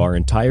subscribe to our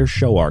entire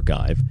show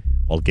archive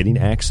while getting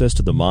access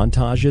to the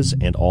montages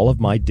and all of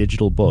my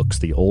digital books,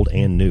 the old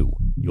and new.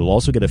 You'll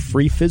also get a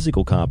free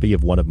physical copy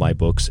of one of my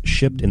books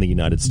shipped in the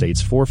United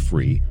States for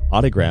free,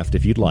 autographed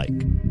if you'd like.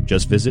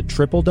 Just visit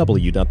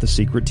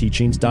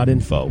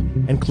www.thesecretteachings.info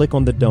and click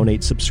on the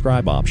Donate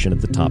Subscribe option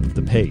at the top of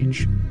the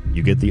page.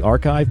 You get the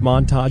archive,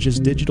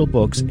 montages, digital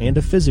books, and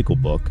a physical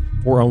book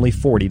for only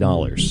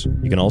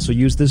 $40. You can also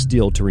use this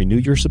deal to renew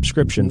your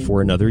subscription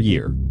for another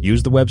year.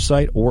 Use the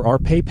website or our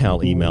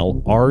PayPal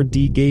email,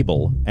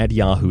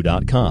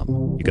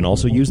 rdgable@yahoo.com. You can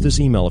also use this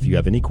email if you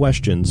have any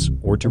questions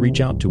or to reach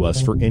out to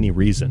us for any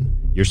reason.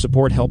 Your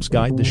support helps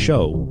guide the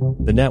show,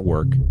 the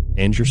network,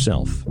 and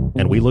yourself.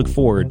 And we look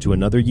forward to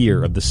another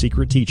year of The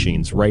Secret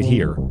Teachings right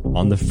here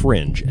on The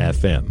Fringe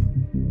FM.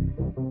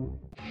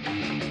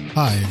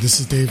 Hi, this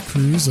is Dave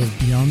Cruz of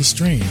Beyond the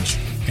Strange,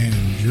 and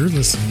you're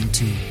listening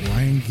to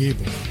Ryan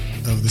Gable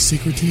of The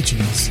Secret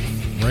Teachings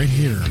right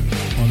here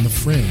on The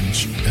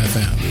Fringe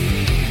FM.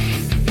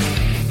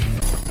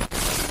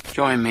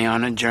 Join me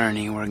on a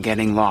journey where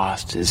getting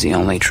lost is the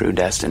only true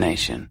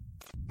destination,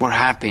 where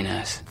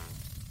happiness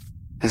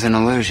is an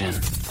illusion.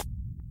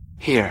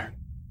 Here,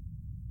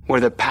 where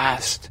the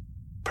past,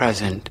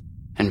 present,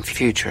 and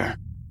future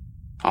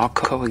all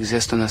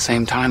coexist on the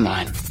same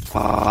timeline.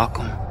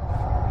 Welcome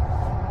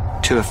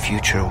to a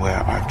future where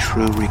our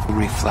true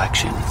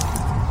reflection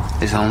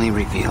is only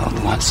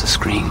revealed once the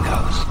screen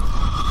goes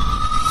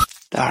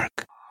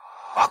dark.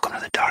 Welcome to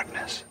the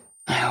darkness.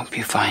 I hope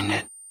you find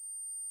it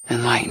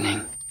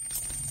enlightening.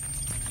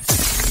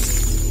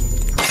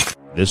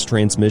 This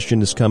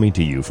transmission is coming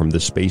to you from the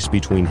space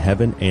between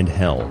heaven and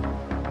hell.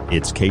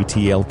 It's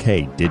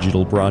KTLK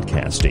Digital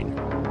Broadcasting,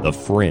 The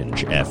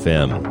Fringe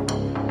FM.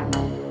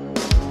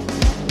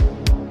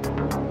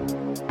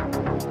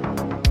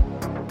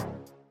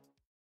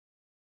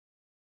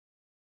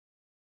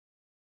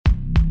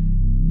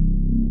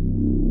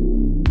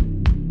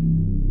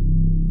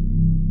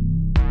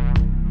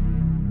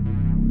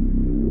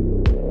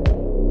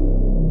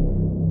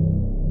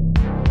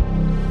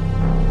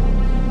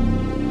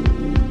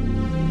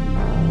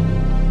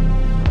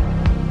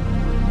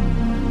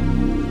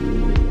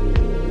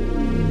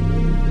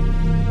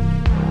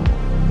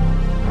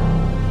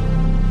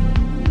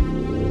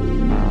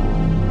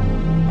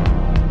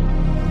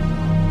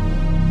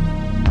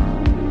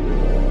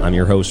 I'm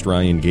your host,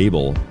 Ryan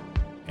Gable,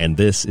 and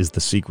this is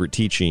The Secret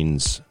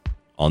Teachings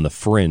on the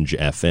Fringe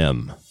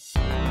FM.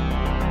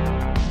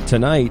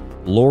 Tonight,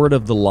 Lord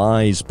of the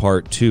Lies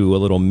Part 2, a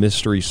little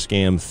mystery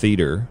scam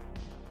theater.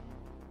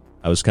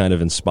 I was kind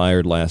of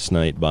inspired last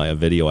night by a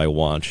video I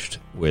watched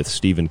with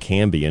Stephen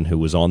Cambion, who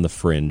was on the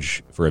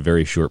Fringe for a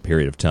very short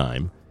period of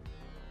time.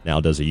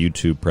 Now does a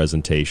YouTube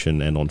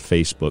presentation and on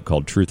Facebook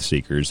called Truth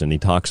Seekers, and he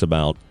talks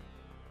about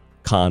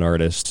con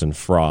artists and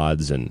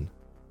frauds and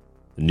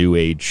New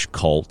Age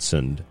cults,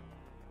 and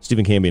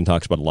Stephen Cambion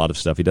talks about a lot of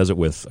stuff. He does it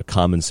with a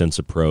common sense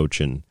approach,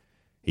 and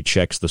he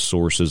checks the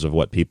sources of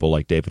what people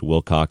like David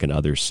Wilcock and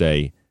others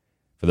say.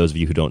 For those of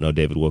you who don't know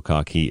David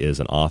Wilcock, he is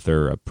an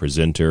author, a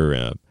presenter,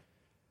 a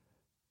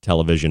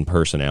television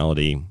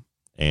personality,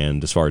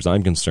 and as far as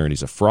I'm concerned,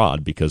 he's a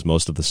fraud because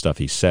most of the stuff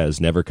he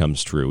says never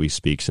comes true. He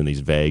speaks in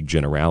these vague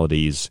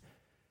generalities,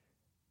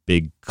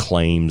 big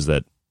claims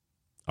that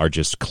are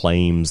just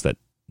claims that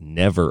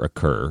never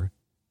occur,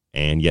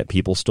 and yet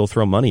people still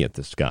throw money at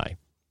this guy.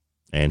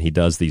 And he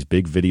does these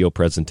big video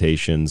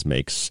presentations,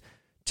 makes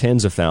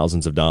tens of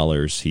thousands of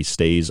dollars. He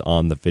stays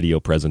on the video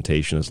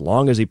presentation as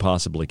long as he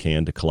possibly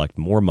can to collect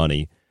more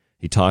money.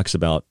 He talks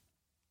about,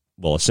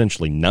 well,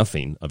 essentially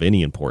nothing of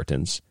any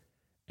importance,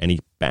 and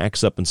he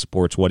backs up and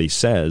supports what he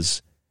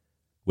says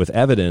with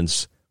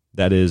evidence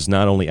that is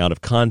not only out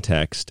of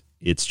context,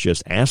 it's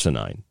just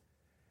asinine.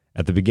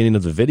 At the beginning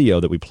of the video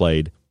that we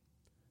played,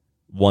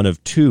 one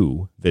of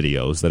two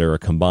videos that are a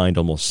combined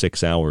almost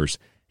 6 hours,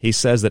 he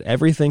says that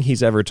everything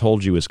he's ever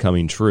told you is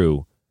coming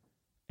true,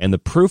 and the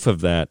proof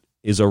of that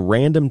is a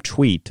random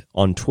tweet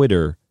on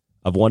Twitter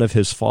of one of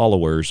his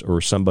followers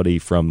or somebody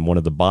from one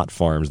of the bot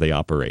farms they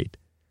operate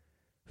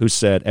who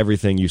said,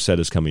 everything you said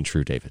is coming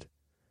true, David.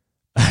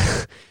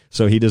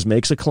 So he just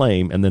makes a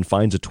claim and then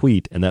finds a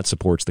tweet, and that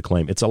supports the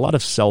claim. It's a lot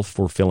of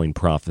self-fulfilling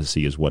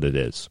prophecy is what it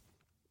is.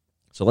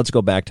 So let's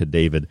go back to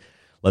David.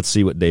 Let's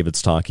see what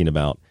David's talking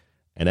about.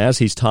 And as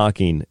he's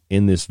talking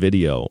in this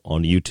video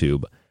on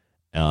YouTube,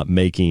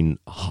 making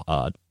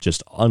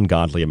just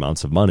ungodly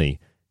amounts of money,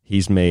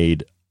 he's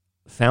made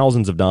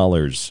thousands of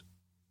dollars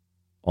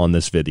on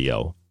this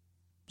video,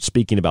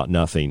 speaking about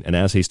nothing. And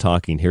as he's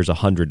talking, here's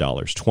 $100,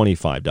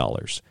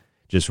 $25,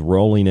 just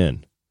rolling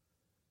in.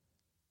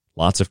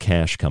 Lots of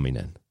cash coming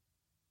in.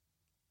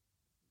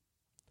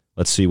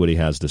 Let's see what he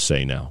has to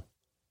say now.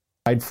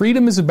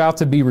 Freedom is about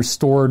to be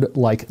restored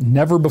like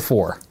never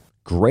before.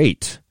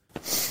 Great.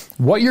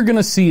 What you're going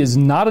to see is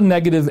not a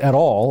negative at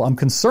all. I'm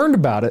concerned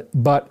about it,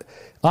 but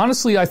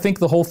honestly, I think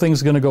the whole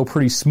thing's going to go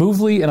pretty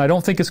smoothly, and I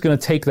don't think it's going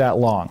to take that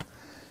long.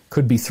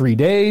 Could be 3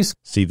 days.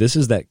 See, this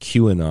is that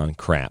QAnon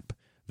crap.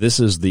 This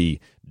is the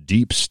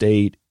deep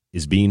state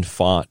is being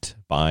fought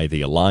by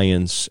the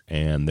alliance,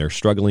 and they're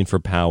struggling for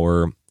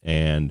power,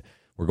 and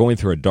we're going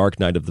through a dark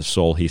night of the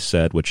soul, he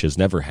said, which has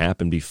never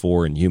happened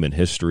before in human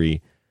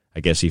history. I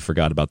guess he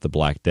forgot about the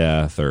Black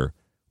Death or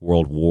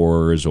world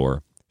wars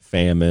or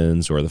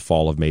famines or the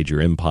fall of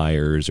major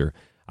empires, or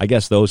I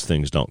guess those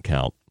things don't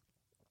count.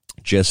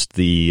 Just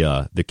the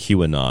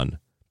QAnon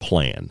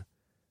plan.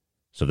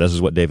 So this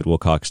is what David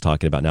Wilcock's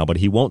talking about now, but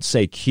he won't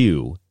say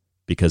Q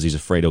because he's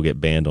afraid he'll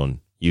get banned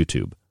on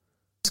YouTube.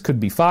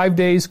 Could be 5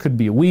 days, could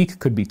be a week,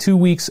 could be 2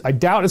 weeks. I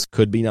doubt it's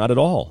could be not at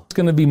all. It's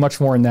going to be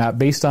much more than that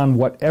based on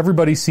what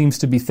everybody seems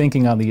to be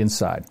thinking on the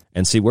inside.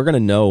 And see, we're going to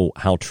know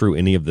how true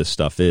any of this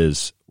stuff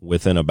is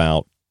within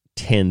about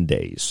 10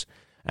 days.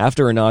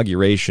 After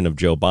inauguration of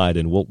Joe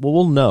Biden,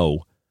 we'll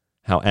know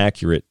how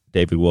accurate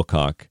David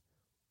Wilcock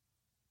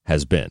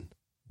has been,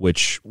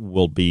 which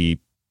will be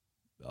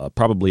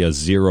probably a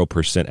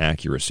 0%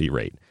 accuracy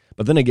rate.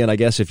 But then again, I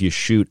guess if you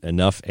shoot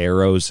enough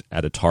arrows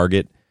at a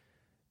target,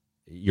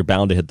 you're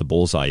bound to hit the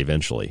bullseye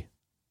eventually.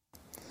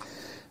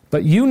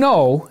 But you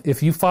know,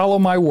 if you follow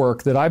my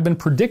work, that I've been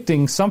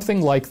predicting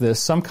something like this,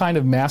 some kind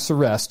of mass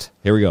arrest.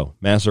 Here we go,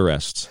 mass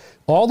arrests.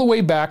 All the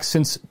way back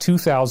since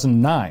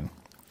 2009.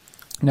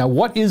 Now,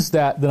 what is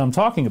that I'm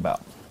talking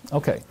about?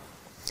 Okay.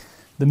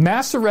 The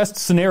mass arrest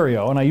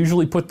scenario, and I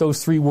usually put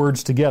those three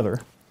words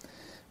together,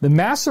 the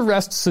mass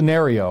arrest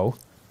scenario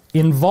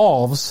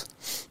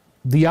involves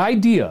the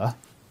idea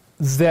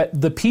that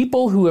the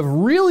people who have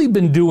really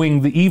been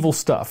doing the evil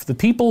stuff, the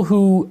people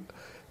who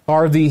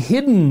are the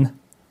hidden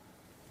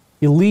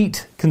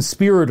elite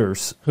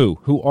conspirators.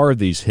 Who are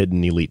these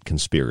hidden elite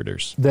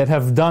conspirators? That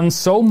have done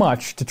so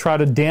much to try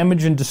to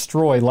damage and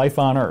destroy life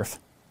on Earth.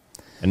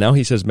 And now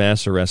he says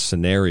mass arrest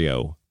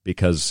scenario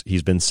because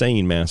he's been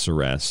saying mass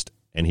arrest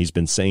and he's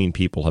been saying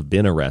people have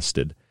been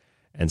arrested.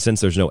 And since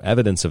there's no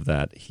evidence of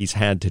that, he's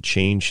had to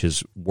change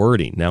his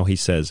wording. Now he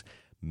says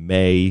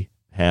may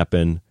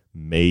happen,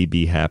 may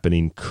be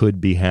happening,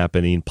 could be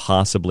happening,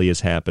 possibly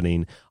is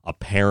happening,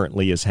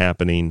 apparently is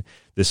happening.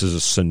 This is a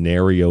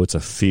scenario, it's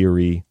a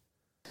theory,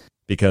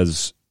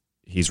 because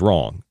he's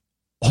wrong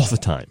all the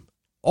time,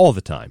 all the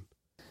time.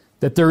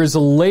 That there is a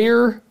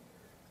layer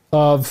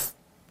of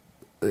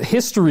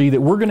history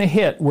that we're going to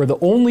hit where the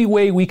only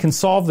way we can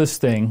solve this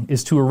thing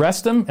is to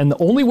arrest him, and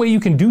the only way you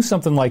can do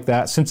something like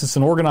that, since it's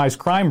an organized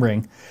crime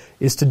ring,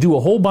 is to do a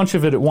whole bunch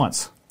of it at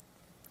once.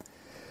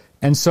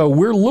 And so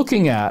we're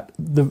looking at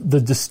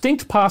the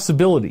distinct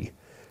possibility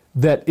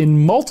that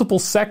in multiple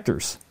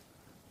sectors,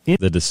 in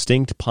which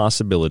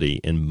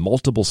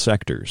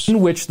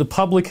the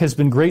public has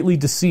been greatly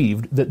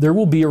deceived, that there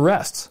will be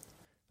arrests.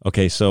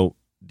 Okay, so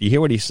do you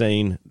hear what he's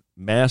saying?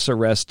 Mass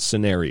arrest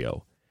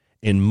scenario.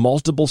 In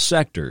multiple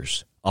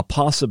sectors, a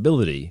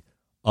possibility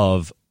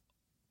of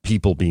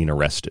people being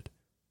arrested.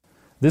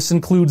 This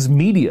includes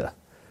media.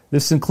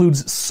 This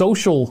includes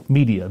social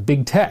media,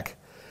 big tech.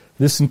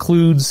 This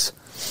includes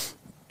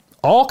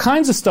all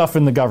kinds of stuff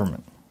in the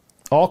government,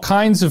 all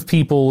kinds of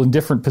people in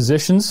different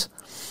positions,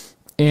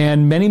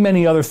 and many,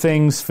 many other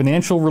things,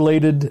 financial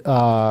related,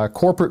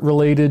 corporate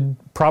related,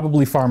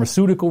 probably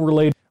pharmaceutical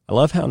related. I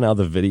love how now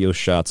the video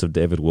shots of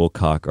David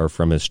Wilcock are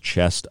from his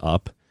chest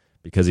up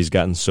because he's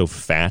gotten so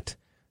fat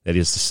that he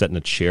has to sit in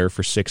a chair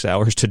for 6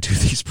 hours to do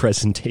these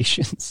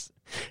presentations.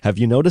 Have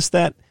you noticed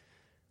that?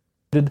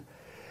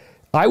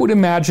 I would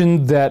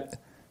imagine that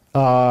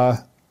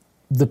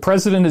the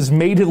president has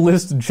made a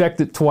list and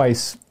checked it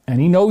twice, and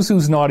he knows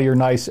who's naughty or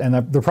nice, and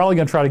they're probably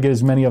going to try to get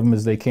as many of them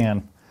as they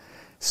can.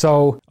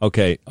 So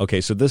Okay,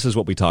 so this is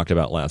what we talked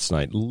about last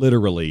night.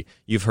 Literally,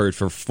 you've heard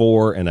for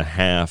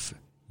 4.5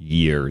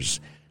 years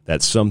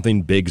that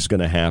something big's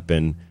going to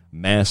happen,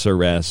 mass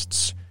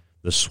arrests,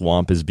 the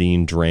swamp is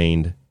being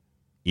drained.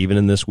 Even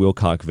in this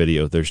Wilcock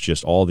video, there's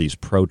just all these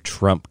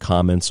pro-Trump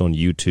comments on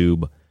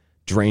YouTube.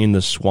 Drain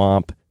the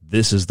swamp.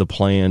 This is the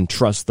plan.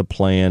 Trust the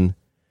plan.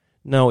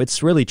 No,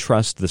 it's really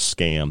trust the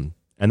scam.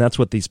 And that's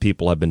what these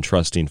people have been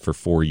trusting for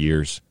 4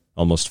 years,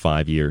 almost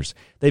 5 years.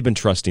 They've been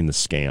trusting the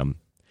scam.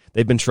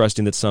 They've been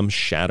trusting that some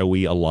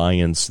shadowy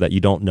alliance that you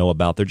don't know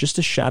about, they're just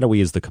as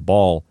shadowy as the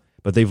cabal,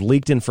 but they've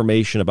leaked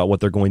information about what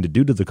they're going to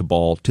do to the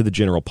cabal to the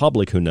general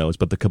public who knows,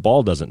 but the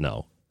cabal doesn't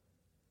know.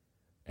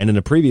 And in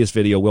a previous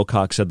video,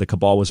 Wilcock said the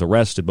cabal was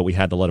arrested, but we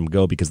had to let him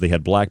go because they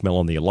had blackmail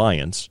on the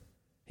alliance.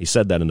 He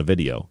said that in the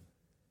video.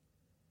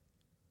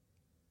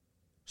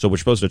 So we're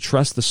supposed to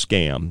trust the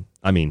scam,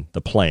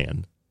 the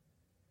plan.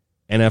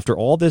 And after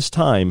all this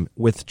time,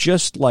 with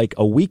just like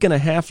a week and a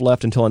half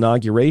left until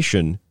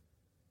inauguration,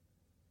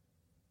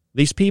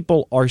 these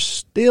people are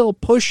still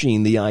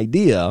pushing the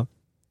idea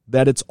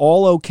that it's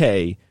all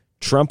okay,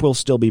 Trump will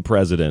still be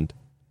president,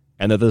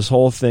 and that this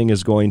whole thing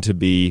is going to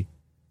be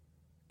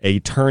a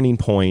turning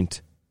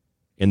point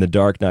in the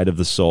dark night of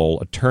the soul,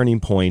 a turning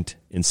point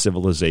in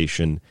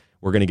civilization.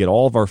 We're going to get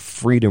all of our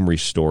freedom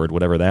restored,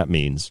 whatever that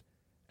means,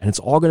 and it's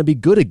all going to be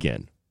good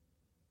again.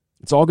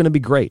 It's all going to be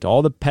great.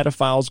 All the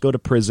pedophiles go to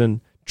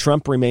prison.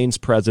 Trump remains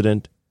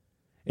president.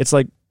 It's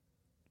like,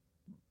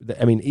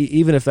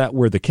 even if that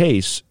were the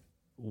case,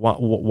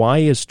 why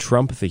is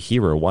Trump the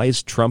hero? Why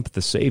is Trump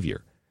the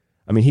savior?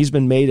 He's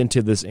been made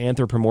into this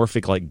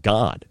anthropomorphic like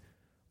God.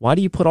 Why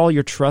do you put all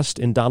your trust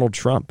in Donald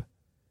Trump?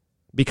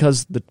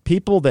 Because the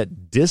people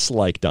that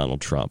dislike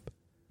Donald Trump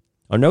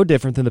are no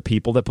different than the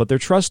people that put their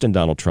trust in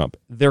Donald Trump.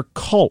 They're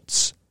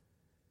cults.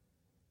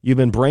 You've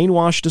been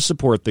brainwashed to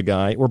support the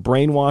guy or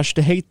brainwashed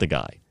to hate the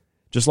guy.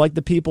 Just like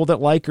the people that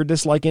like or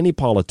dislike any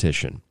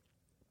politician.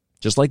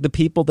 Just like the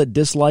people that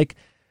dislike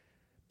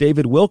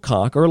David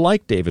Wilcock or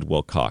like David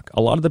Wilcock.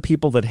 A lot of the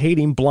people that hate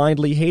him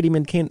blindly hate him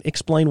and can't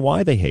explain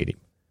why they hate him.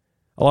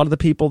 A lot of the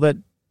people that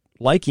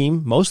like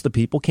him, most of the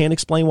people can't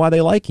explain why they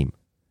like him.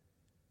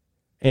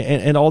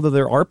 And although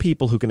there are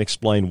people who can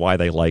explain why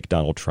they like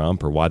Donald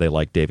Trump or why they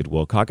like David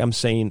Wilcock, I'm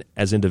saying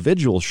as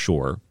individuals,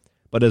 sure,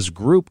 but as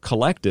group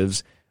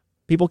collectives,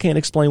 people can't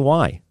explain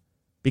why.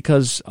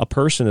 Because a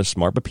person is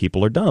smart, but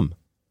people are dumb.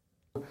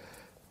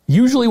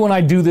 Usually when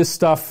I do this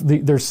stuff,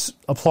 there's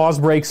applause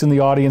breaks in the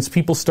audience.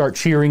 People start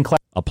cheering,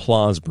 clapping.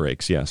 Applause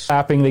breaks, yes.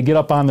 Clapping. They get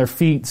up on their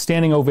feet,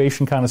 standing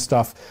ovation kind of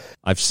stuff.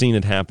 I've seen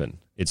it happen.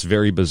 It's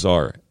very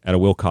bizarre at a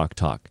Wilcock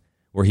talk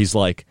where he's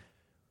like,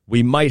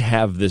 we might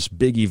have this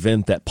big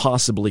event that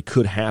possibly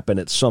could happen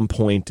at some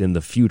point in the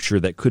future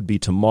that could be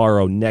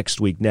tomorrow, next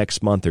week,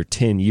 next month, or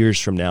 10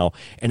 years from now,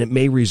 and it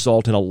may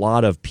result in a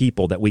lot of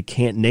people that we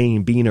can't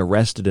name being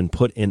arrested and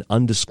put in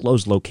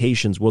undisclosed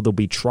locations where they'll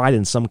be tried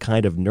in some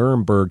kind of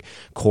Nuremberg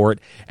court,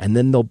 and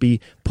then they'll be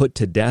put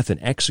to death and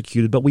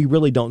executed. But we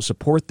really don't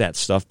support that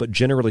stuff. But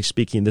generally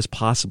speaking, this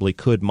possibly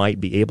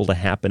might be able to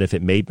happen. If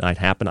it may not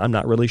happen, I'm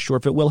not really sure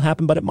if it will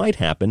happen, but it might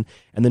happen.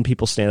 And then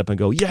people stand up and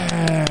go,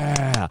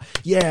 yeah,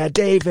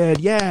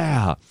 David,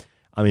 yeah.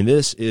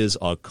 This is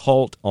a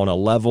cult on a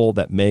level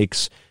that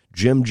makes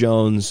Jim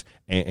Jones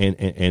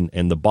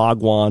and the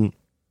Bhagwan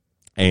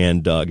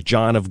and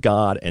John of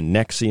God and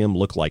Nexium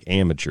look like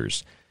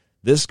amateurs.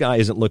 This guy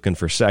isn't looking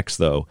for sex,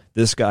 though.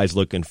 This guy's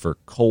looking for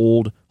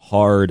cold,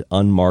 hard,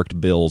 unmarked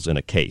bills in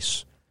a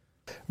case.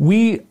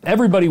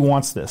 Everybody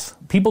wants this.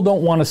 People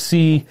don't want to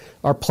see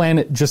our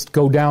planet just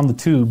go down the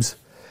tubes.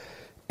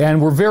 And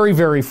we're very,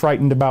 very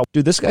frightened about.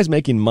 Dude, this guy's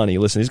making money.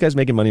 Listen, this guy's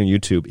making money on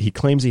YouTube. He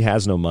claims he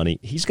has no money.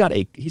 He's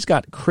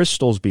got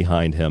crystals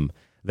behind him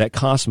that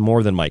cost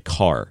more than my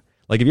car.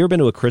 Like, have you ever been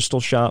to a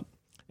crystal shop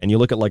and you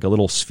look at like a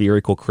little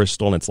spherical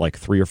crystal and it's like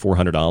 $300 or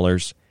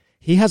 $400?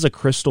 He has a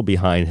crystal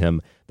behind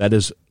him that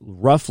is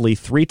roughly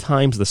 3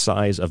 times the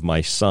size of my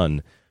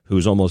son,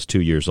 who's almost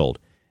 2 years old.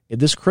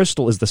 This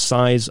crystal is the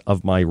size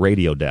of my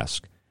radio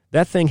desk.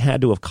 That thing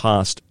had to have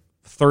cost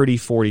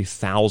 $30,000,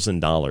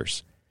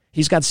 $40,000.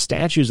 He's got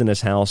statues in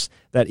his house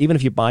that even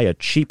if you buy a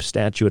cheap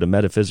statue at a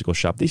metaphysical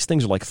shop, these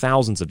things are like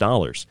thousands of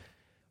dollars.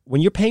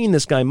 When you're paying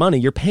this guy money,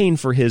 you're paying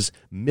for his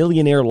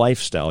millionaire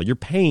lifestyle. You're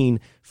paying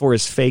for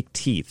his fake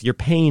teeth. You're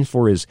paying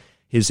for his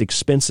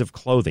expensive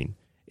clothing.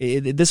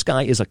 This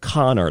guy is a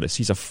con artist.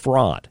 He's a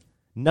fraud.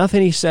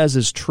 Nothing he says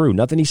is true.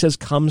 Nothing he says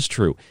comes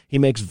true. He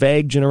makes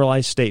vague,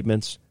 generalized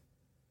statements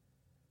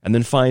and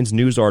then finds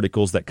news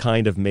articles that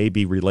kind of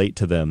maybe relate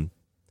to them.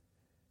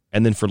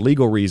 And then for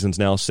legal reasons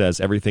now says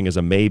everything is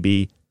a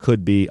maybe,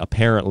 could be,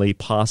 apparently,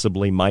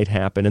 possibly, might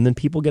happen. And then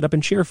people get up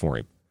and cheer for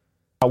him.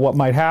 What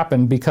might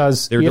happen,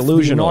 because they're if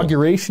delusional. The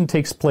inauguration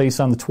takes place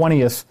on the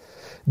 20th,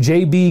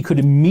 JB could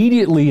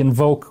immediately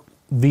invoke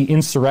the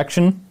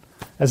insurrection,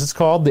 as it's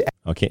called.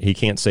 Okay, he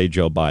can't say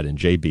Joe Biden,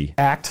 JB.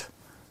 Act,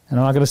 and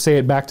I'm not going to say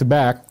it back to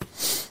back.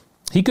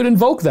 He could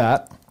invoke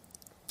that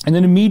and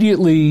then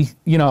immediately,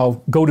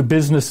 go to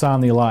business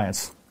on the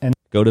alliance. And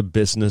go to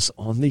business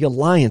on the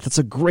alliance. That's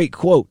a great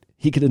quote.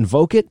 He could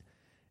invoke it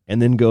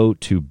and then go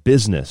to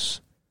business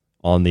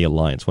on the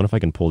alliance. What if I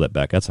can pull that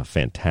back? That's a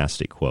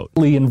fantastic quote.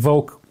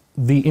 Invoke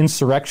the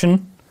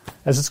insurrection,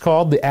 as it's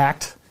called, the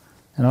act,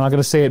 and I'm not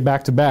going to say it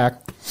back to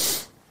back.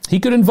 He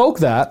could invoke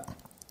that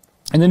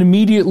and then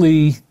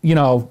immediately,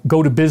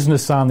 go to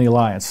business on the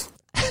alliance.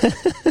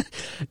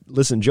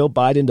 Listen, Joe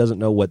Biden doesn't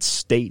know what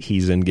state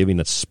he's in giving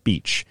a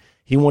speech.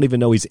 He won't even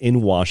know he's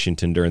in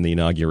Washington during the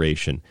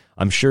inauguration.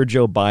 I'm sure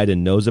Joe Biden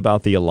knows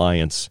about the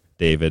alliance,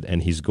 David,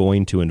 and he's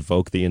going to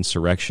invoke the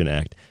Insurrection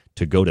Act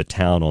to go to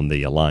town on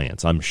the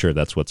alliance. I'm sure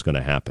that's what's going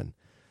to happen.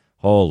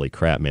 Holy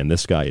crap, man.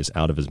 This guy is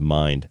out of his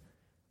mind.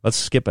 Let's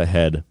skip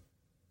ahead.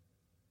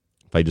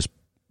 If I just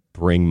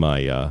bring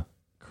my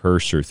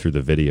cursor through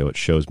the video, it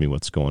shows me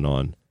what's going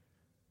on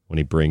when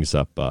he brings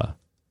up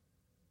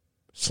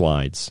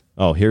slides.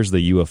 Oh, here's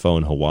the UFO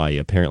in Hawaii.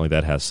 Apparently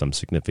that has some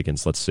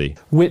significance. Let's see.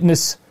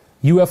 Witness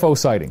UFO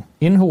sighting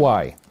in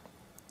Hawaii.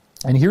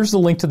 And here's the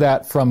link to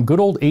that from good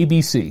old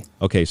ABC.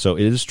 Okay, so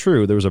it is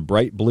true. There was a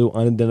bright blue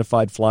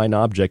unidentified flying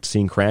object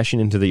seen crashing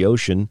into the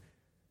ocean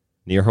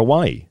near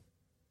Hawaii.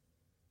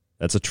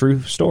 That's a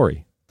true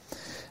story.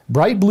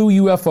 Bright blue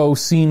UFO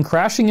seen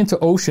crashing into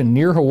ocean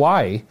near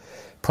Hawaii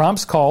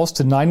prompts calls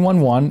to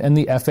 911 and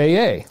the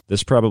FAA.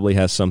 This probably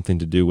has something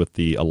to do with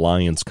the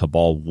Alliance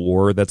Cabal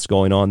war that's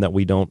going on that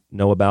we don't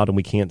know about and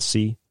we can't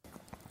see.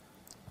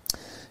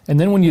 And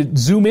then when you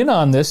zoom in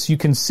on this, you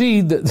can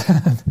see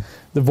that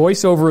the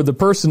voiceover of the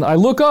person. I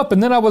look up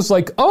and then I was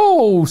like,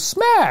 oh,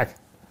 smack.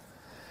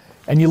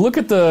 And you look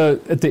at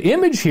the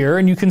image here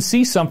and you can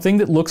see something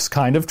that looks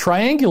kind of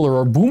triangular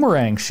or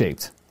boomerang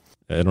shaped.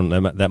 I don't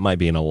know. That might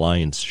be an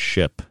Alliance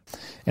ship.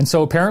 And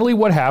so apparently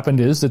what happened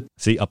is that...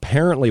 See,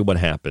 apparently what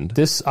happened...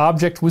 This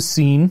object was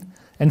seen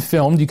and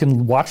filmed. You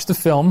can watch the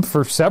film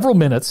for several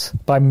minutes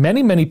by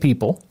many, many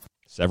people.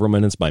 Several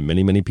minutes by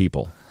many, many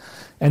people.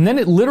 And then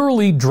it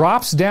literally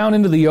drops down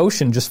into the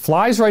ocean, just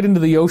flies right into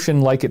the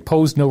ocean like it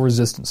posed no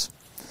resistance.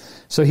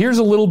 So here's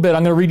a little bit.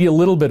 I'm going to read you a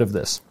little bit of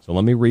this. So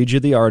let me read you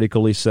the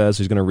article. He says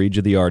he's going to read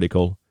you the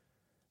article.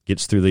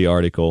 Gets through the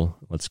article.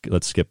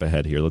 Let's skip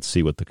ahead here. Let's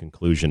see what the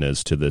conclusion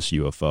is to this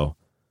UFO.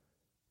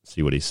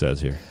 See what he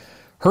says here.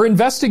 Her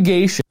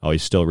investigation... Oh,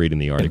 he's still reading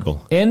the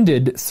article.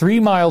 ...ended 3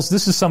 miles...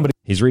 This is somebody...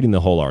 He's reading the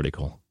whole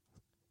article.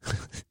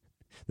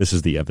 This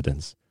is the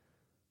evidence.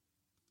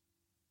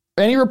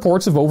 Any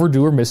reports of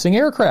overdue or missing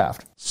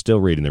aircraft. Still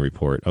reading the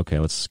report. Okay,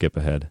 let's skip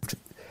ahead.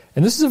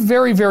 And this is a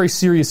very, very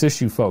serious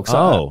issue, folks.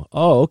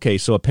 Okay.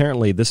 So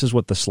apparently this is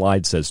what the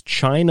slide says.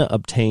 China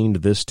obtained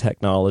this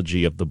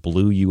technology of the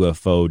blue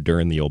UFO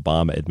during the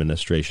Obama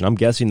administration. I'm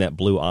guessing that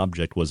blue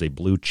object was a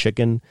blue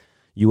chicken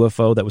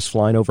UFO that was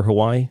flying over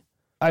Hawaii.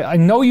 I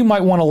know you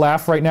might want to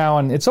laugh right now,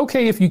 and it's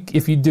okay if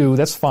you do.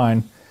 That's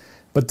fine.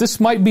 But this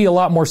might be a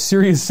lot more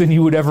serious than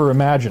you would ever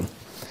imagine.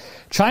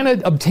 China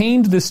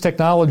obtained this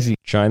technology.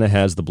 China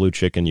has the blue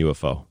chicken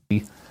UFO.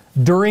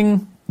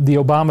 During the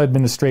Obama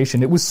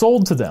administration. It was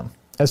sold to them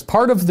as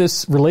part of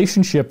this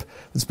relationship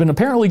that's been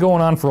apparently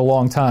going on for a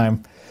long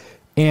time.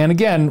 And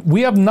again,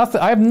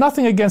 I have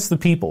nothing against the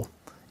people.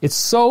 It's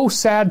so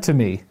sad to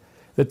me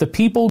that the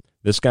people...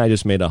 This guy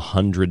just made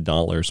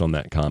 $100 on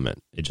that comment.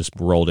 It just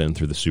rolled in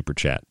through the super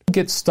chat.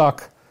 ...get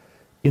stuck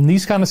in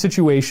these kind of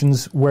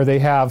situations where they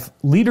have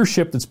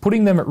leadership that's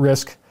putting them at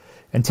risk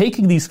and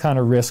taking these kind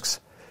of risks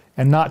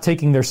and not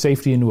taking their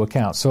safety into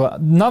account. So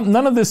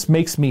none of this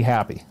makes me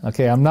happy.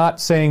 Okay, I'm not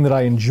saying that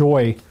I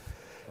enjoy.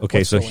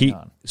 Okay, so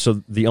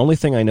the only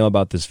thing I know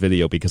about this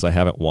video, because I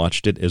haven't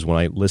watched it, is when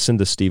I listened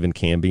to Stephen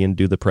Cambion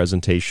do the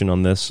presentation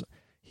on this,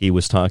 he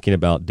was talking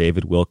about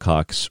David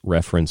Wilcock's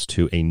reference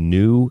to a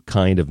new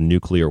kind of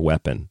nuclear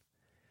weapon,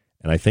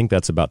 and I think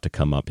that's about to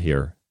come up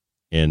here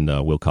in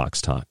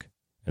Wilcock's talk.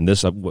 And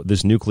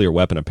this nuclear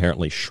weapon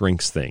apparently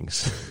shrinks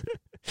things.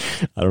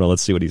 I don't know.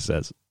 Let's see what he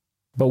says.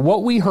 But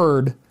what we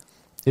heard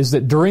is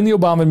that during the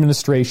Obama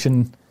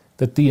administration,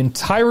 that the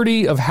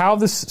entirety of how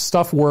this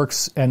stuff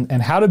works and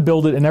how to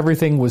build it and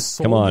everything was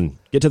sold. Come on,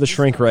 get to the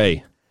shrink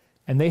ray.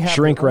 And they have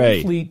Shrink their own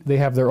ray. fleet. They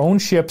have their own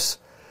ships.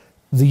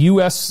 The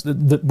U.S.,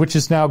 which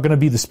is now going to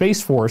be the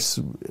Space Force,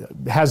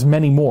 has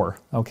many more,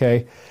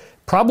 okay?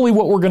 Probably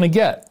what we're going to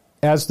get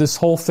as this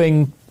whole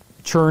thing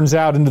churns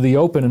out into the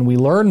open and we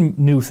learn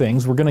new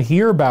things, we're going to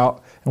hear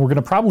about and we're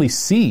going to probably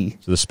see.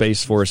 So the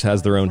Space Force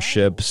has their own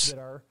ships,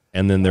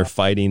 and then they're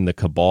fighting the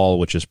cabal,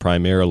 which is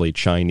primarily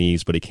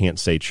Chinese, but he can't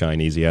say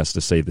Chinese. He has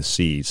to say the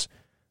C's.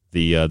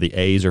 The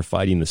A's are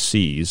fighting the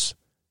C's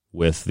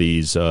with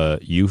these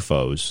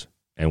UFOs,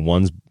 and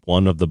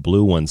one of the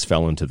blue ones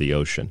fell into the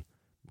ocean.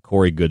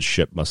 Corey Good's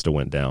ship must have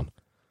went down.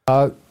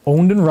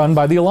 Owned and run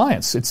by the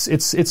Alliance.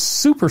 It's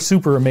super,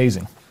 super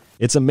amazing.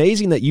 It's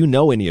amazing that you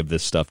know any of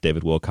this stuff,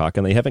 David Wilcock,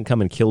 and they haven't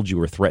come and killed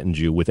you or threatened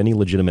you with any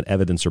legitimate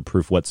evidence or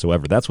proof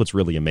whatsoever. That's what's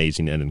really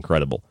amazing and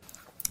incredible.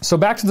 So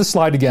back to the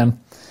slide again.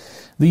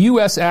 The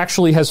U.S.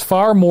 actually has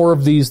far more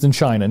of these than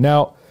China.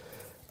 Now,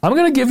 I'm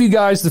going to give you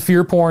guys the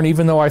fear porn,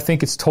 even though I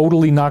think it's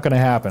totally not going to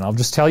happen. I'll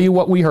just tell you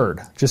what we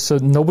heard, just so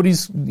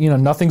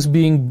nothing's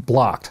being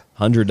blocked.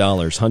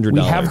 $100.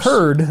 We have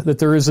heard that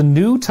there is a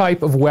new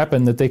type of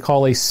weapon that they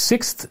call a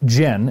 6th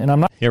gen, and I'm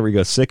not... Here we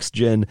go, 6th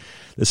gen.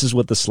 This is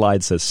what the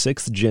slide says.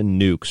 6th gen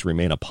nukes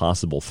remain a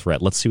possible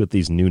threat. Let's see what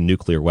these new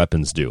nuclear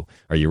weapons do.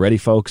 Are you ready,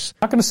 folks?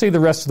 I'm not going to say the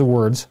rest of the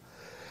words.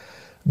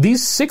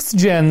 These 6th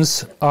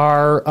gens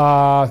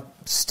are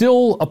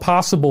still a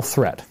possible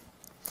threat.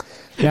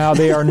 Now,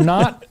 they are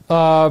not,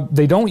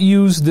 they don't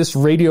use this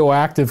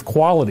radioactive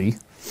quality.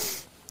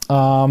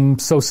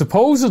 So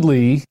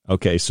supposedly...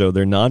 Okay, so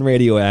they're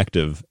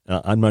non-radioactive.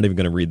 I'm not even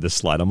going to read this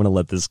slide. I'm going to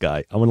let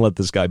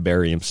this guy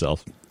bury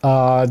himself.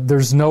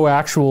 There's no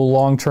actual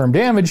long-term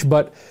damage,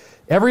 but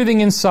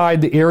everything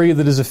inside the area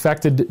that is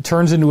affected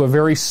turns into a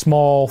very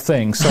small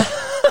thing. So,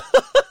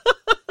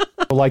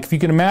 like, if you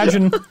can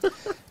imagine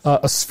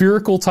a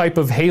spherical type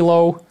of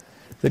halo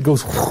that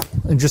goes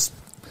and just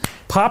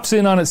pops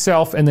in on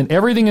itself, and then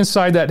everything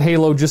inside that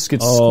halo just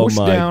gets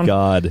squished down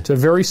to a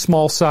very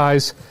small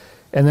size,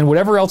 and then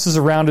whatever else is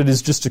around it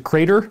is just a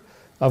crater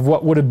of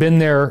what would have been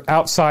there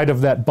outside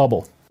of that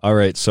bubble. All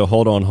right, so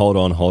hold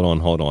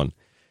on.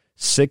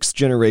 6th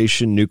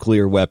generation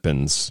nuclear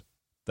weapons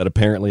that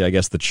apparently, I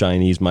guess, the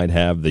Chinese might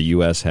have, the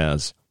U.S.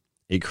 has.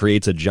 It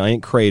creates a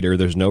giant crater.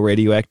 There's no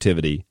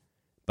radioactivity,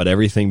 but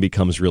everything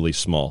becomes really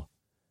small.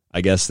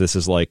 I guess this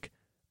is like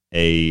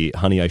a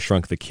Honey, I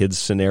Shrunk the Kids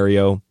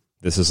scenario.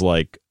 This is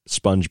like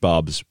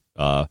SpongeBob's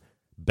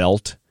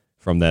belt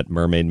from that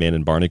Mermaid Man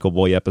and Barnacle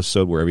Boy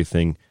episode where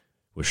everything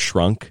was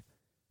shrunk.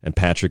 And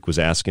Patrick was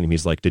asking him,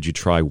 he's like, did you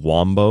try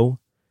Wombo?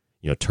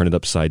 Turn it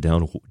upside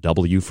down,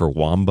 W for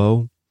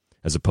Wombo,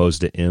 as opposed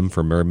to M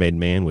for Mermaid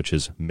Man, which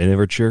is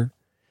miniature.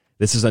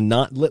 This is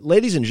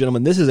ladies and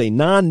gentlemen, this is a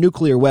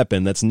non-nuclear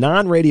weapon that's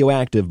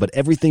non-radioactive, but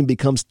everything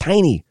becomes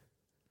tiny.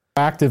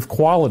 Active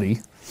quality.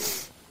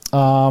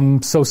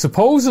 So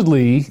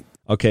supposedly...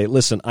 Okay,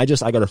 listen, I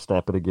got to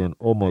stop it again.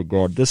 Oh, my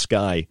God, this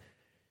guy.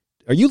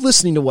 Are you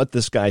listening to what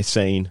this guy's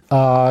saying?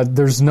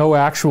 There's no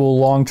actual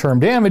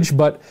long-term damage,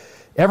 but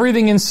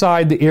everything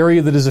inside the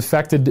area that is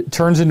affected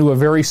turns into a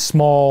very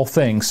small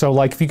thing. So,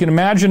 like, if you can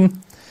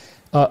imagine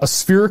a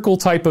spherical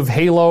type of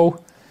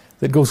halo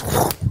that goes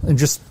and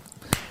just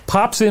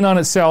pops in on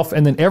itself,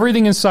 and then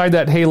everything inside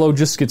that halo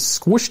just gets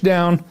squished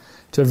down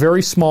to a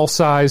very small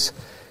size,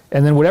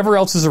 and then whatever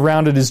else is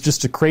around it is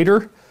just a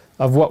crater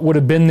of what would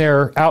have been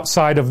there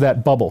outside of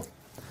that bubble.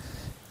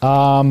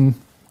 So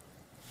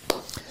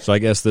I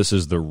guess this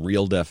is the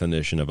real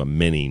definition of a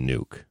mini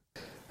nuke.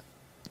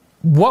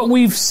 What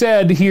we've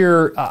said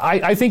here,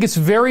 I think it's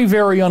very,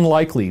 very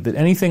unlikely that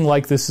anything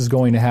like this is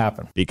going to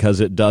happen.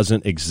 Because it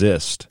doesn't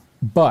exist.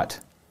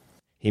 But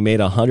he made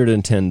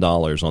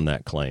 $110 on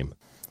that claim.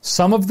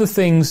 Some of the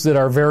things that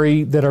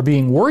are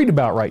being worried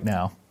about right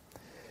now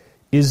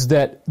is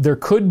that there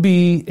could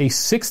be a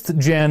 6th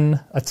gen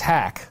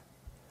attack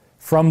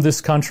from this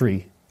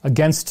country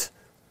against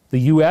the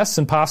U.S.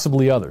 and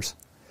possibly others.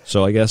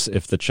 So I guess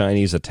if the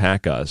Chinese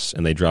attack us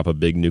and they drop a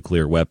big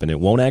nuclear weapon, it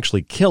won't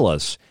actually kill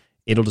us.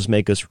 It'll just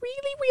make us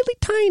really, really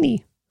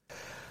tiny.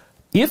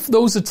 If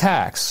those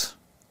attacks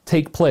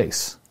take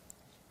place,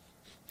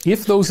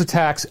 if those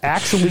attacks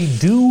actually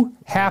do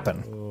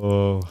happen,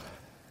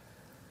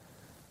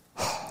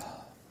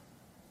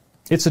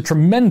 it's a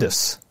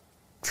tremendous,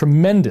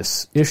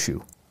 tremendous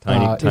issue.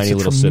 Tiny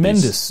little cities.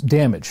 Tremendous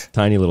damage.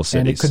 Tiny little cities.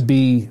 And it could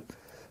be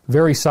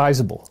very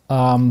sizable.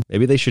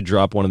 Maybe they should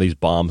drop one of these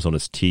bombs on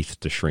his teeth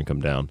to shrink him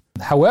down.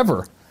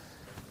 However,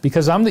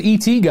 because I'm the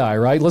ET guy,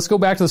 right? Let's go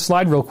back to the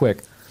slide real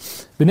quick.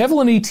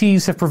 Benevolent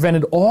ETs have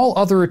prevented all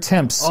other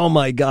attempts. Oh,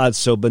 my God.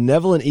 So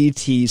benevolent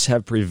ETs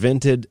have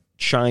prevented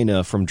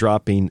China from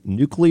dropping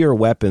nuclear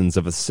weapons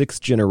of a 6th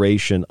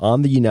generation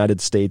on the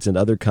United States and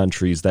other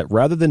countries that,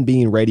 rather than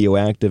being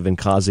radioactive and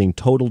causing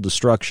total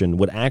destruction,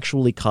 would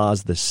actually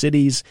cause the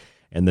cities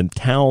and the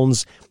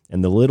towns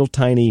and the little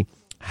tiny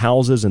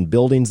houses and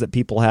buildings that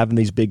people have in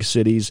these big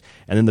cities,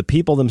 and then the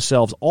people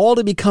themselves, all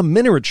to become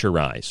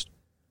miniaturized.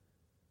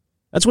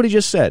 That's what he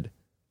just said.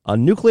 A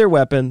nuclear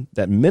weapon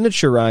that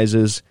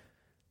miniaturizes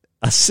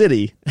a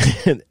city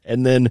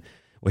and then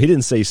Well, he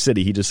didn't say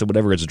city. He just said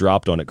whatever gets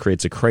dropped on it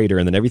creates a crater,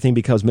 and then everything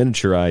becomes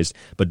miniaturized.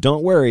 But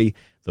don't worry,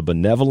 the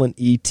benevolent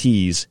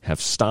ETs have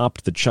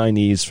stopped the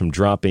Chinese from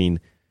dropping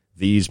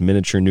these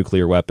miniature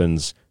nuclear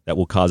weapons that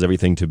will cause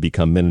everything to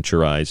become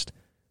miniaturized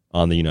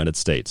on the United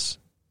States.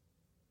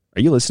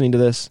 Are you listening to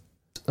this?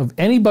 Of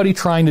anybody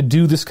trying to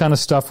do this kind of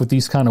stuff with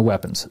these kind of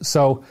weapons.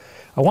 So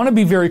I want to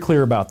be very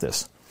clear about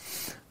this.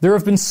 There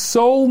have been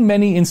so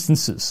many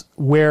instances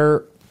where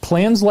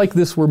plans like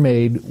this were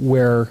made,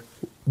 where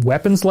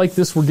weapons like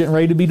this were getting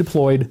ready to be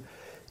deployed,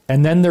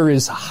 and then there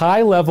is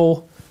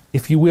high-level,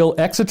 if you will,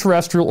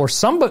 extraterrestrial or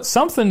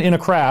something in a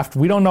craft,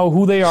 we don't know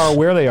who they are or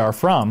where they are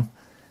from,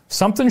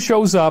 something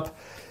shows up,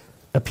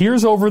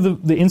 appears over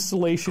the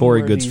installation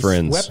Corey where Good's these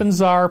friends.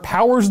 weapons are,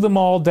 powers them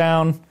all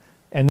down,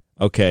 and...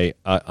 Okay,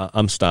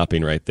 I'm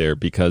stopping right there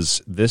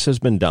because this has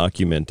been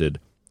documented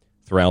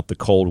throughout the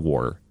Cold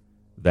War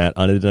that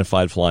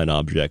unidentified flying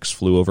objects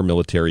flew over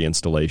military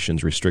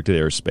installations, restricted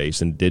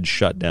airspace, and did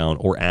shut down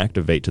or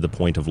activate to the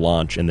point of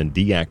launch and then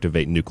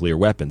deactivate nuclear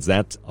weapons.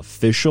 That's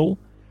official.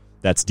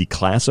 That's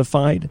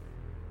declassified.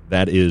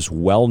 That is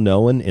well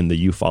known in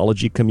the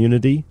ufology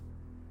community.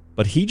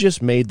 But he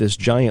just made this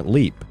giant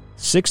leap.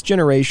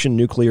 6th-generation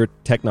nuclear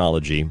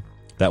technology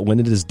that when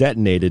it is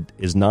detonated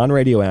is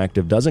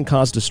non-radioactive, doesn't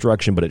cause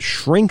destruction, but it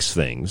shrinks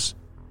things.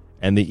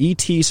 And the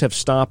ETs have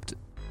stopped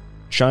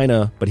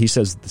China, but he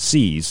says the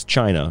seas,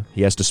 China,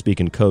 he has to speak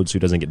in code so he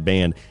doesn't get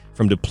banned,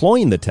 from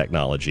deploying the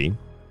technology,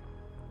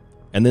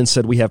 and then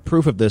said we have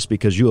proof of this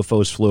because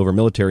UFOs flew over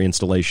military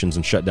installations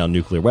and shut down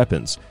nuclear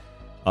weapons.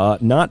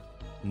 Not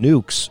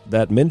nukes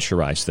that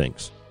miniaturize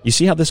things. You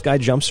see how this guy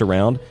jumps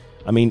around?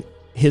 I mean,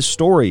 his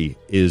story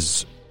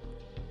is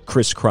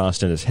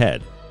crisscrossed in his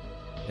head.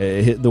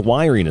 The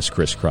wiring is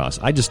crisscrossed.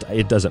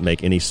 It doesn't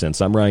make any sense.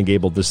 I'm Ryan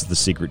Gable. This is The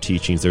Secret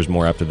Teachings. There's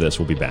more after this.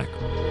 We'll be back.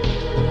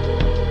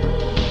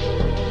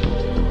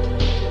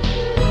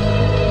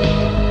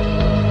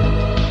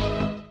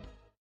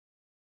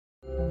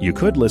 You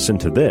could listen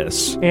to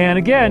this. And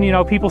again,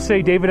 people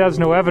say David has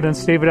no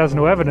evidence,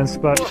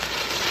 but...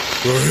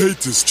 I hate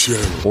this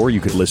channel. Or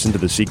you could listen to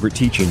The Secret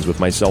Teachings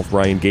with myself,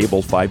 Ryan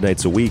Gable, 5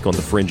 nights a week on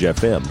The Fringe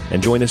FM,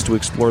 and join us to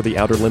explore the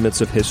outer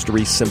limits of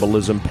history,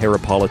 symbolism,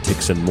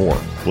 parapolitics, and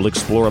more. We'll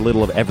explore a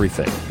little of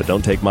everything, but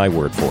don't take my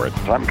word for it.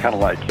 I'm kind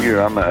of like you.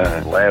 I'm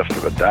a last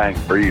of a dying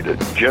breed, a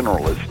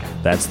generalist.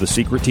 That's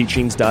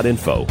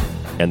thesecretteachings.info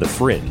and The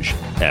Fringe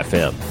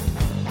FM.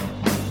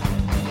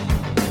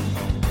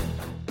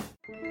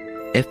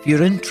 If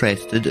you're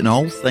interested in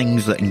all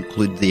things that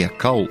include the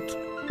occult,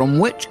 from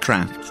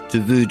witchcraft to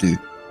voodoo,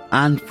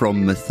 and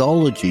from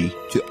mythology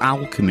to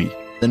alchemy,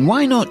 then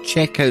why not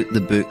check out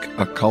the book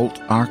Occult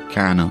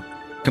Arcana,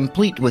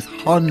 complete with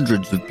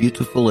hundreds of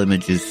beautiful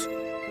images.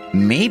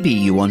 Maybe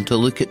you want to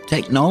look at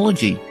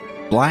technology,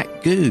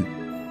 black goo,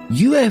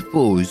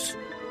 UFOs,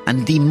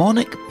 and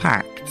demonic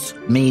pacts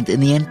made in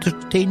the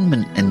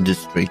entertainment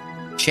industry.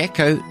 Check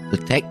out the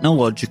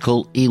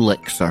technological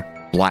elixir,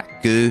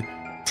 black goo,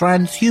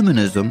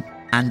 transhumanism,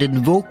 and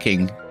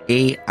invoking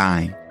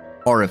AI.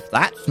 Or if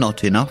that's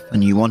not enough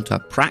and you want a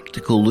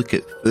practical look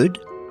at food,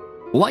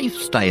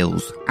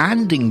 lifestyles,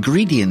 and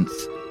ingredients,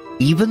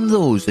 even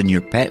those in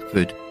your pet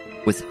food,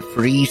 with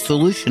free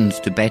solutions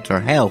to better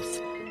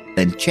health,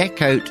 then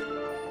check out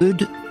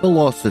Food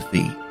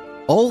Philosophy.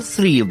 All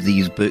 3 of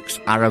these books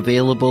are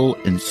available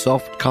in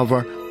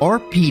softcover or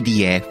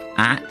PDF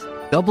at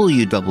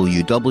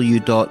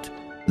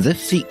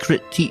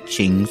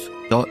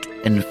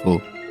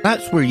www.thesecretteachings.info.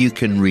 That's where you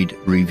can read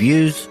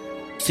reviews,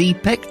 see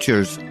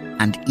pictures,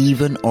 and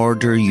even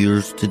order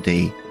yours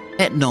today.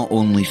 It not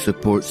only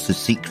supports The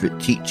Secret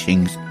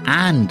Teachings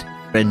and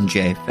Fringe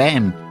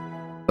FM,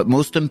 but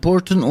most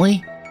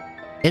importantly,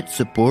 it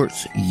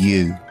supports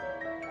you.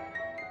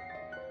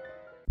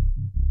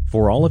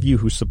 For all of you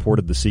who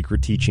supported The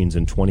Secret Teachings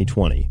in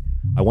 2020,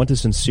 I want to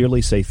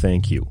sincerely say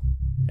thank you.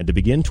 And to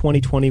begin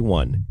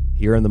 2021,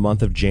 here in the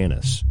month of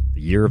Janus,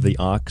 the year of the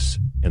Ox,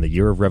 and the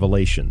year of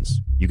Revelations,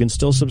 you can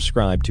still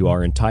subscribe to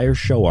our entire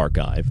show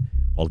archive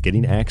while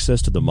getting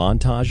access to the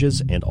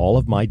montages and all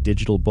of my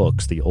digital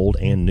books, the old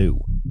and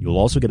new. You'll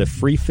also get a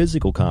free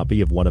physical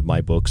copy of one of my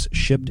books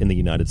shipped in the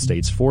United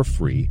States for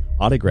free,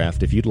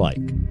 autographed if you'd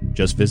like.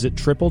 Just visit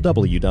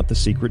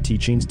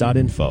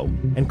www.thesecretteachings.info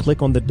and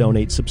click on the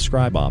Donate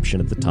Subscribe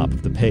option at the top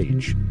of the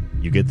page.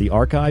 You get the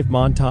archive,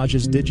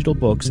 montages, digital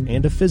books,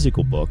 and a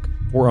physical book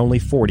for only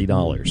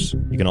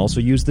 $40. You can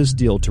also use this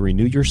deal to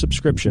renew your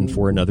subscription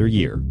for another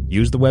year.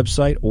 Use the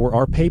website or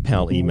our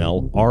PayPal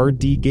email,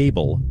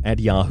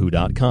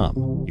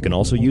 rdgable@yahoo.com. You can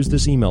also use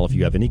this email if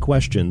you have any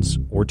questions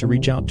or to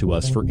reach out to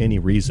us for any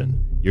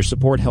reason. Your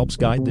support helps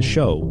guide the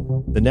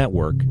show, the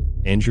network,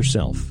 and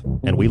yourself.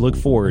 And we look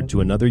forward to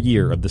another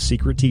year of The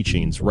Secret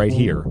Teachings right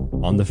here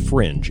on The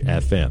Fringe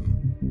FM.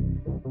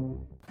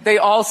 They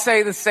all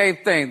say the same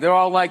thing. They're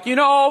all like,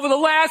 over the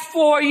last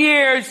 4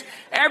 years,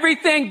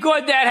 everything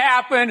good that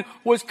happened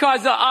was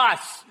because of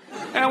us.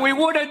 And we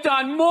would have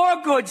done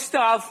more good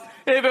stuff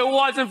if it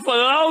wasn't for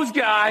those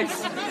guys.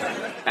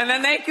 And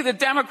then the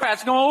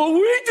Democrats go, oh,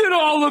 we did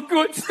all the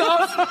good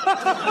stuff.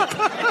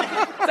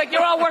 It's like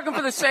you're all working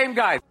for the same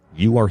guy.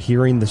 You are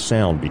hearing the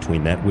sound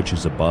between that which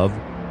is above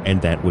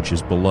and that which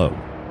is below.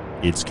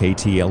 It's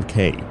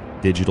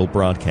KTLK, Digital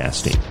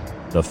Broadcasting,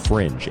 The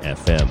Fringe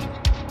FM.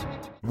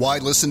 Why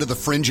listen to The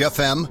Fringe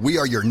FM? We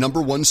are your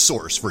number one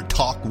source for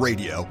talk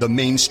radio the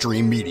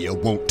mainstream media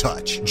won't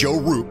touch. Joe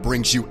Roop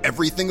brings you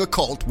everything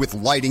occult with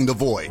Lighting the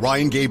Void.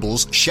 Ryan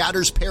Gables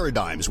shatters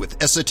paradigms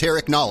with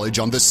esoteric knowledge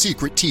on the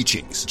secret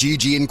teachings.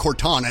 Gigi and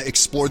Cortana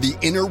explore the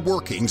inner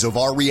workings of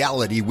our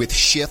reality with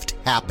Shift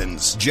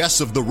Happens.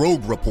 Jess of the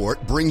Rogue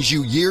Report brings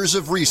you years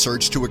of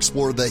research to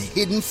explore the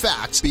hidden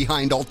facts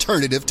behind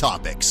alternative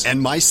topics.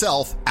 And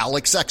myself,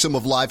 Alex Exum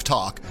of Live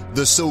Talk,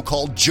 the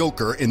so-called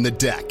Joker in the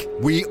deck.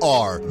 We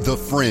are The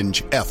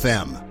Fringe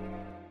FM.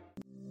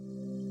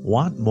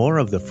 Want more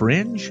of The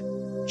Fringe?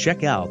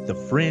 Check out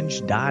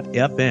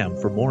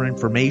thefringe.fm for more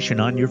information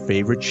on your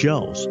favorite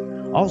shows.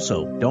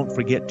 Also, don't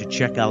forget to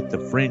check out the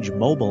Fringe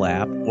mobile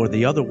app or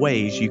the other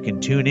ways you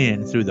can tune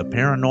in through the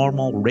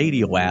Paranormal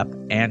Radio app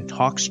and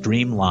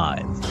TalkStream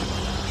Live.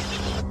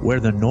 Where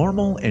the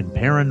normal and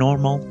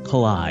paranormal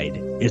collide,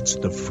 it's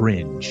the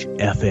Fringe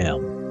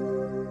FM.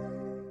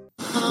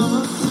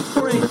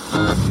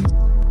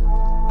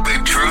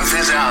 The truth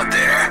is out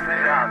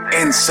there,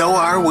 and so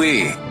are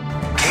we.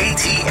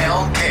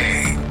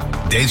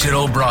 KTLK,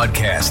 Digital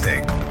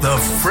Broadcasting, The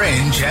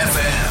Fringe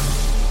FM.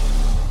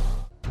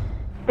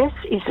 This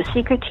is The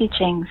Secret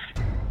Teachings.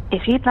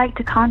 If you'd like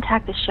to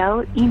contact the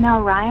show,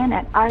 email Ryan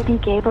at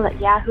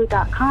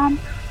rdgable@yahoo.com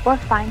or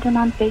find him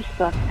on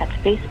Facebook at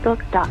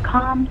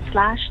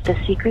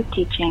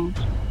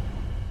facebook.com/thesecretteachings.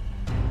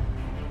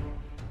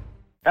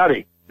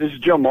 Howdy, this is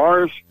Joe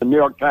Mars, the New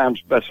York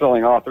Times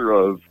bestselling author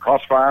of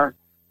Crossfire,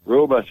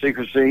 Rule by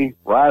Secrecy,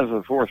 Rise of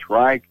the Fourth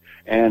Reich,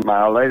 and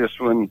my latest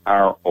one,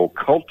 Our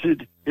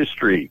Occulted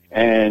History.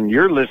 And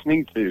you're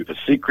listening to The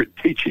Secret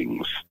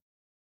Teachings.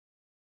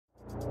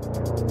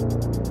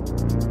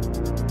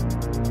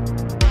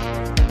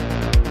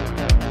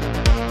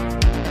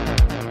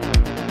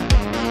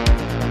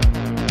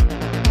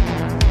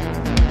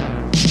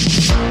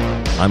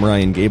 I'm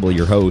Ryan Gable,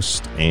 your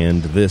host,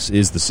 and this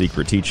is The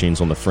Secret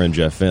Teachings on the Fringe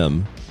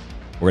FM.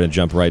 We're going to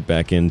jump right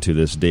back into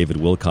this David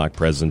Wilcock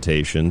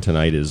presentation.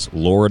 Tonight is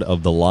Lord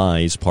of the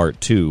Lies, Part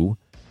 2,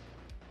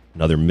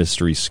 another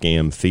Mystery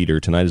Scam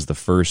Theater. Tonight is the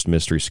first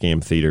Mystery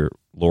Scam Theater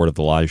Lord of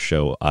the Lies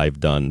show I've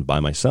done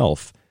by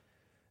myself,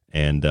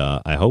 and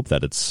I hope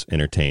that it's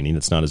entertaining.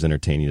 It's not as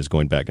entertaining as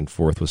going back and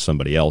forth with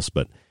somebody else,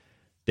 but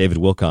David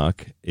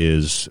Wilcock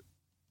is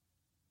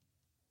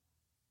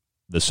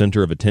the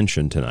center of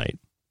attention tonight,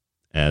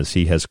 as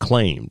he has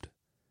claimed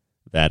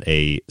that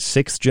a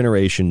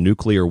sixth-generation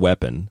nuclear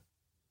weapon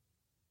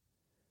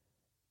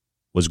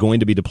was going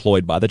to be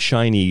deployed by the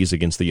Chinese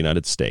against the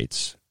United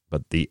States,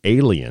 but the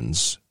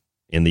aliens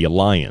in the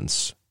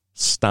alliance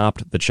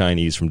stopped the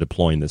Chinese from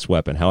deploying this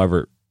weapon.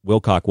 However,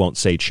 Wilcock won't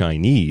say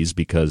Chinese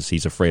because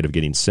he's afraid of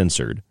getting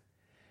censored,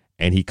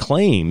 and he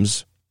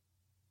claims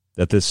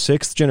that this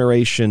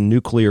sixth-generation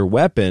nuclear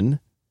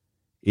weapon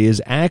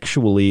is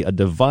actually a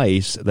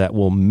device that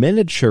will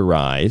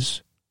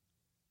miniaturize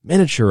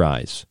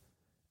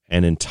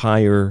an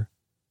entire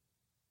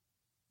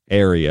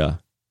area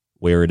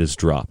where it is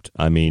dropped.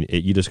 I mean,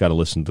 you just got to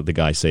listen to the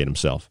guy say it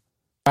himself.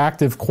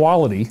 Active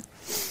quality.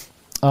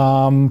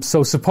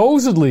 So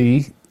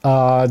supposedly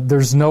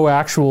there's no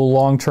actual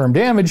long-term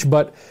damage,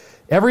 but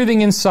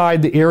everything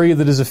inside the area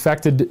that is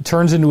affected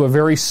turns into a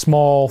very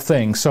small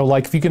thing. So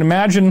like if you can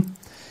imagine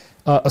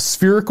a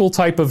spherical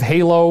type of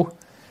halo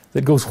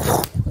that goes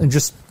and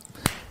just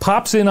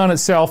pops in on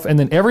itself, and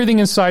then everything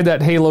inside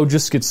that halo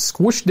just gets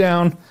squished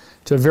down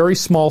to a very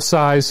small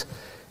size,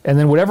 and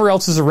then whatever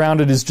else is around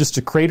it is just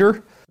a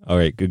crater. All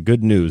right,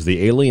 good news.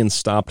 The aliens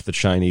stopped the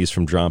Chinese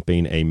from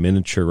dropping a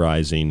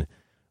miniaturizing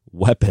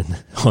weapon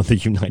on the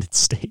United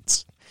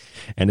States.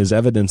 And as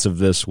evidence of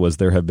this was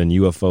there have been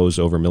UFOs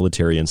over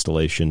military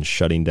installations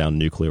shutting down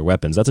nuclear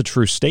weapons. That's a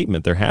true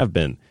statement. There have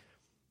been.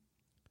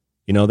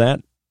 You know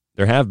that?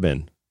 There have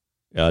been.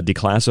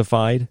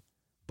 Declassified,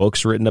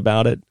 books written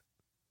about it,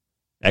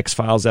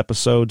 X-Files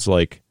episodes,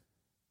 like,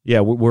 yeah,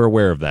 we're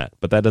aware of that.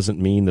 But that doesn't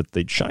mean that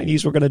the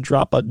Chinese were going to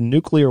drop a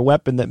nuclear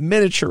weapon that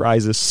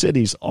miniaturizes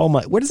cities. Oh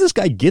my, where does this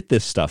guy get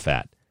this stuff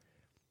at?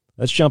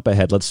 Let's jump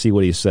ahead. Let's see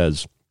what he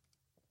says.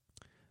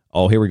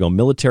 Oh, here we go.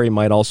 Military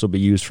might also be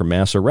used for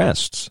mass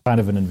arrests.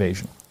 Kind of an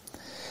invasion.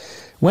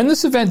 When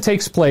this event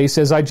takes place,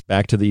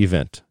 back to the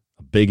event,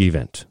 a big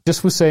event.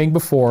 Just was saying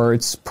before,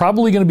 it's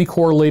probably going to be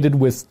correlated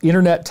with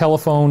internet,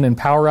 telephone, and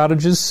power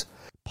outages.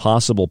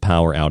 Possible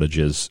power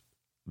outages.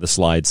 The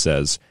slide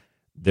says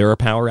there are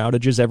power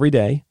outages every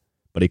day,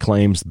 but he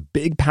claims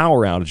big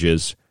power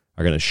outages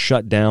are going to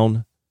shut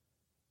down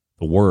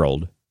the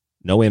world.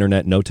 No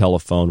internet, no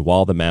telephone,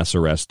 while the mass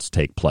arrests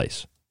take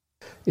place.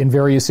 In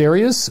various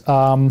areas.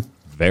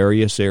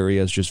 Various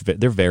areas,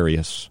 they're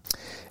various.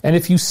 And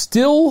if you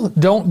still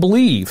don't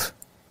believe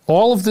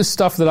all of this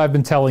stuff that I've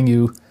been telling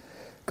you,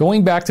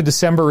 Going back to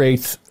December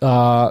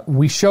 8th,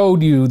 we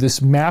showed you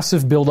this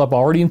massive buildup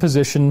already in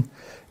position.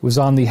 It was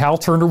on the Hal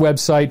Turner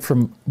website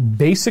from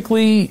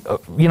basically,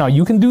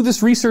 you can do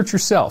this research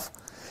yourself.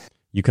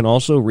 You can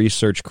also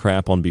research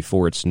crap on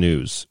Before It's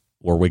News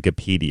or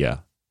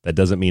Wikipedia. That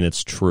doesn't mean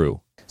it's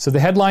true. So the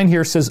headline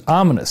here says,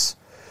 ominous.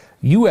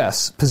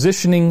 U.S.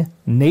 positioning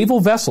naval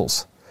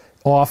vessels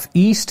off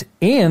east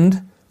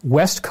and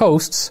west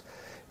coasts,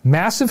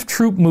 massive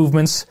troop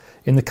movements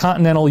in the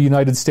continental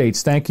United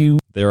States. Thank you.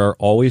 There are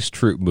always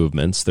troop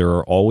movements. There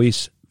are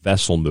always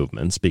vessel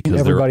movements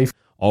because there are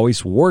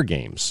always war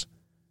games.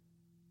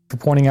 For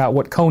pointing out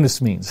what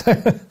CONUS means.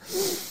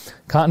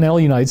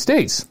 Continental United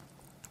States.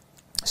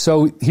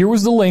 So here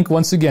was the link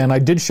once again. I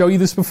did show you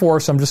this before,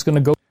 so I'm just going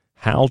to go.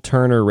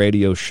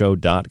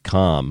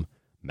 HalTurnerRadioshow.com.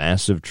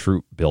 Massive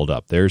troop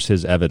buildup. There's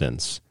his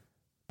evidence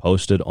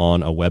posted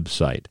on a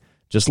website.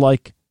 Just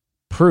like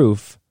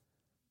proof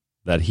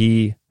that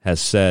he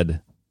has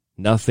said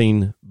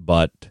nothing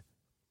but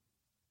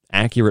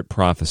accurate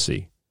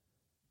prophecy.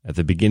 At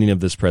the beginning of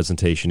this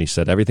presentation, he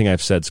said, everything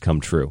I've said's come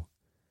true.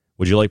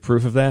 Would you like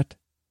proof of that?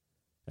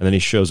 And then he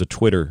shows a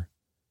Twitter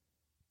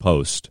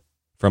post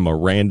from a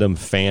random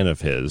fan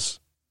of his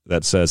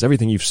that says,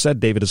 everything you've said,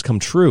 David, has come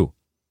true.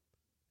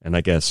 And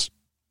I guess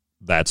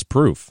that's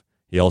proof.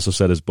 He also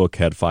said his book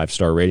had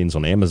 5-star ratings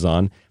on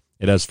Amazon.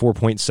 It has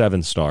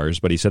 4.7 stars,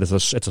 but he said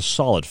it's a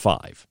solid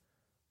 5.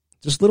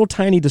 Just little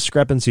tiny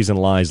discrepancies and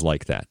lies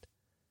like that.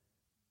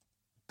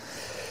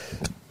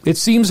 It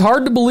seems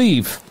hard to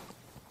believe,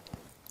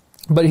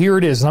 but here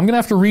it is. And I'm going to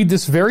have to read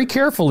this very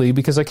carefully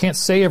because I can't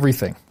say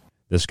everything.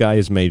 This guy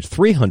has made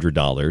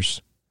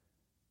 $300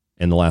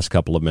 in the last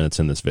couple of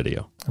minutes in this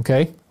video.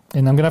 Okay.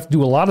 And I'm going to have to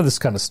do a lot of this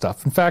kind of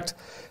stuff. In fact,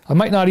 I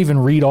might not even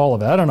read all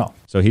of it. I don't know.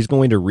 So he's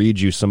going to read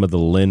you some of the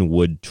Lynn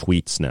Wood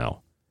tweets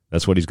now.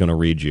 That's what he's going to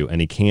read you.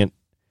 And he can't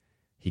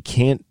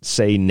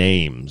say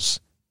names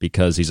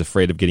because he's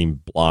afraid of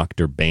getting blocked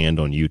or banned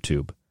on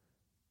YouTube.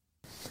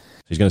 So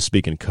he's going to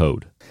speak in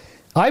code.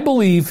 I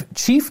believe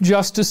Chief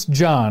Justice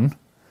John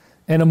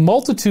and a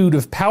multitude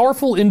of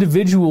powerful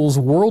individuals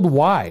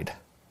worldwide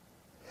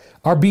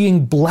are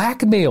being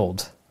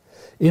blackmailed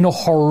in a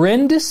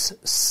horrendous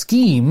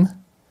scheme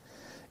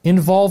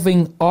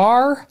involving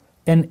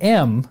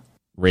R&M,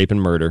 rape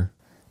and murder,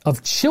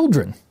 of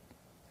children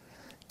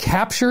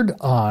captured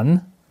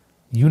on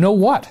you know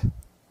what.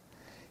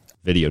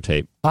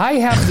 Videotape. I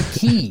have the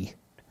key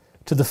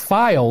to the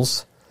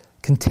files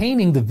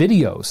containing the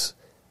videos.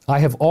 I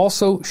have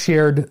also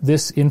shared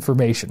this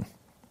information.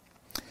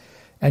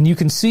 And you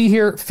can see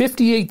here,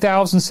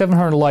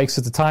 58,700 likes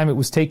at the time it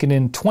was taken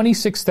in,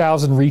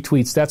 26,000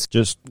 retweets. That's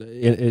just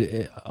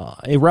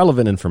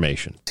irrelevant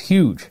information. It's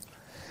huge.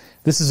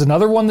 This is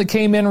another one that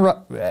came in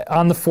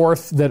on the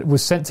 4th that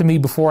was sent to me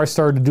before I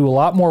started to do a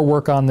lot more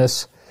work on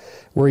this,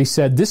 where he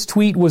said, this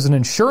tweet was an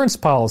insurance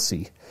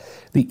policy.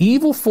 The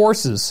evil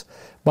forces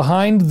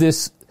behind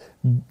this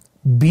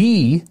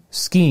B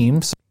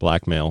scheme,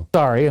 blackmail.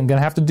 Sorry, I'm going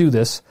to have to do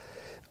this,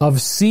 of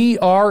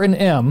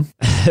CR&M.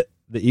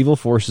 The evil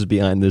forces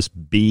behind this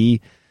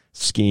B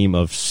scheme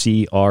of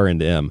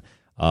CR&M,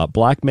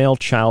 blackmail,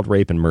 child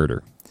rape, and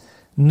murder,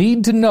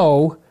 need to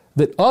know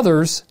that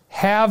others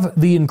have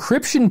the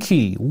encryption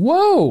key.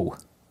 Whoa!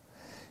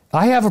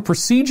 I have a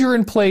procedure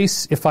in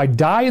place. If I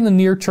die in the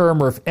near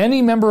term or if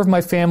any member of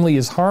my family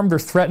is harmed or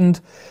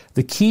threatened,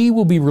 the key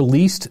will be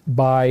released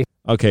by...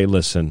 Okay,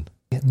 listen.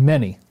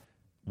 Many.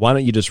 Why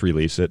don't you just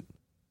release it?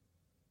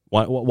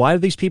 Why do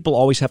these people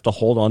always have to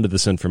hold on to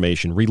this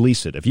information?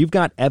 Release it. If you've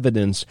got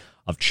evidence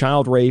of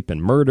child rape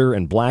and murder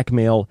and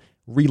blackmail,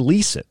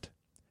 release it.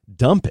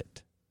 Dump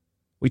it.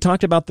 We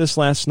talked about this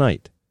last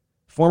night.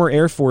 Former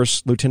Air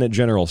Force Lieutenant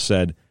General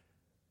said,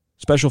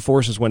 Special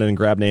Forces went in and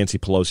grabbed Nancy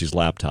Pelosi's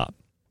laptop.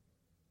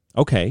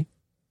 Okay. Do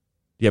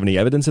you have any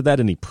evidence of that?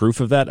 Any proof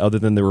of that other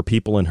than there were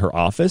people in her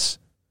office?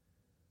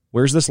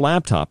 Where's this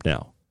laptop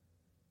now?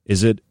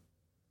 Is it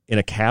in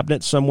a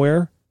cabinet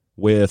somewhere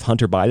with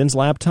Hunter Biden's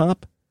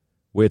laptop?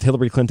 With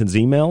Hillary Clinton's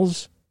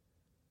emails?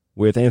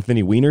 With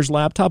Anthony Weiner's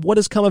laptop? What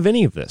has come of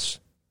any of this?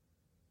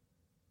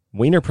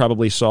 Weiner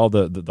probably saw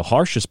the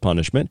harshest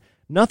punishment.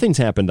 Nothing's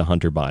happened to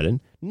Hunter Biden.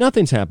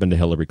 Nothing's happened to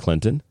Hillary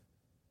Clinton.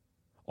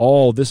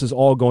 This is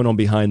all going on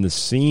behind the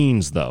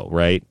scenes, though,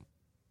 right?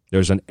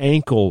 There's an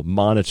ankle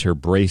monitor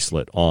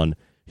bracelet on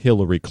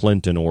Hillary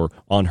Clinton or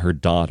on her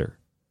daughter.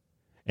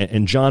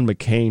 And John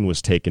McCain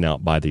was taken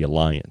out by the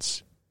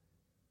alliance.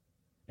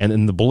 And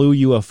in the blue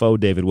UFO,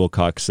 David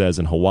Wilcock says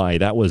in Hawaii,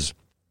 that was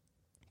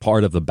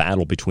part of the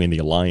battle between the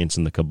alliance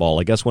and the cabal.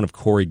 I guess one of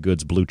Corey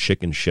Good's blue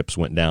chicken ships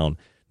went down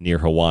near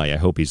Hawaii. I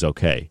hope he's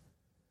okay.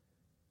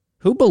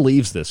 Who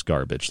believes this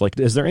garbage? Like,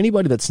 is there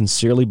anybody that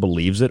sincerely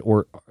believes it?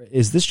 Or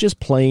is this just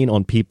playing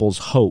on people's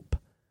hope?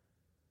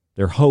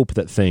 Their hope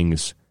that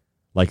things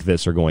like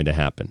this are going to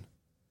happen.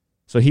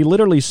 So he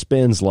literally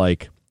spends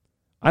like,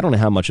 I don't know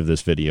how much of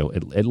this video,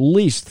 at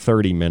least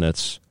 30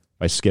 minutes.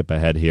 If I skip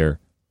ahead here.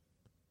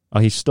 Oh,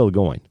 he's still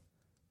going.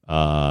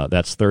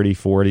 That's 30,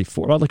 40,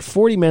 40, like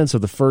 40 minutes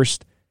of the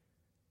first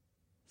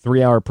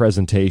 3-hour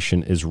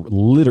presentation is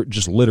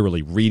just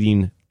literally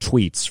reading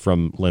tweets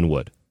from Lin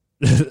Wood.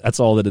 That's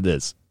all that it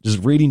is.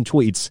 Just reading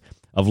tweets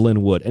of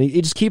Lin Wood. And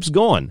he just keeps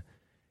going.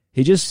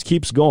 He just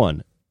keeps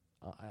going.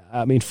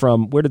 I mean,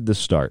 from where did this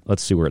start?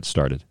 Let's see where it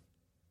started.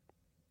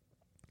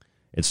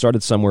 It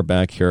started somewhere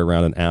back here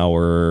around an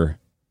hour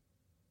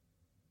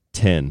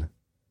 10,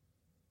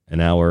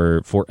 an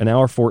hour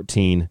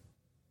 14.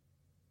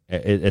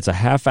 It's a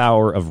half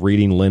hour of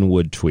reading Lin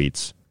Wood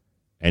tweets,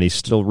 and he's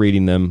still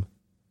reading them.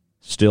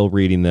 His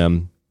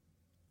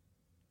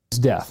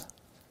death.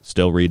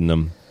 Still reading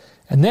them.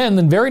 And then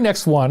the very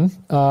next one,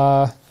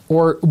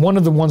 or one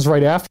of the ones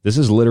right after. This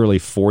is literally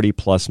 40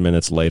 plus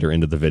minutes later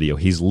into the video.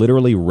 He's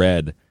literally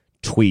read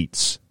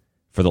tweets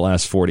for the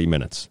last 40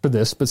 minutes. For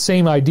this, but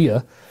same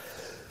idea.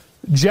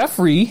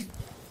 Jeffrey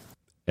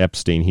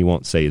Epstein, he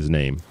won't say his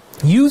name,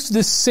 used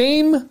the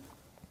same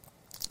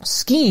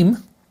scheme.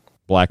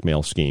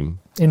 Blackmail scheme.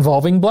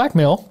 Involving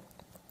blackmail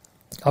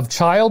of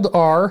child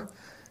R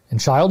and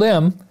child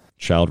M.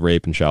 Child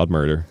rape and child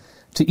murder.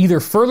 To either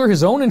further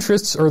his own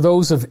interests or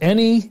those of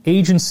any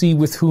agency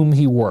with whom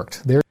he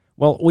worked.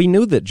 Well, we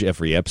knew that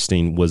Jeffrey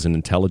Epstein was an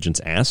intelligence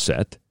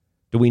asset.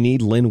 Do we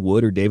need Lin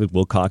Wood or David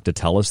Wilcock to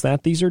tell us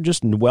that? These are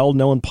just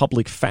well-known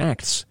public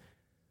facts.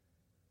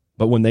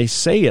 But when they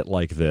say it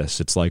like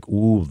this, it's like,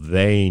 ooh,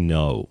 they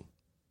know.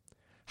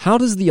 How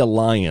does the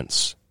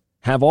Alliance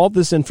have all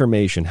this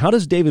information? How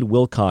does David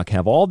Wilcock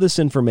have all this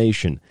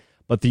information,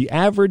 but the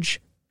average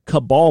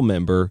cabal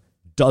member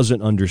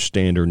doesn't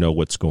understand or know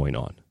what's going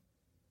on?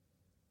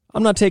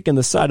 I'm not taking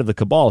the side of the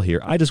cabal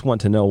here. I just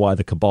want to know why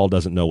the cabal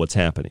doesn't know what's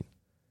happening.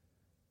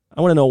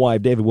 I want to know why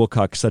David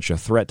Wilcock is such a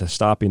threat to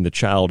stopping the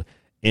child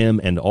M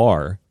and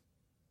R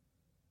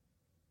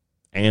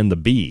and the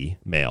B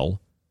male.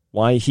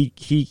 Why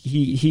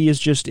he is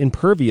just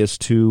impervious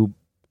to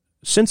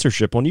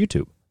censorship on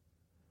YouTube.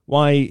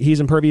 Why he's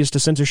impervious to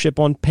censorship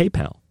on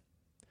PayPal.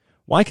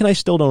 Why can I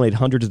still donate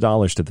hundreds of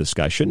dollars to this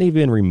guy? Shouldn't he have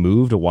been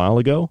removed a while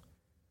ago?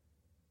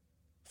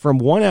 From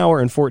 1 hour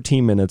and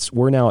 14 minutes,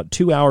 we're now at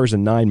 2 hours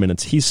and 9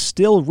 minutes. He's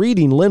still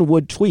reading Lin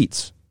Wood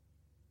tweets.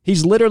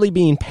 He's literally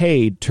being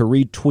paid to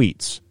read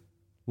tweets.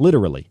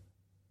 Literally.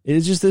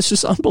 This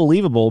is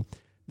unbelievable.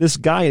 This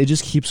guy, it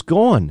just keeps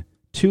going.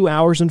 2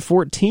 hours and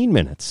 14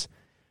 minutes.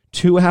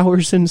 2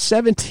 hours and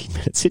 17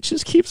 minutes. It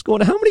just keeps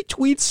going. How many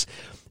tweets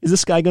is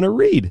this guy going to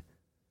read?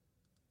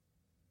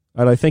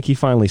 And I think he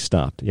finally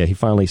stopped. Yeah, he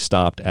finally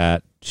stopped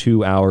at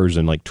 2 hours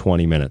and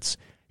 20 minutes.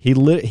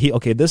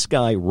 This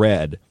guy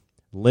read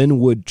Lin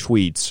Wood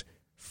tweets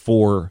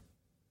for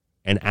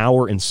an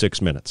hour and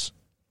 6 minutes.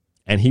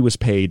 And he was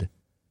paid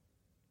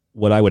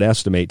what I would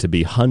estimate to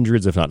be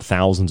hundreds, if not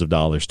thousands of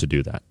dollars to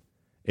do that.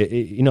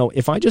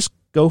 If I just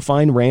go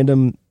find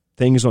random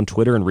things on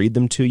Twitter and read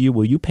them to you,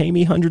 will you pay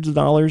me hundreds of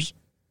dollars?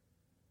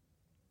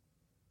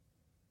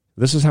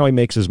 This is how he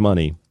makes his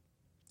money,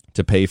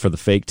 to pay for the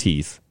fake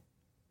teeth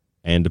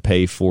and to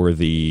pay for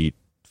the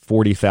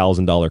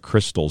 $40,000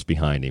 crystals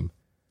behind him.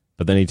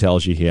 But then he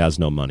tells you he has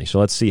no money. So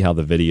let's see how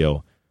the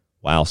video,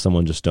 wow,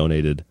 someone just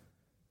donated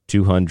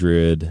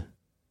 200,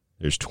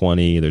 there's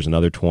 20, there's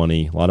another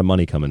 20, a lot of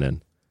money coming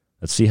in.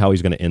 Let's see how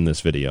he's going to end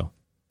this video.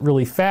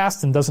 Really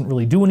fast and doesn't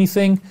really do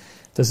anything.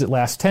 Does it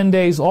last 10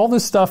 days? All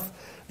this stuff,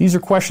 these are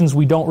questions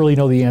we don't really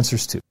know the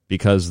answers to.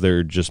 Because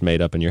they're just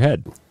made up in your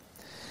head.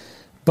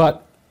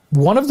 But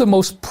one of the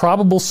most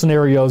probable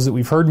scenarios that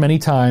we've heard many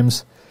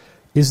times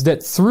is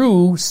that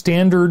through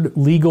standard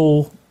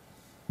legal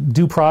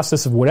due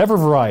process of whatever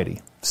variety,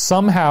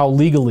 somehow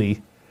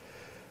legally,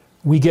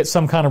 we get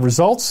some kind of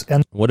results.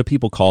 And what do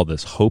people call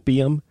this?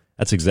 Hopium?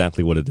 That's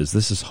exactly what it is.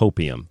 This is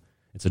hopium.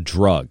 It's a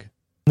drug.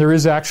 There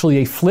is actually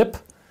a flip,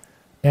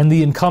 and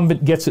the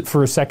incumbent gets it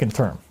for a second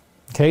term.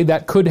 Okay,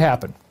 that could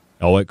happen.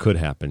 Oh, it could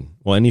happen.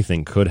 Well,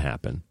 anything could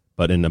happen.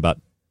 But in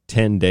about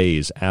 10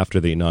 days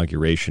after the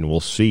inauguration, we'll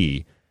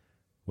see,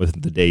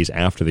 with the days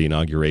after the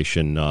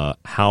inauguration,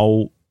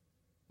 how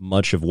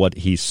much of what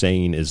he's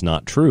saying is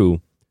not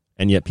true,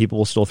 and yet people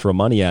will still throw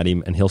money at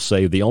him, and he'll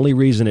say, the only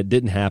reason it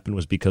didn't happen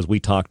was because we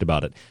talked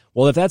about it.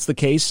 Well, if that's the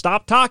case,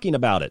 stop talking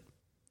about it.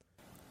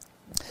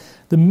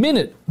 The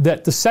minute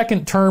that the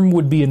second term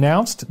would be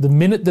announced, the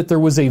minute that there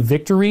was a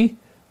victory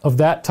of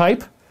that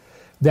type,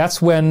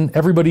 that's when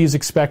everybody is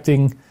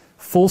expecting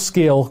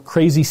full-scale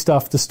crazy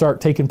stuff to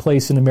start taking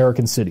place in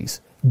American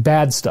cities.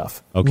 Bad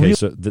stuff. Okay,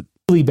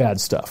 really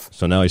bad stuff.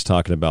 So now he's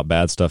talking about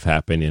bad stuff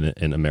happening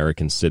in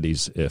American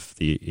cities if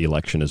the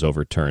election is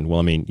overturned. Well,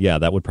 I mean, yeah,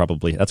 that's going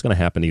to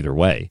happen either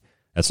way.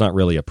 That's not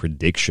really a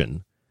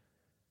prediction.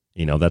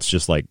 That's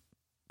just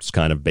it's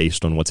kind of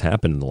based on what's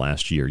happened in the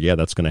last year. Yeah,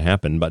 that's going to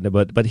happen.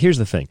 But here's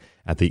the thing.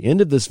 At the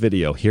end of this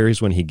video,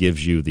 here's when he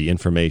gives you the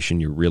information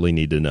you really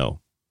need to know.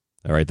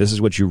 All right, this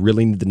is what you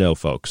really need to know,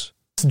 folks.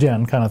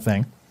 Gen kind of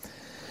thing.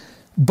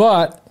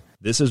 But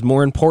this is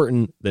more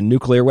important than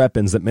nuclear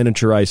weapons that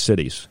miniaturize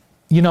cities.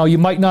 You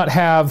might not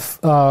have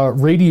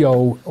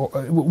radio.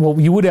 Well,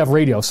 you would have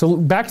radio. So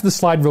back to the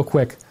slide real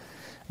quick.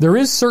 There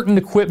is certain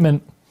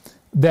equipment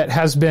that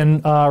has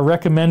been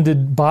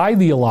recommended by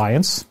the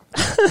Alliance.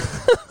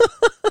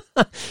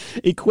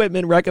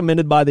 Equipment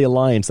recommended by the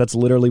Alliance. That's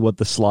literally what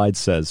the slide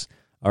says.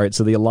 All right,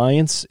 so the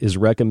Alliance is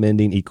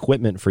recommending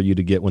equipment for you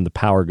to get when the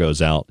power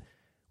goes out,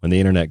 when the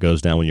internet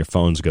goes down, when your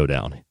phones go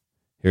down.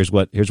 Here's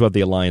what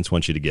the Alliance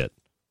wants you to get.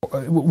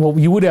 Well,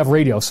 you would have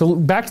radio. So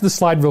back to the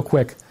slide real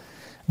quick.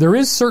 There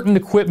is certain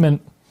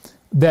equipment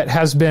that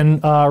has been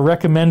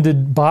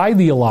recommended by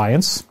the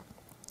Alliance,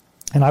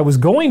 and I was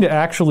going to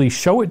actually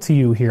show it to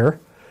you here.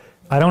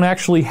 I don't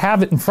actually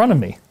have it in front of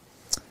me.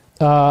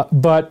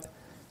 But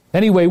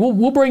anyway,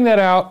 we'll bring that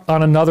out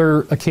on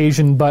another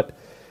occasion, but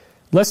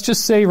let's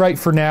just say right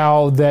for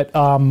now that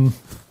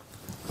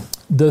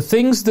the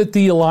things that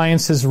the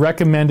Alliance has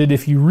recommended,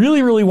 if you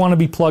really, really want to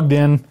be plugged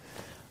in,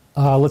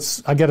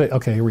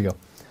 okay, here we go.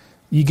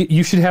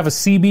 You should have a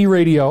CB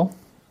radio.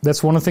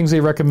 That's one of the things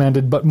they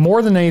recommended, but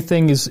more than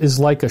anything is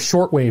like a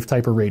shortwave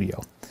type of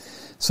radio.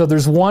 So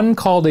there's one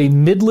called a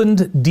Midland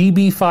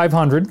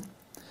DB500.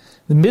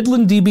 The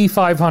Midland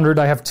DB500,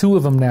 I have two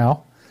of them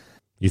now.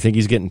 You think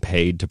he's getting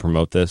paid to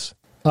promote this?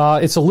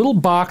 It's a little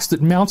box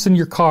that mounts in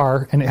your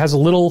car, and it has a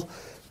little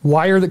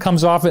wire that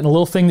comes off it and a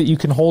little thing that you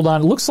can hold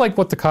on. It looks like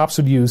what the cops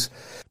would use.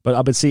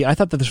 But see, I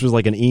thought that this was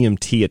like an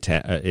EMP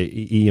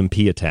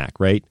attack,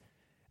 right?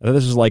 I thought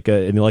this was like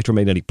an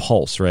electromagnetic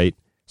pulse, right?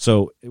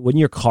 So wouldn't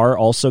your car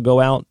also go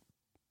out?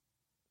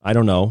 I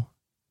don't know.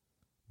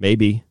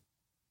 Maybe.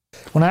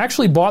 When I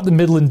actually bought the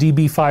Midland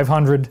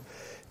DB500...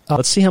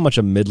 let's see how much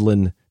a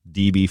Midland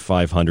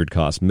DB500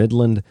 costs.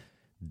 Midland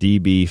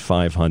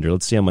DB500.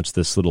 Let's see how much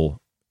this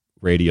little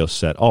radio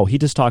set... Oh,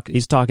 he's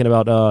talking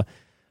about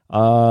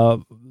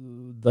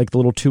like the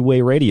little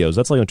two-way radios.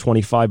 That's like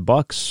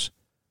 $25.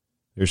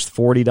 There's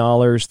 $40,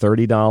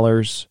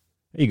 $30.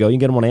 There you go. You can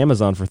get them on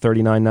Amazon for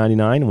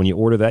 $39.99. And when you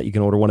order that, you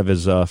can order one of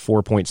his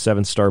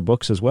 4.7-star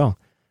books as well.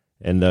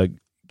 And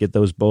get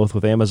those both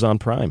with Amazon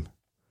Prime.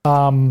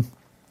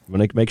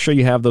 Make sure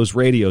you have those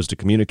radios to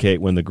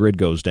communicate when the grid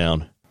goes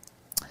down.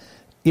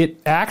 You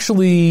have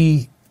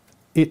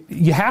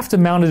to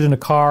mount it in a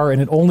car,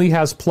 and it only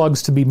has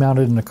plugs to be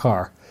mounted in a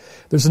car.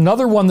 There's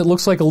another one that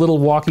looks like a little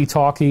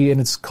walkie-talkie, and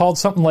it's called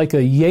something like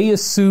a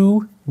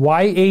Yaesu,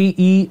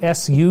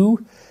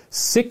 Yaesu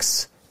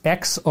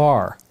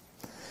 6XR.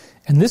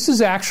 And this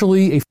is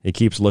actually He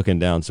keeps looking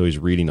down, so he's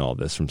reading all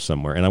this from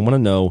somewhere. And I want to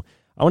know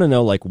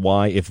like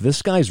why, if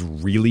this guy's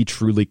really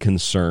truly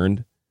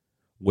concerned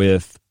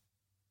with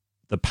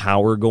the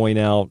power going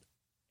out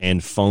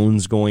and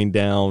phones going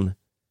down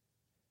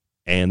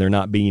and there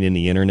not being in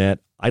the internet,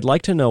 I'd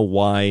like to know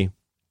why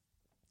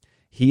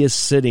he is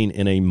sitting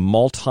in a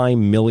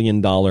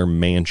multi-million-dollar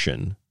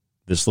mansion.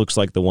 This looks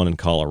like the one in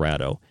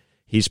Colorado.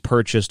 He's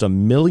purchased $1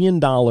 million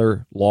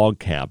log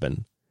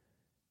cabin.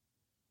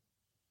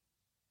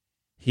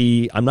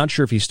 I'm not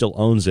sure if he still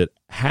owns it,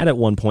 had at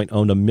one point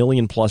owned $1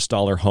 million+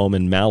 home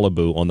in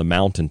Malibu on the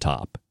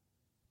mountaintop.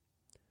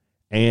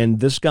 And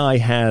this guy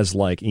has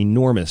like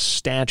enormous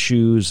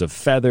statues of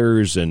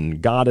feathers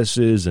and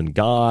goddesses and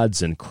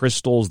gods and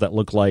crystals that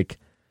look like,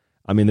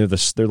 I mean,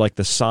 they're like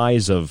the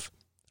size of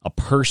a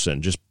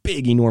person, just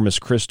big, enormous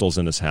crystals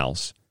in his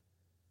house.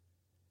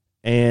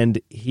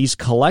 And he's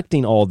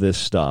collecting all this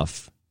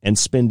stuff and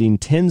spending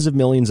tens of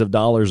millions of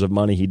dollars of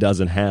money he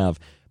doesn't have.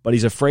 But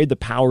he's afraid the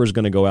power is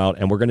going to go out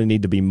and we're going to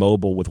need to be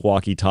mobile with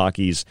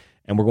walkie-talkies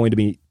and we're going to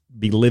be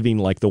living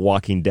like The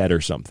Walking Dead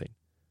or something.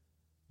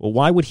 Well,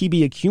 why would he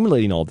be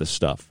accumulating all this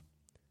stuff?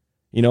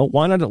 You know,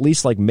 why not at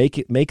least like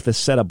make the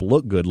setup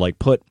look good, like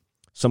put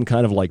some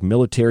kind of like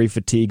military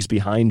fatigues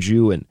behind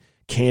you and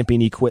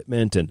camping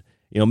equipment and,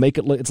 you know, make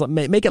it like an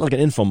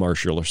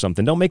infomercial or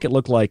something. Don't make it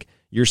look like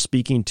you're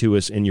speaking to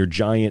us in your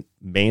giant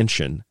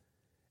mansion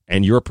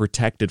and you're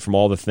protected from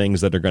all the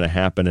things that are going to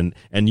happen,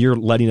 and you're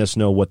letting us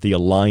know what the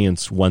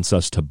Alliance wants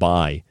us to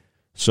buy,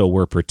 so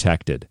we're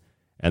protected.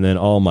 And then,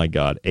 oh my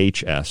God,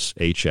 HS,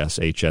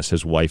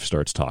 his wife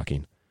starts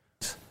talking.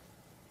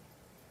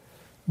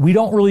 We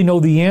don't really know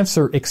the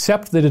answer,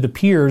 except that it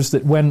appears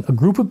that when a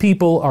group of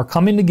people are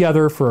coming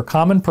together for a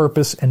common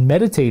purpose and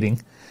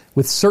meditating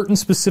with certain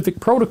specific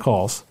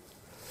protocols,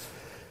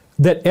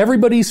 that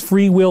everybody's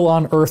free will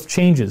on Earth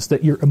changes,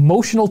 that your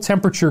emotional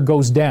temperature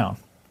goes down.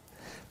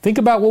 Think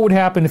about what would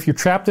happen if you're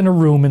trapped in a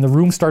room and the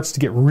room starts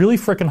to get really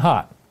frickin'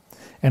 hot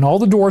and all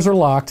the doors are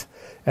locked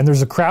and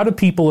there's a crowd of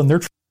people and they're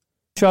trying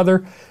to each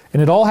other,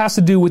 and it all has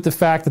to do with the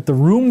fact that the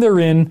room they're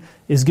in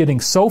is getting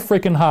so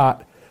frickin'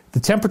 hot, the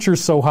temperature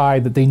is so high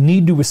that they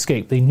need to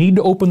escape. They need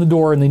to open the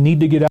door and they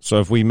need to get out. So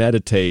if we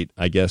meditate,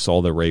 I guess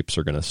all the rapes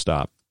are going to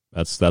stop.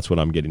 That's what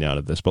I'm getting out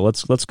of this. But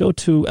let's go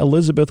to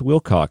Elizabeth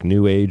Wilcock,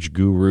 New Age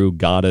guru,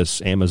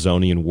 goddess,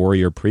 Amazonian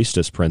warrior,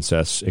 priestess,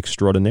 princess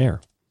extraordinaire.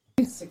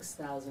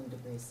 6,000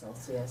 degrees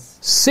Celsius.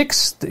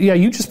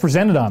 You just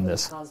presented on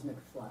this. Cosmic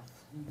fluff.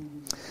 Mm-hmm.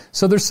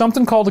 So there's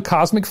something called a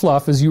cosmic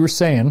fluff, as you were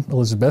saying,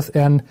 Elizabeth,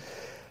 and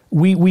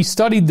we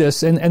studied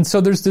this, and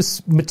so there's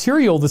this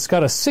material that's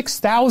got a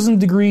 6,000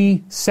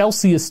 degree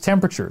Celsius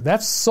temperature.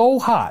 That's so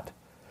hot.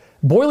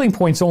 Boiling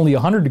point's only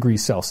 100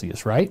 degrees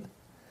Celsius, right?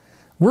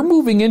 We're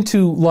moving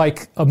into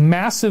like a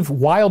massive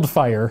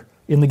wildfire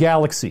in the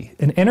galaxy,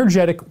 an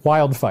energetic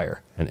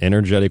wildfire. An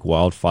energetic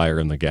wildfire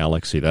in the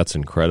galaxy. That's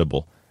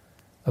incredible.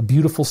 A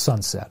beautiful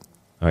sunset.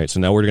 All right,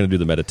 so now we're going to do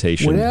the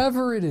meditation.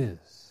 Whatever it is.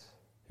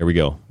 Here we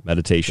go.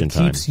 Meditation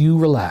time. Keeps you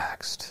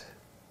relaxed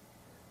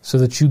so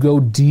that you go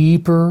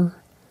deeper.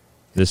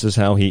 This is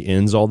how he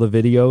ends all the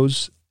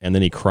videos, and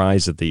then he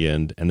cries at the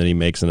end, and then he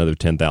makes another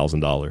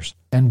 $10,000.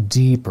 And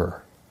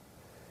deeper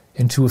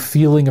into a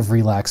feeling of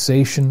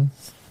relaxation,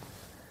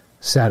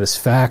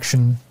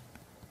 satisfaction,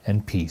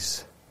 and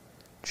peace.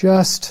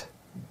 Just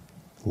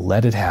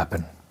let it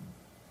happen.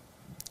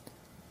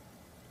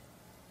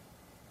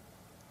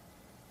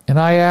 And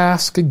I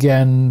ask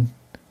again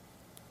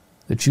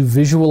that you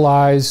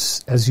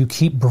visualize as you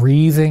keep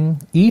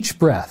breathing, each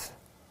breath,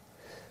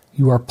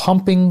 you are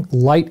pumping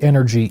light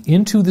energy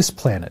into this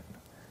planet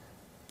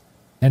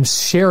and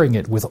sharing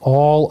it with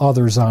all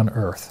others on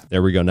Earth.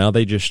 There we go. Now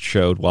they just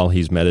showed, while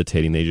he's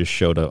meditating, they just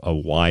showed a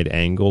wide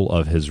angle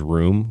of his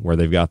room where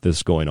they've got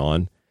this going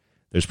on.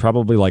 There's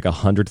probably like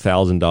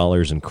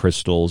 $100,000 in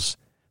crystals.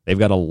 They've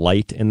got a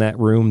light in that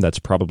room that's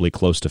probably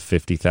close to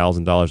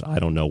 $50,000. I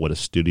don't know what a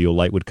studio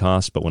light would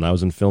cost, but when I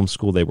was in film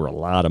school, they were a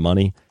lot of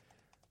money.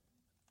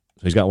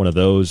 So he's got one of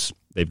those.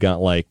 They've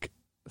got like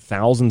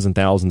thousands and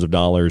thousands of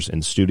dollars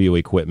in studio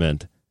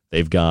equipment.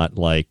 They've got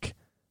like,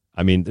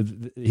 I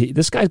mean,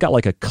 this guy's got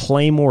like a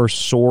claymore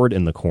sword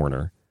in the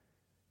corner.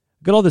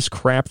 Look at all this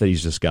crap that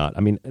he's just got. I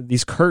mean,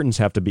 these curtains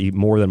have to be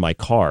more than my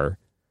car.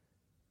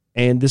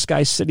 And this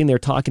guy's sitting there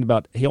talking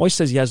about, he always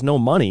says he has no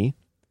money.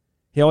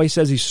 He always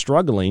says he's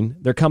struggling.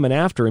 They're coming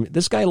after him.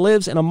 This guy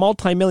lives in a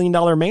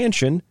multi-million-dollar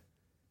mansion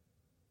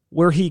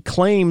where he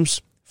claims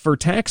for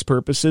tax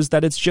purposes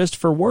that it's just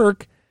for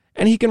work,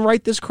 and he can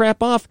write this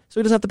crap off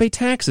so he doesn't have to pay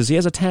taxes. He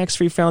has a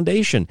tax-free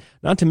foundation.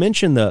 Not to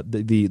mention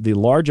the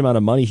large amount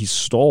of money he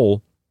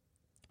stole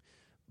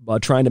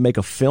trying to make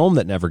a film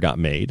that never got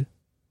made.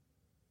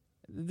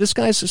 This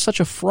guy's such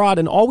a fraud,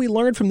 and all we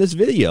learned from this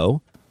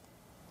video,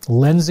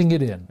 lensing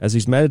it in as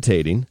he's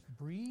meditating,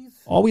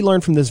 all we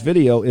learned from this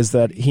video is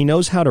that he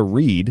knows how to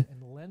read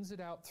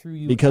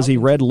because he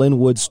read Lin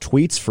Wood's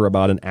tweets for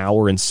about an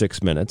hour and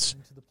 6 minutes,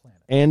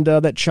 and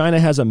that China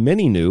has a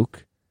mini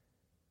nuke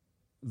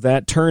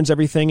that turns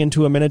everything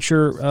into a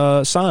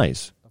miniature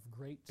size,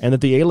 and that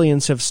the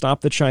aliens have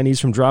stopped the Chinese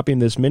from dropping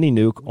this mini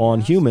nuke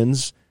on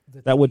humans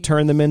that would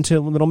turn them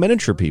into little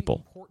miniature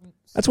people.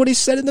 That's what he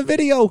said in the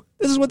video.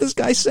 This is what this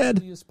guy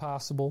said. As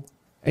possible.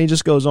 And he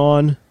just goes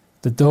on.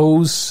 That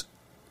those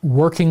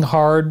working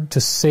hard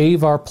to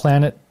save our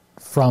planet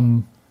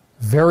from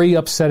very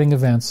upsetting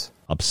events.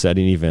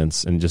 Upsetting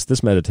events. And just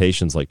this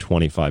meditation's like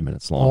 25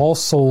 minutes long. All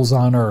souls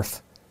on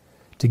Earth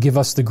to give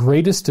us the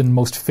greatest and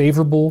most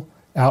favorable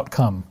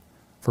outcome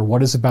for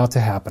what is about to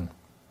happen.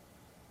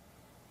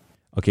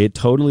 Okay, it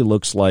totally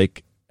looks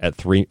like at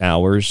 3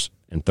 hours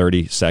and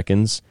 30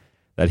 seconds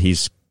that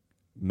he's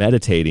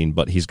meditating,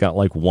 but he's got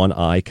like one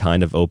eye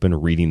kind of open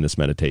reading this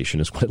meditation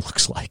is what it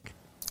looks like.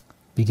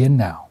 Begin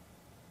now.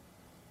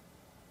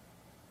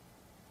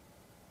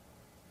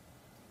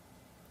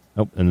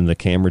 Oh, and then the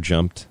camera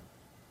jumped.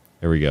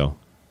 There we go.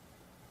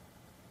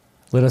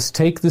 Let us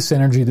take this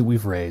energy that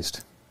we've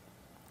raised.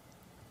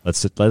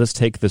 Let us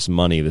take this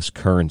money, this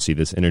currency,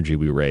 this energy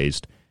we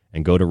raised,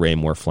 and go to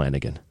Raymore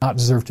Flanagan. Not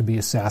deserve to be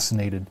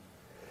assassinated.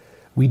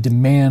 We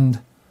demand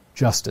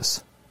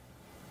justice.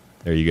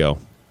 There you go.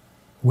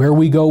 Where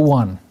we go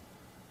one,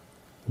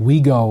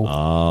 we go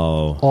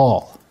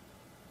all.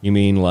 You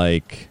mean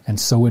like... And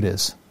so it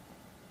is.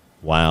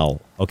 Wow.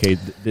 Okay,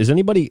 is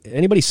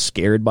anybody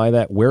scared by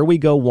that? Where we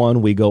go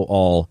one, we go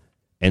all,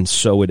 and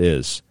so it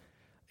is.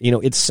 You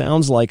know, it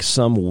sounds like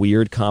some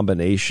weird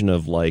combination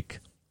of like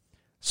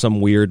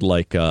some weird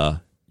like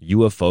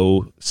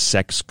UFO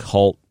sex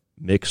cult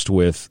mixed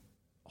with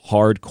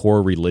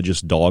hardcore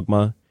religious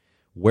dogma.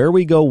 Where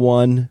we go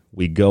one,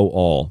 we go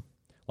all.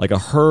 Like a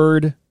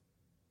herd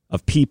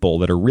of people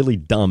that are really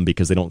dumb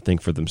because they don't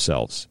think for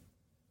themselves.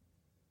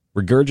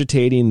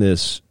 Regurgitating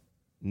this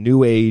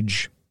new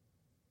age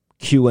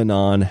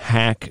QAnon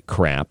hack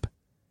crap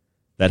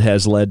that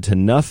has led to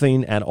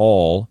nothing at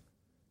all,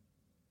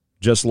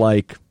 just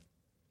like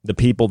the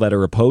people that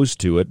are opposed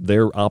to it,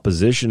 their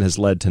opposition has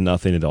led to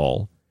nothing at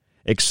all,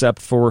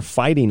 except for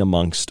fighting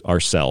amongst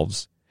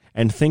ourselves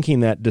and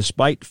thinking that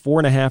despite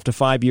 4.5 to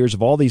 5 years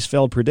of all these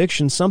failed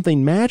predictions,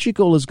 something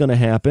magical is going to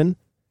happen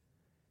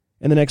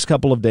in the next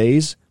couple of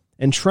days,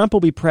 and Trump will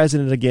be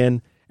president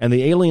again, and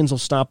the aliens will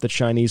stop the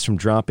Chinese from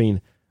dropping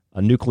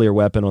a nuclear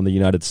weapon on the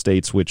United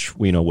States, which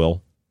we know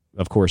will,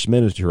 of course,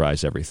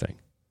 miniaturize everything.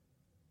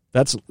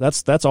 That's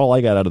all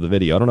I got out of the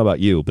video. I don't know about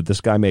you, but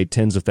this guy made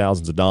tens of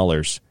thousands of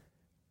dollars,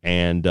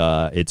 and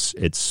it's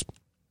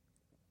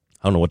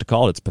I don't know what to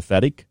call it. It's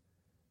pathetic.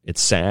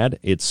 It's sad.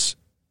 It's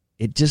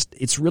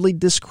really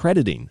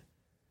discrediting.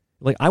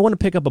 Like, I want to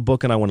pick up a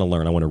book and I want to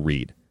learn. I want to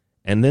read.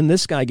 And then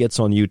this guy gets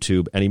on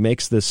YouTube and he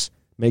makes these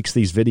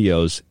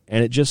videos,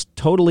 and it just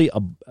totally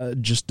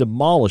just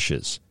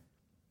demolishes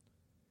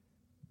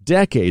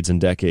decades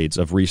and decades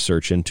of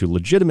research into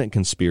legitimate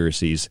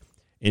conspiracies,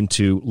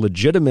 into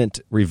legitimate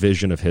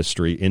revision of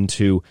history,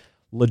 into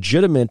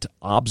legitimate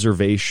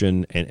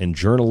observation and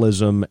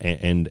journalism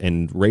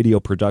and radio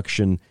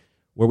production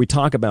where we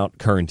talk about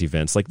current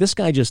events. Like, this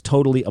guy just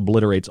totally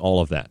obliterates all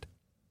of that.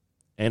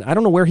 And I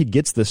don't know where he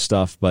gets this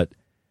stuff, but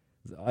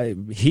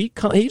he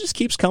just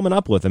keeps coming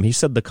up with them. He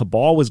said the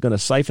cabal was going to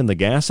siphon the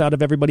gas out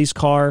of everybody's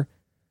car.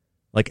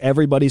 Like,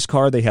 everybody's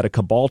car, they had a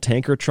cabal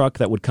tanker truck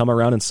that would come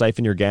around and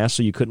siphon your gas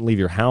so you couldn't leave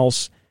your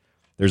house.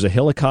 There's a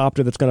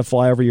helicopter that's going to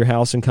fly over your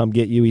house and come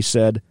get you, he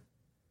said.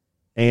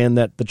 And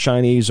that the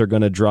Chinese are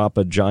going to drop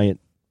a giant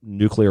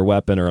nuclear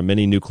weapon or a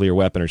mini nuclear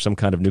weapon or some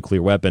kind of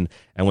nuclear weapon.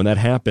 And when that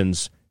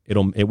happens,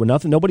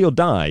 nobody will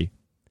die.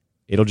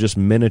 It'll just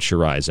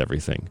miniaturize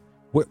everything.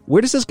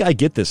 Where does this guy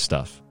get this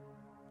stuff?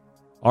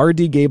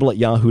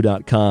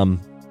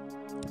 rdgable@yahoo.com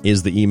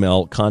is the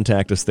email.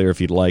 Contact us there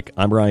if you'd like.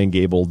 I'm Ryan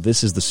Gable.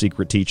 This is The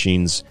Secret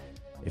Teachings.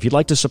 If you'd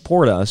like to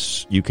support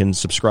us, you can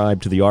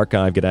subscribe to the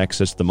archive, get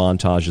access to the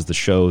montages, the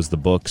shows, the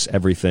books,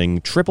 everything.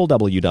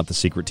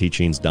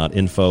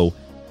 www.thesecretteachings.info,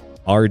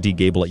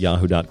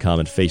 rdgable@yahoo.com,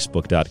 and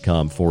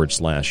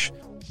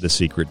facebook.com/The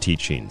Secret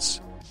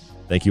Teachings.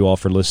 Thank you all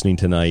for listening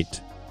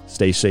tonight.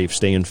 Stay safe,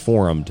 stay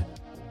informed.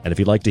 And if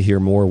you'd like to hear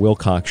more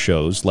Wilcock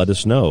shows, let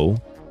us know,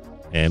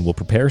 and we'll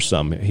prepare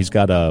some. He's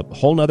got a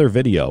whole nother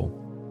video,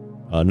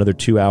 another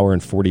 2-hour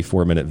and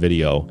 44-minute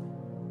video.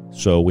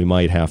 So we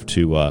might have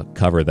to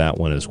cover that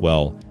one as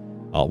well.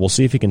 We'll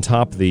see if he can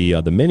top the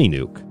mini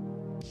nuke.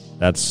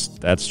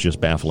 That's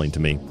just baffling to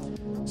me.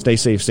 Stay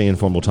safe, stay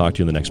informed. We'll talk to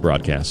you in the next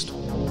broadcast.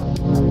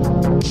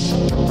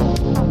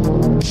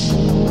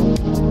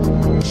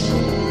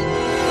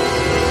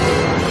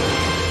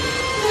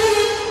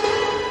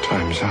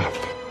 Time's up.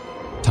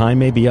 Time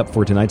may be up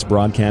for tonight's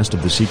broadcast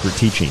of The Secret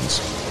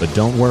Teachings, but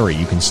don't worry,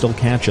 you can still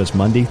catch us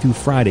Monday through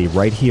Friday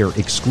right here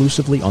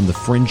exclusively on The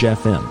Fringe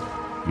FM.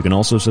 You can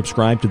also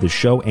subscribe to the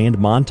show and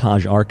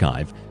montage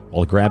archive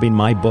while grabbing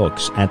my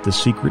books at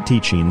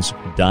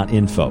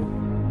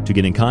thesecretteachings.info. To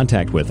get in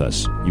contact with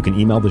us, you can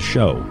email the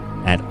show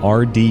at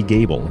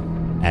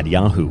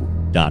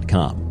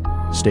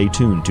rdgable@yahoo.com. Stay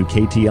tuned to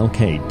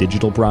KTLK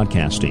Digital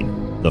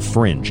Broadcasting, The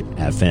Fringe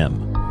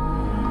FM.